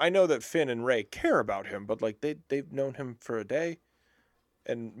 I know that Finn and Rey care about him, but, they've known him for a day.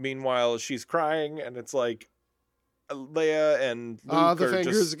 And meanwhile, she's crying, and it's Leia and Luke the are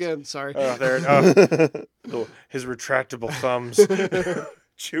fingers just... again, sorry. His retractable thumbs.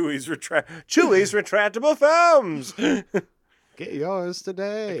 Chewie's retractable thumbs. Get yours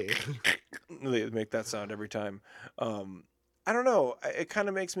today. They make that sound every time. I don't know. It kind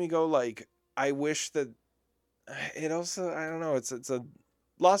of makes me go I wish that it also, I don't know. It's a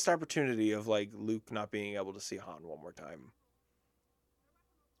lost opportunity of Luke not being able to see Han one more time.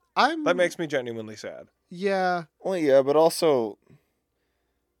 That makes me genuinely sad. Yeah. Well, yeah, but also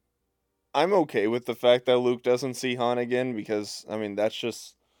I'm okay with the fact that Luke doesn't see Han again because,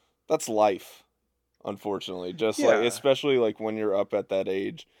 that's life. unfortunately. Just Yeah. like, especially like when you're up at that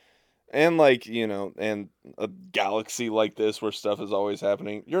age. And like, you know, and a galaxy like this where stuff is always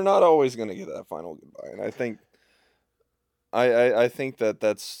happening, you're not always going to get that final goodbye. And I think I think that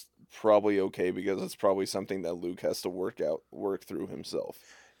that's probably okay because it's probably something that Luke has to work through himself.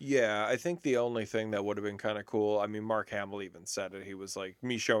 Yeah, I think the only thing that would have been kind of cool, I mean, Mark Hamill even said it. He was like,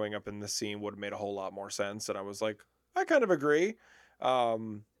 me showing up in this scene would have made a whole lot more sense. And I was like, I kind of agree.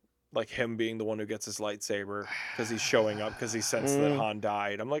 Like him being the one who gets his lightsaber because he's showing up because he sensed that Han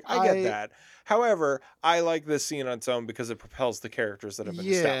died. I'm like, I get that. However, I like this scene on its own because it propels the characters that have been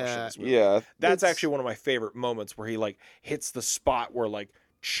established in this movie. Yeah. That's actually one of my favorite moments where he like hits the spot where like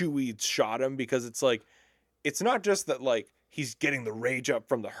Chewie shot him, because it's like, it's not just that like he's getting the rage up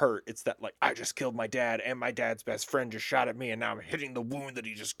from the hurt. It's that like, I just killed my dad and my dad's best friend just shot at me and now I'm hitting the wound that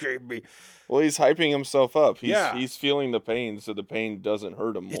he just gave me. Well, he's hyping himself up. Yeah. He's feeling the pain, so the pain doesn't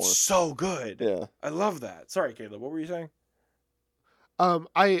hurt him more. It's so good. Yeah. I love that. Sorry, Caleb, what were you saying?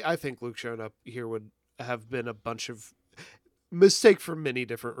 I think Luke showing up here would have been a bunch of mistake for many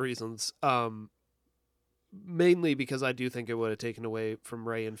different reasons. Mainly because I do think it would have taken away from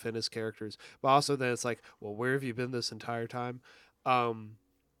Rey and Finn as characters, but also then it's like, well, where have you been this entire time? Yeah,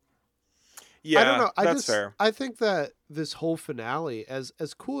 I don't know. That's fair. I think that this whole finale, as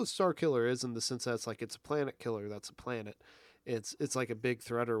cool as Starkiller is, in the sense that it's like it's a planet killer, that's a planet. It's like a big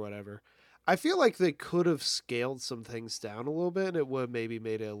threat or whatever. I feel like they could have scaled some things down a little bit, and it would have maybe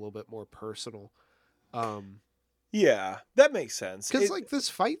made it a little bit more personal. Yeah, that makes sense. Because like this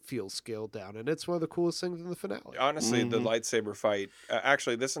fight feels scaled down, and it's one of the coolest things in the finale. Honestly, the lightsaber fight,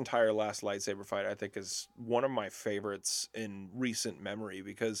 actually, this entire last lightsaber fight, I think is one of my favorites in recent memory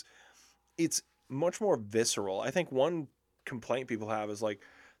because it's much more visceral. I think one complaint people have is like,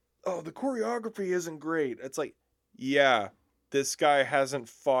 oh, the choreography isn't great. It's like, yeah, this guy hasn't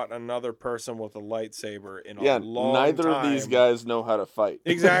fought another person with a lightsaber in a long time. Neither of these guys know how to fight.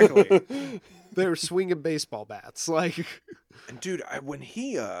 Exactly. They're swinging baseball bats, like. And dude, when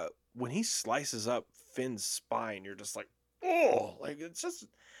he slices up Finn's spine, you're just like, oh, like it's just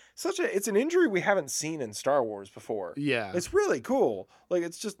it's an injury we haven't seen in Star Wars before. Yeah, it's really cool. Like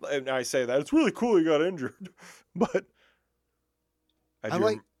it's just, and I say that it's really cool he got injured, but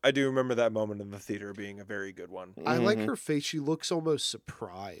I do remember that moment in the theater being a very good one. I like her face. She looks almost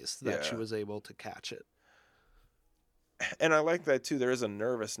surprised that she was able to catch it. And I like that too. There is a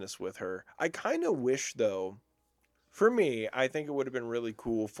nervousness with her. I kind of wish, though, for me, I think it would have been really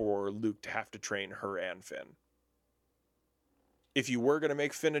cool for Luke to have to train her and Finn. If you were going to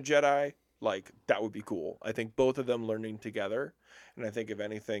make Finn a Jedi, like, that would be cool. I think both of them learning together. And I think, if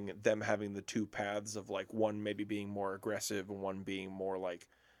anything, them having the two paths of, like, one maybe being more aggressive and one being more, like,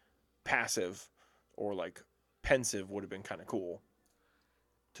 passive or, like, pensive would have been kind of cool.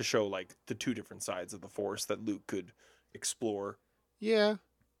 To show, like, the two different sides of the Force that Luke could explore. Yeah,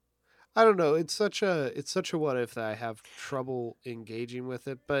 I don't know. It's such a what if that I have trouble engaging with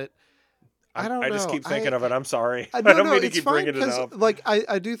it, but I don't know. I just keep thinking of it. I'm sorry. I don't mean to keep bringing it up. Like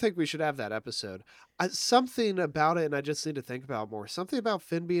I do think we should have that episode. Something about it, and I just need to think about more. Something about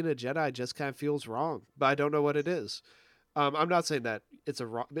Finn being a Jedi just kind of feels wrong, but I don't know what it is. I'm not saying that it's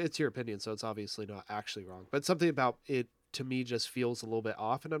it's your opinion, so it's obviously not actually wrong. But something about it to me just feels a little bit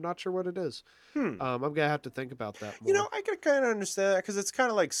off, and I'm not sure what it is. I'm gonna have to think about that more. You know, I could kind of understand that because it's kind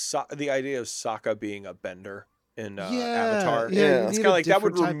of like the idea of Sokka being a bender in Avatar. Yeah, it's kind of like that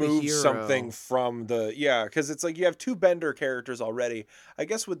would remove something from the because it's like you have two bender characters already. I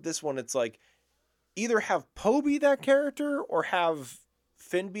guess with this one, it's like either have Poe be that character or have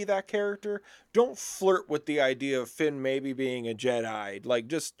Finn be that character. Don't flirt with the idea of Finn maybe being a Jedi. Like,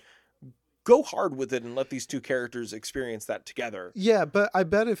 just go hard with it and let these two characters experience that together. Yeah, but I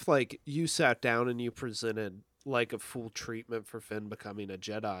bet if like you sat down and you presented like a full treatment for Finn becoming a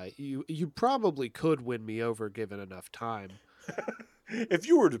Jedi, you probably could win me over given enough time. If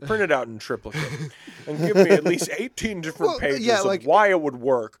you were to print it out in triplicate and give me at least 18 different pages of why it would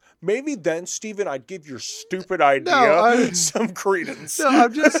work, maybe then, Steven, I'd give your stupid idea some credence. No,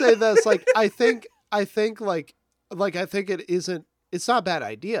 I'm just saying this. Like, I think it isn't. It's not a bad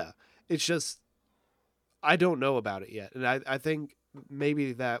idea. It's just I don't know about it yet, and I think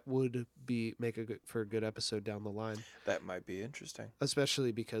maybe that would make for a good episode down the line. That might be interesting,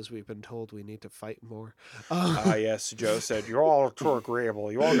 especially because we've been told we need to fight more. Yes, Joe said you're all too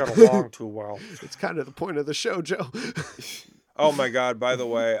agreeable. You all got along too well. It's kind of the point of the show, Joe. Oh my God! By the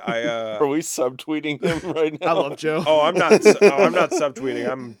way, are we subtweeting him right now? I love Joe. I'm not subtweeting.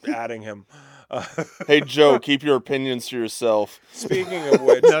 I'm adding him. Hey, Joe, keep your opinions to yourself. Speaking of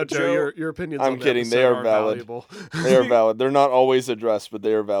which, No, Joe, your opinions. I'm on the kidding. They episode are valid. valuable. They are valid. They're not always addressed, but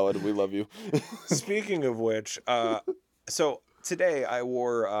they are valid. We love you. Speaking of which, so today I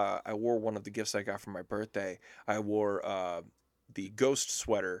wore one of the gifts I got for my birthday. I wore the ghost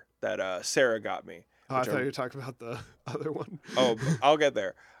sweater that Sarah got me. Oh, I thought you were talking about the other one. Oh, I'll get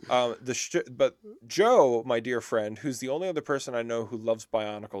there. But Joe, my dear friend, who's the only other person I know who loves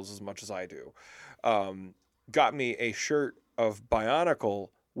Bionicles as much as I do, got me a shirt of Bionicle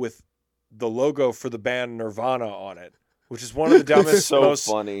with the logo for the band Nirvana on it, which is one of the dumbest,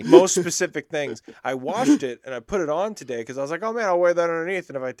 most specific things. I washed it and I put it on today because I was like, oh man, I'll wear that underneath,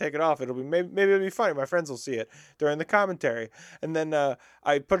 and if I take it off, it'll be maybe it'll be funny. My friends will see it during the commentary. And then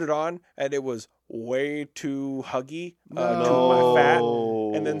I put it on and it was way too huggy to my fat.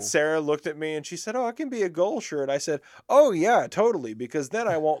 And then Sarah looked at me and she said, oh, it can be a goal shirt. I said, oh yeah, totally, because then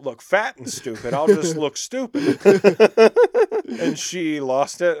I won't look fat and stupid. I'll just look stupid. And she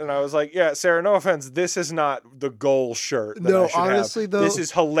lost it, and I was like, yeah, Sarah, no offense, this is not the goal shirt that No, I should honestly, have. though, This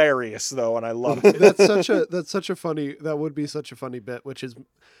is hilarious though, and I love it. that would be such a funny bit, which is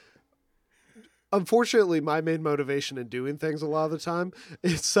unfortunately my main motivation in doing things a lot of the time.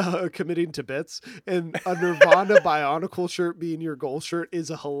 It's committing to bits, and a Nirvana Bionicle shirt being your goal shirt is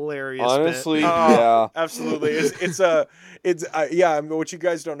a hilarious Honestly, bit. yeah, absolutely. Yeah. What you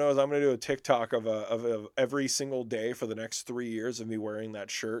guys don't know is I'm going to do a TikTok of every single day for the next 3 years of me wearing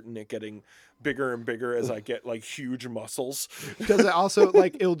that shirt and it getting bigger and bigger as I get like huge muscles. Because it also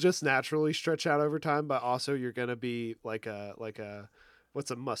like it'll just naturally stretch out over time, but also you're gonna be like a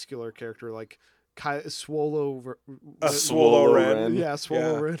what's a muscular character like Swallow Ren. Yeah,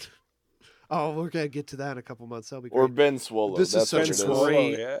 Swallow Ren. Oh, we're gonna get to that in a couple months. That'll be great. Or Ben Swallow. This That's is such what a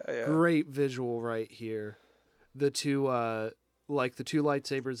it is. great, great visual right here. The two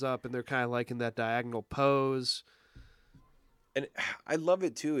lightsabers up, and they're kind of like in that diagonal pose. And I love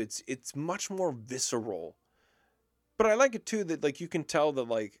it too. It's much more visceral, but I like it too that like you can tell that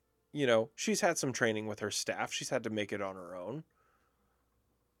like, you know, she's had some training with her staff. She's had to make it on her own.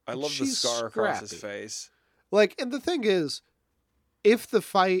 I love the scar across his face. Like, and the thing is, if the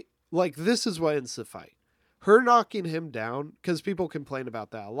fight, like, this is what ends the fight. Her knocking him down, because people complain about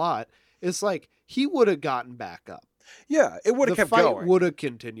that a lot, it's like, he would have gotten back up. Yeah, it would have kept going. The fight would have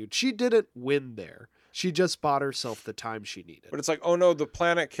continued. She didn't win there. She just bought herself the time she needed. But it's like, oh no, the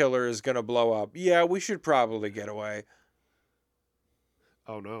planet killer is going to blow up. Yeah, we should probably get away.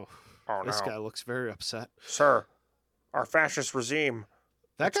 Oh no. Oh, this no. guy looks very upset. Sir, our fascist regime,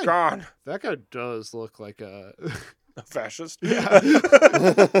 That it's guy, gone. That guy does look like a fascist. Yeah.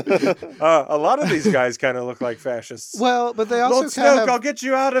 A lot of these guys kind of look like fascists. Well, but they also Lord kind Snoke, of I'll get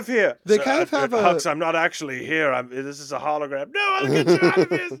you out of here. They kind of have a Hux, I'm not actually here. This is a hologram. No, I'll get you out of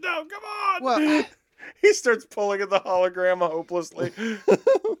here. No, come on. Well, he starts pulling at the hologram hopelessly.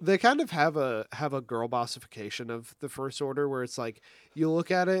 they kind of have a girl bossification of the First Order, where it's like you look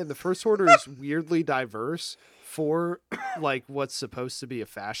at it and the First Order is weirdly diverse for like what's supposed to be a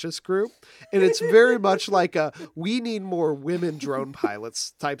fascist group, and it's very much like a we need more women drone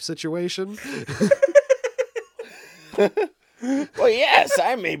pilots type situation. Well, yes,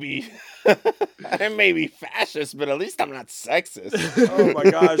 I may be fascist, but at least I'm not sexist. Oh my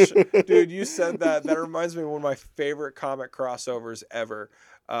gosh, dude, you said that. That reminds me of one of my favorite comic crossovers ever.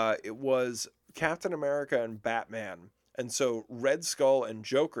 It was Captain America and Batman. And so Red Skull and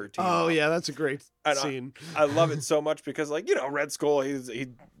Joker team Oh up. yeah, that's a great scene. I love it so much because, like, you know, Red Skull, he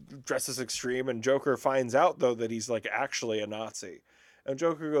dresses extreme, and Joker finds out though that he's like actually a Nazi. And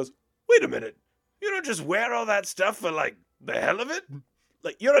Joker goes, "Wait a minute, you don't just wear all that stuff for like the hell of it?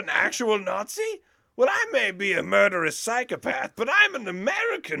 Like you're an actual Nazi? Well, I may be a murderous psychopath, but I'm an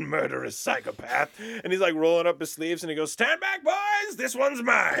American murderous psychopath." And he's like rolling up his sleeves and he goes, "Stand back, boys, this one's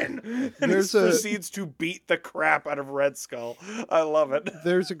mine." And he proceeds to beat the crap out of Red Skull. I love it.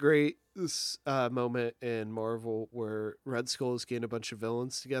 There's a great moment in Marvel where Red Skull is getting a bunch of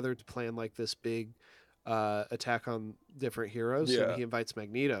villains together to plan like this big attack on different heroes. Yeah. And he invites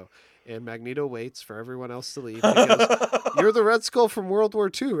Magneto. And Magneto waits for everyone else to leave. And he goes, "You're the Red Skull from World War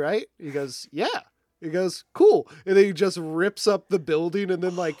II, right?" He goes, "Yeah." He goes, "Cool." And then he just rips up the building and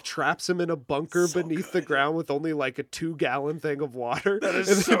then like traps him in a bunker beneath the ground with only like a 2-gallon thing of water. That is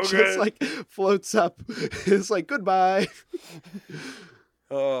and then so it just good. like floats up. It's like, "Goodbye."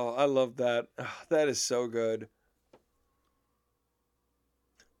 Oh, I love that. That is so good.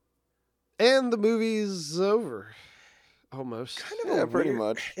 And the movie's over. Almost. Kind of pretty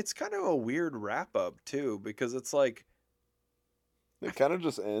much. It's kind of a weird wrap up too, because it's like It kind of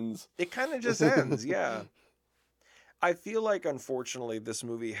just ends. it kind of just ends. Yeah. I feel like, unfortunately, this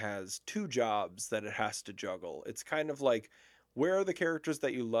movie has two jobs that it has to juggle. It's kind of like, where are the characters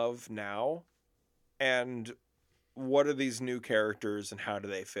that you love now? And what are these new characters and how do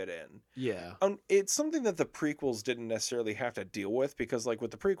they fit in? Yeah. It's something that the prequels didn't necessarily have to deal with, because like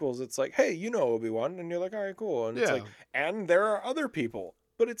with the prequels, it's like, hey, you know Obi-Wan, and you're like, all right, cool. And it's like, and there are other people.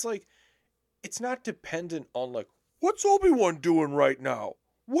 But it's like, it's not dependent on like, what's Obi-Wan doing right now?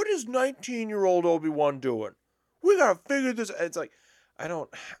 What is 19-year-old Obi-Wan doing? We gotta figure this. It's like, I don't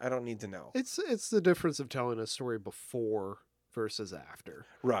need to know. It's the difference of telling a story before versus after.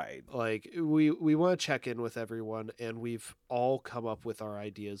 Right. Like we want to check in with everyone, and we've all come up with our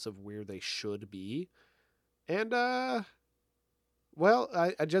ideas of where they should be. And well,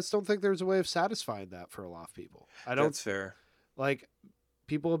 I just don't think there's a way of satisfying that for a lot of people. That's fair. Like,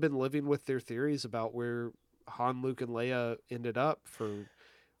 people have been living with their theories about where Han, Luke, and Leia ended up for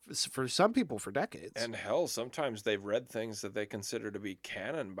some people for decades. And hell, sometimes they've read things that they consider to be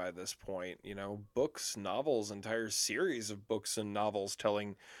canon by this point. You know, books, novels, entire series of books and novels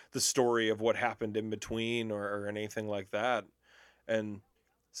telling the story of what happened in between or anything like that. And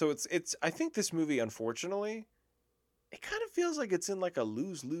so it's I think this movie, unfortunately, it kind of feels like it's in like a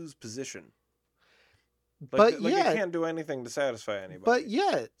lose-lose position. Like, But like yet, it can't do anything to satisfy anybody. but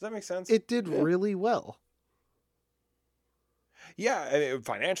yet, Does that make sense? it did really well. Yeah, I mean,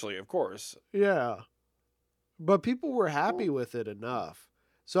 financially, of course. Yeah. But people were happy with it enough.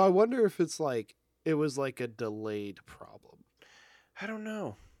 So I wonder if it's like, it was like a delayed problem. I don't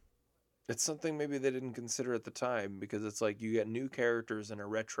know. It's something maybe they didn't consider at the time, because it's like you get new characters in a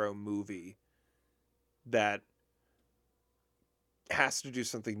retro movie that has to do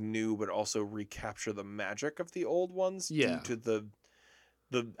something new, but also recapture the magic of the old ones due to the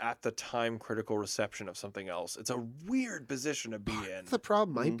at the time critical reception of something else. It's a weird position to be in. The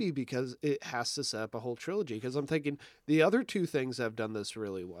problem might be because it has to set up a whole trilogy. Because I'm thinking the other two things that have done this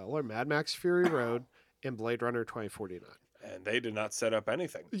really well are Mad Max Fury Road and Blade Runner 2049. And they did not set up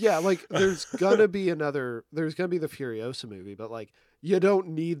anything. Yeah, like there's gonna be the Furiosa movie, but like you don't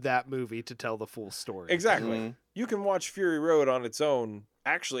need that movie to tell the full story. Exactly. You can watch Fury Road on its own,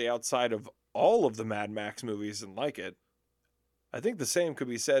 actually outside of all of the Mad Max movies, and like it. I think the same could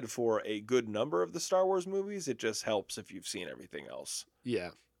be said for a good number of the Star Wars movies. It just helps if you've seen everything else.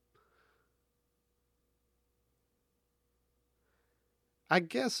 Yeah. I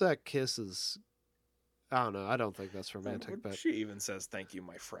guess that kiss is, I don't know. I don't think that's romantic, but She even says, "Thank you,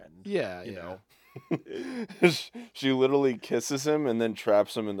 my friend." yeah, You know? She literally kisses him and then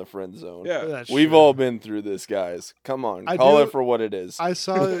traps him in the friend zone. Yeah. That's We've true. all been through this, guys. Come on, I call do- it for what it is. I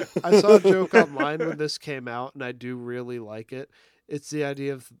saw a joke online when this came out, and I do really like it. It's the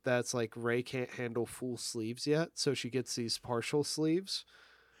idea of that's like Rey can't handle full sleeves yet, so she gets these partial sleeves.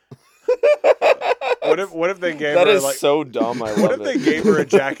 What if they gave That her is like so dumb. I what love if it. they gave her a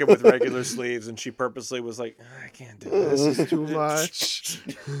jacket with regular sleeves and she purposely was like, I can't do this. This is too much.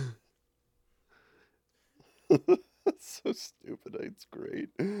 That's so stupid. It's great.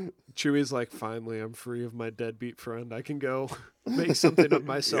 Chewie's like, finally, I'm free of my deadbeat friend. I can go make something of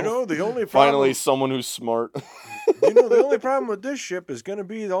myself. You know, the only problem, Finally, someone who's smart. the only problem with this ship is going to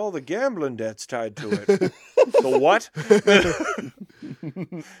be all the gambling debts tied to it. The what?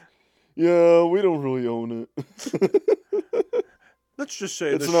 Yeah, we don't really own it. Let's just say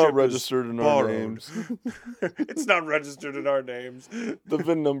It's the not ship registered is in our borrowed. names. It's not registered in our names. The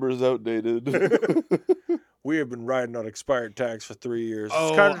VIN number is outdated. We have been riding on expired tags for 3 years. Oh,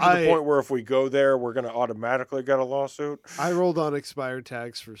 It's kind of to the point where if we go there, we're going to automatically get a lawsuit. I rolled on expired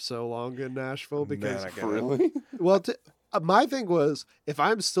tags for so long in Nashville because, Man, I get it. Really? well, my thing was, if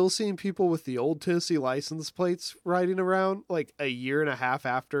I'm still seeing people with the old Tennessee license plates riding around like a year and a half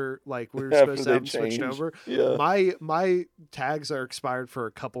after like we were After supposed to they have them switched changed. over, Yeah. my tags are expired for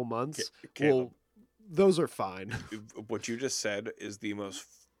a couple months. Caleb, Well, those are fine. what you just said is the most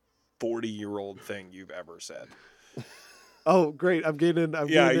 40-year-old thing you've ever said. Oh, great! I'm getting into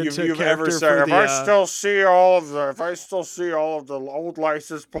you've ever character said. for If the, I still see all of the old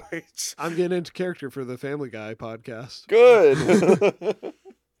license plates. I'm getting into character for the Family Guy podcast. Good.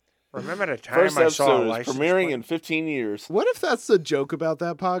 Remember the time First I saw a episode is license premiering plate? in 15 years. What if that's the joke about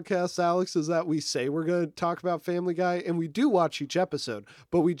that podcast, Alex, is that we say we're going to talk about Family Guy and we do watch each episode,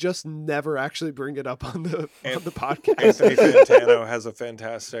 but we just never actually bring it up on the podcast. Anthony Fantano has a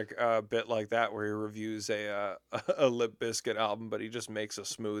fantastic bit like that where he reviews a Limp Bizkit album, but he just makes a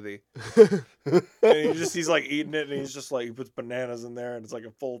smoothie. And he's like eating it, and he's just like, he puts bananas in there, and it's like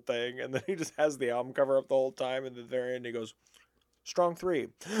a full thing, and then he just has the album cover up the whole time, and at the very end he goes, strong 3.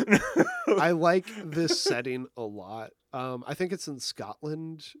 I like this setting a lot. I think it's in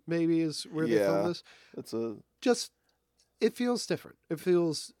Scotland, maybe, is where they filmed this. It's a Just it feels different. It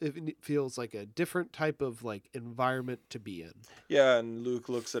feels like a different type of like environment to be in. Yeah, and Luke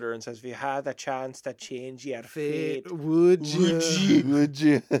looks at her and says, "If you had the chance to change your fate, Would you? Would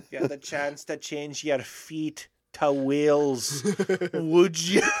you? if you had the chance to change your feet to wheels, would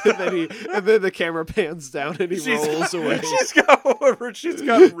you?" and then the camera pans down and he rolls away. She's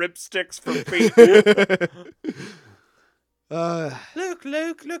got ripsticks for feet. Luke,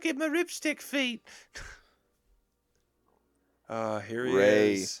 look at my ripstick feet. Here he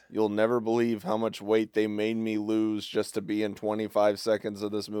Ray, is. you'll never believe how much weight they made me lose just to be in 25 seconds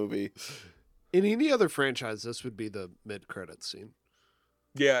of this movie. In any other franchise, this would be the mid-credits scene.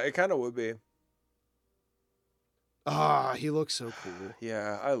 Yeah, it kind of would be. He looks so cool.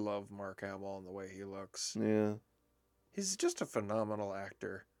 Yeah, I love Mark Hamill and the way he looks. Yeah. He's just a phenomenal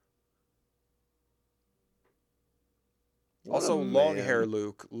actor. Also, long hair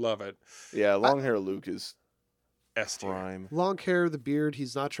Luke, love it. Yeah, long hair Luke is S tier. prime. Long hair, the beard,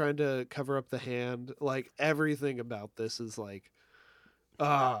 he's not trying to cover up the hand. Like, everything about this is like,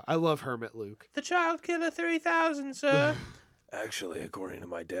 I love Hermit Luke. The Child Killer 3000, sir. Actually, according to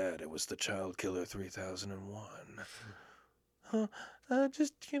my dad, it was the Child Killer 3001.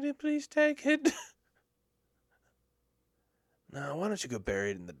 Just can you please take it? Now, why don't you go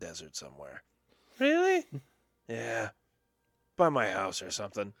buried in the desert somewhere? Really? Yeah. By my house or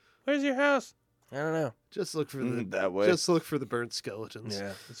something. Where's your house? I don't know. Just look for the that way. Just look for the burnt skeletons.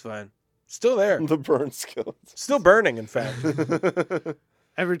 Yeah, it's fine. Still there. The burnt skeleton. Still burning, in fact.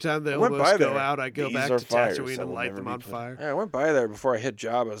 Every time they went by almost go there. out, I go These back are to fires Tatooine that and will light never them be on put- fire. Yeah, I went by there before I hit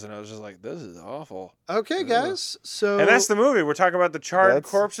Jabba's, and I was just like, this is awful. Okay, guys. So And that's the movie. We're talking about the charred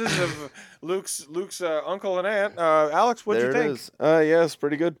That's- corpses of Luke's uncle and aunt. Alex, what'd There you it think? is. Yeah, it's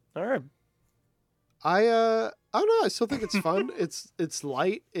pretty good. All right. I don't know. I still think it's fun. it's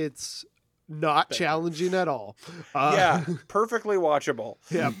light. It's not challenging at all. Yeah, perfectly watchable.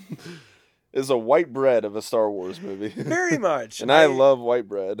 Yeah. It's a white bread of a Star Wars movie. Very much. And I love white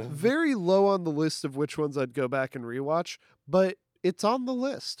bread. Very low on the list of which ones I'd go back and rewatch, but it's on the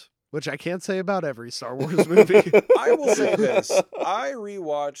list, which I can't say about every Star Wars movie. I will say this. I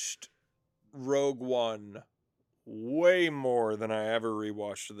rewatched Rogue One way more than I ever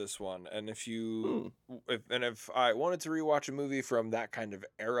rewatched this one. And if I wanted to rewatch a movie from that kind of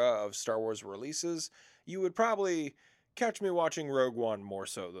era of Star Wars releases, you would probably catch me watching Rogue One more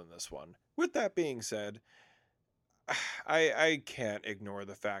so than this one. With that being said, I can't ignore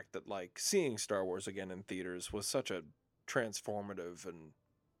the fact that like seeing Star Wars again in theaters was such a transformative and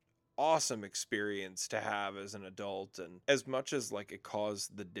awesome experience to have as an adult. And as much as like it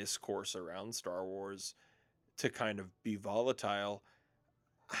caused the discourse around Star Wars to kind of be volatile,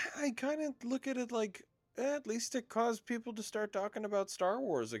 I kind of look at it like at least it caused people to start talking about Star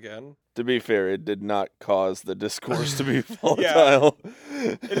Wars again. To be fair, it did not cause the discourse to be volatile.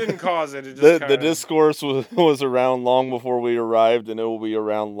 It didn't cause it. It just The discourse was around long before we arrived, and it will be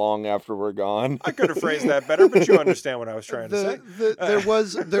around long after we're gone. I could have phrased that better, but you understand what I was trying to say.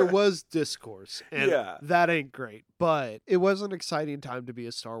 There was discourse, and Yeah. that ain't great. But it was an exciting time to be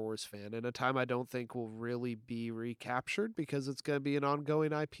a Star Wars fan, and a time I don't think will really be recaptured because it's going to be an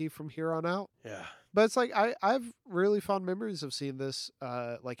ongoing IP from here on out. Yeah. But it's like I've really fond memories of seeing this.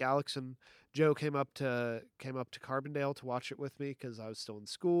 Like Alex and Joe came up to Carbondale to watch it with me because I was still in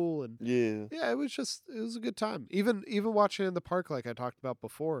school, and Yeah. it was a good time. Even watching it in the park, like I talked about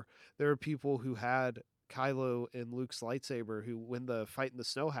before, there were people who had Kylo and Luke's lightsaber who, when the fight in the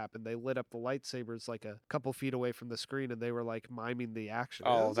snow happened, they lit up the lightsabers like a couple feet away from the screen, and they were like miming the action.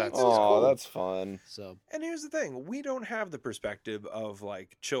 Oh, It was like, that's Oh, that's fun. so. And here's the thing, we don't have the perspective of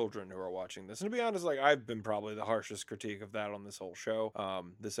like children who are watching this. And to be honest, like I've been probably the harshest critique of that on this whole show.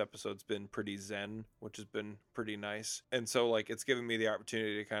 This episode's been pretty zen, which has been pretty nice. And so like it's given me the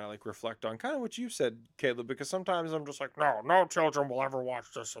opportunity to kind of like reflect on kind of what you said, Caleb, because sometimes I'm just like, no children will ever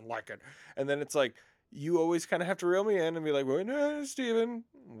watch this and like it. And then it's like, you always kind of have to reel me in and be like, well, no, Steven,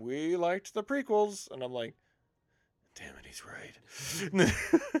 we liked the prequels. And I'm like, damn it, he's right.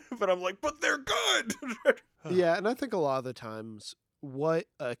 But I'm like, but they're good. Yeah, and I think a lot of the times what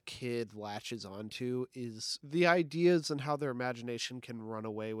a kid latches onto is the ideas and how their imagination can run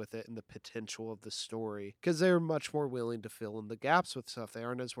away with it and the potential of the story, because they're much more willing to fill in the gaps with stuff. They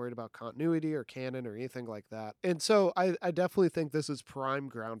aren't as worried about continuity or canon or anything like that. And so I definitely think this is prime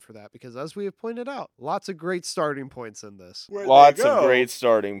ground for that, because as we have pointed out, lots of great starting points in this. Lots of great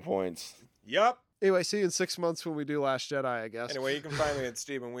starting points. Yup. Anyway, see you in 6 months when we do Last Jedi, I guess. Anyway, you can find me at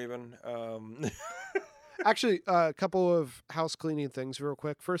Stephen Weaven. Actually, a couple of house cleaning things real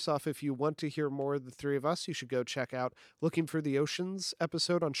quick. First off, if you want to hear more of the three of us, you should go check out Looking for the Oceans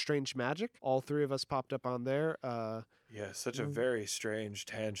episode on Strange Magic. All three of us popped up on there. Yeah, such a very strange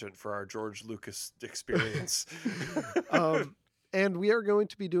tangent for our George Lucas experience. And we are going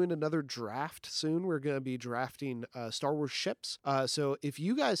to be doing another draft soon. We're going to be drafting Star Wars ships. So if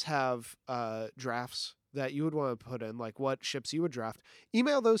you guys have drafts that you would want to put in, like what ships you would draft,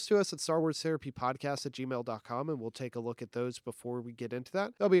 email those to us at starwarstherapypodcast@gmail.com, and we'll take a look at those before we get into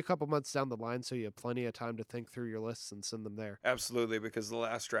that. That'll be a couple months down the line, so you have plenty of time to think through your lists and send them there. Absolutely, because the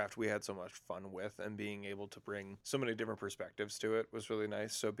last draft we had so much fun with, and being able to bring so many different perspectives to it was really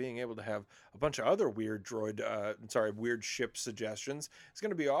nice. So being able to have a bunch of other weird ship suggestions is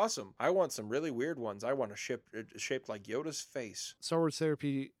going to be awesome. I want some really weird ones. I want a ship shaped like Yoda's face.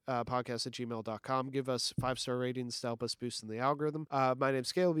 starwarstherapypodcast@gmail.com. Give us 5-star ratings to help us boost in the algorithm. My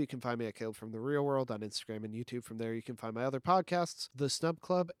name's Caleb. You can find me at Caleb from the Real World on Instagram and YouTube. From there, you can find my other podcasts, The Snub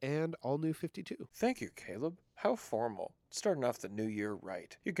Club and All New 52. Thank you, Caleb. How formal. Starting off the new year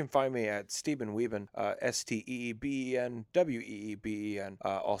right. You can find me at Steben Weeben, SteebenWeeben.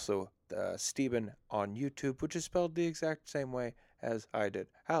 Also, Steben on YouTube, which is spelled the exact same way as I did.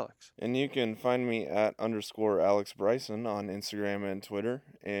 Alex. And you can find me at _Alex Bryson on Instagram and Twitter.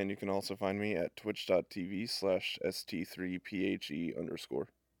 And you can also find me at twitch.tv/ST3PHE_.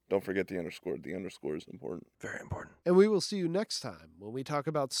 Don't forget the underscore. The underscore is important. Very important. And we will see you next time when we talk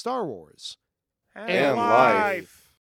about Star Wars and life.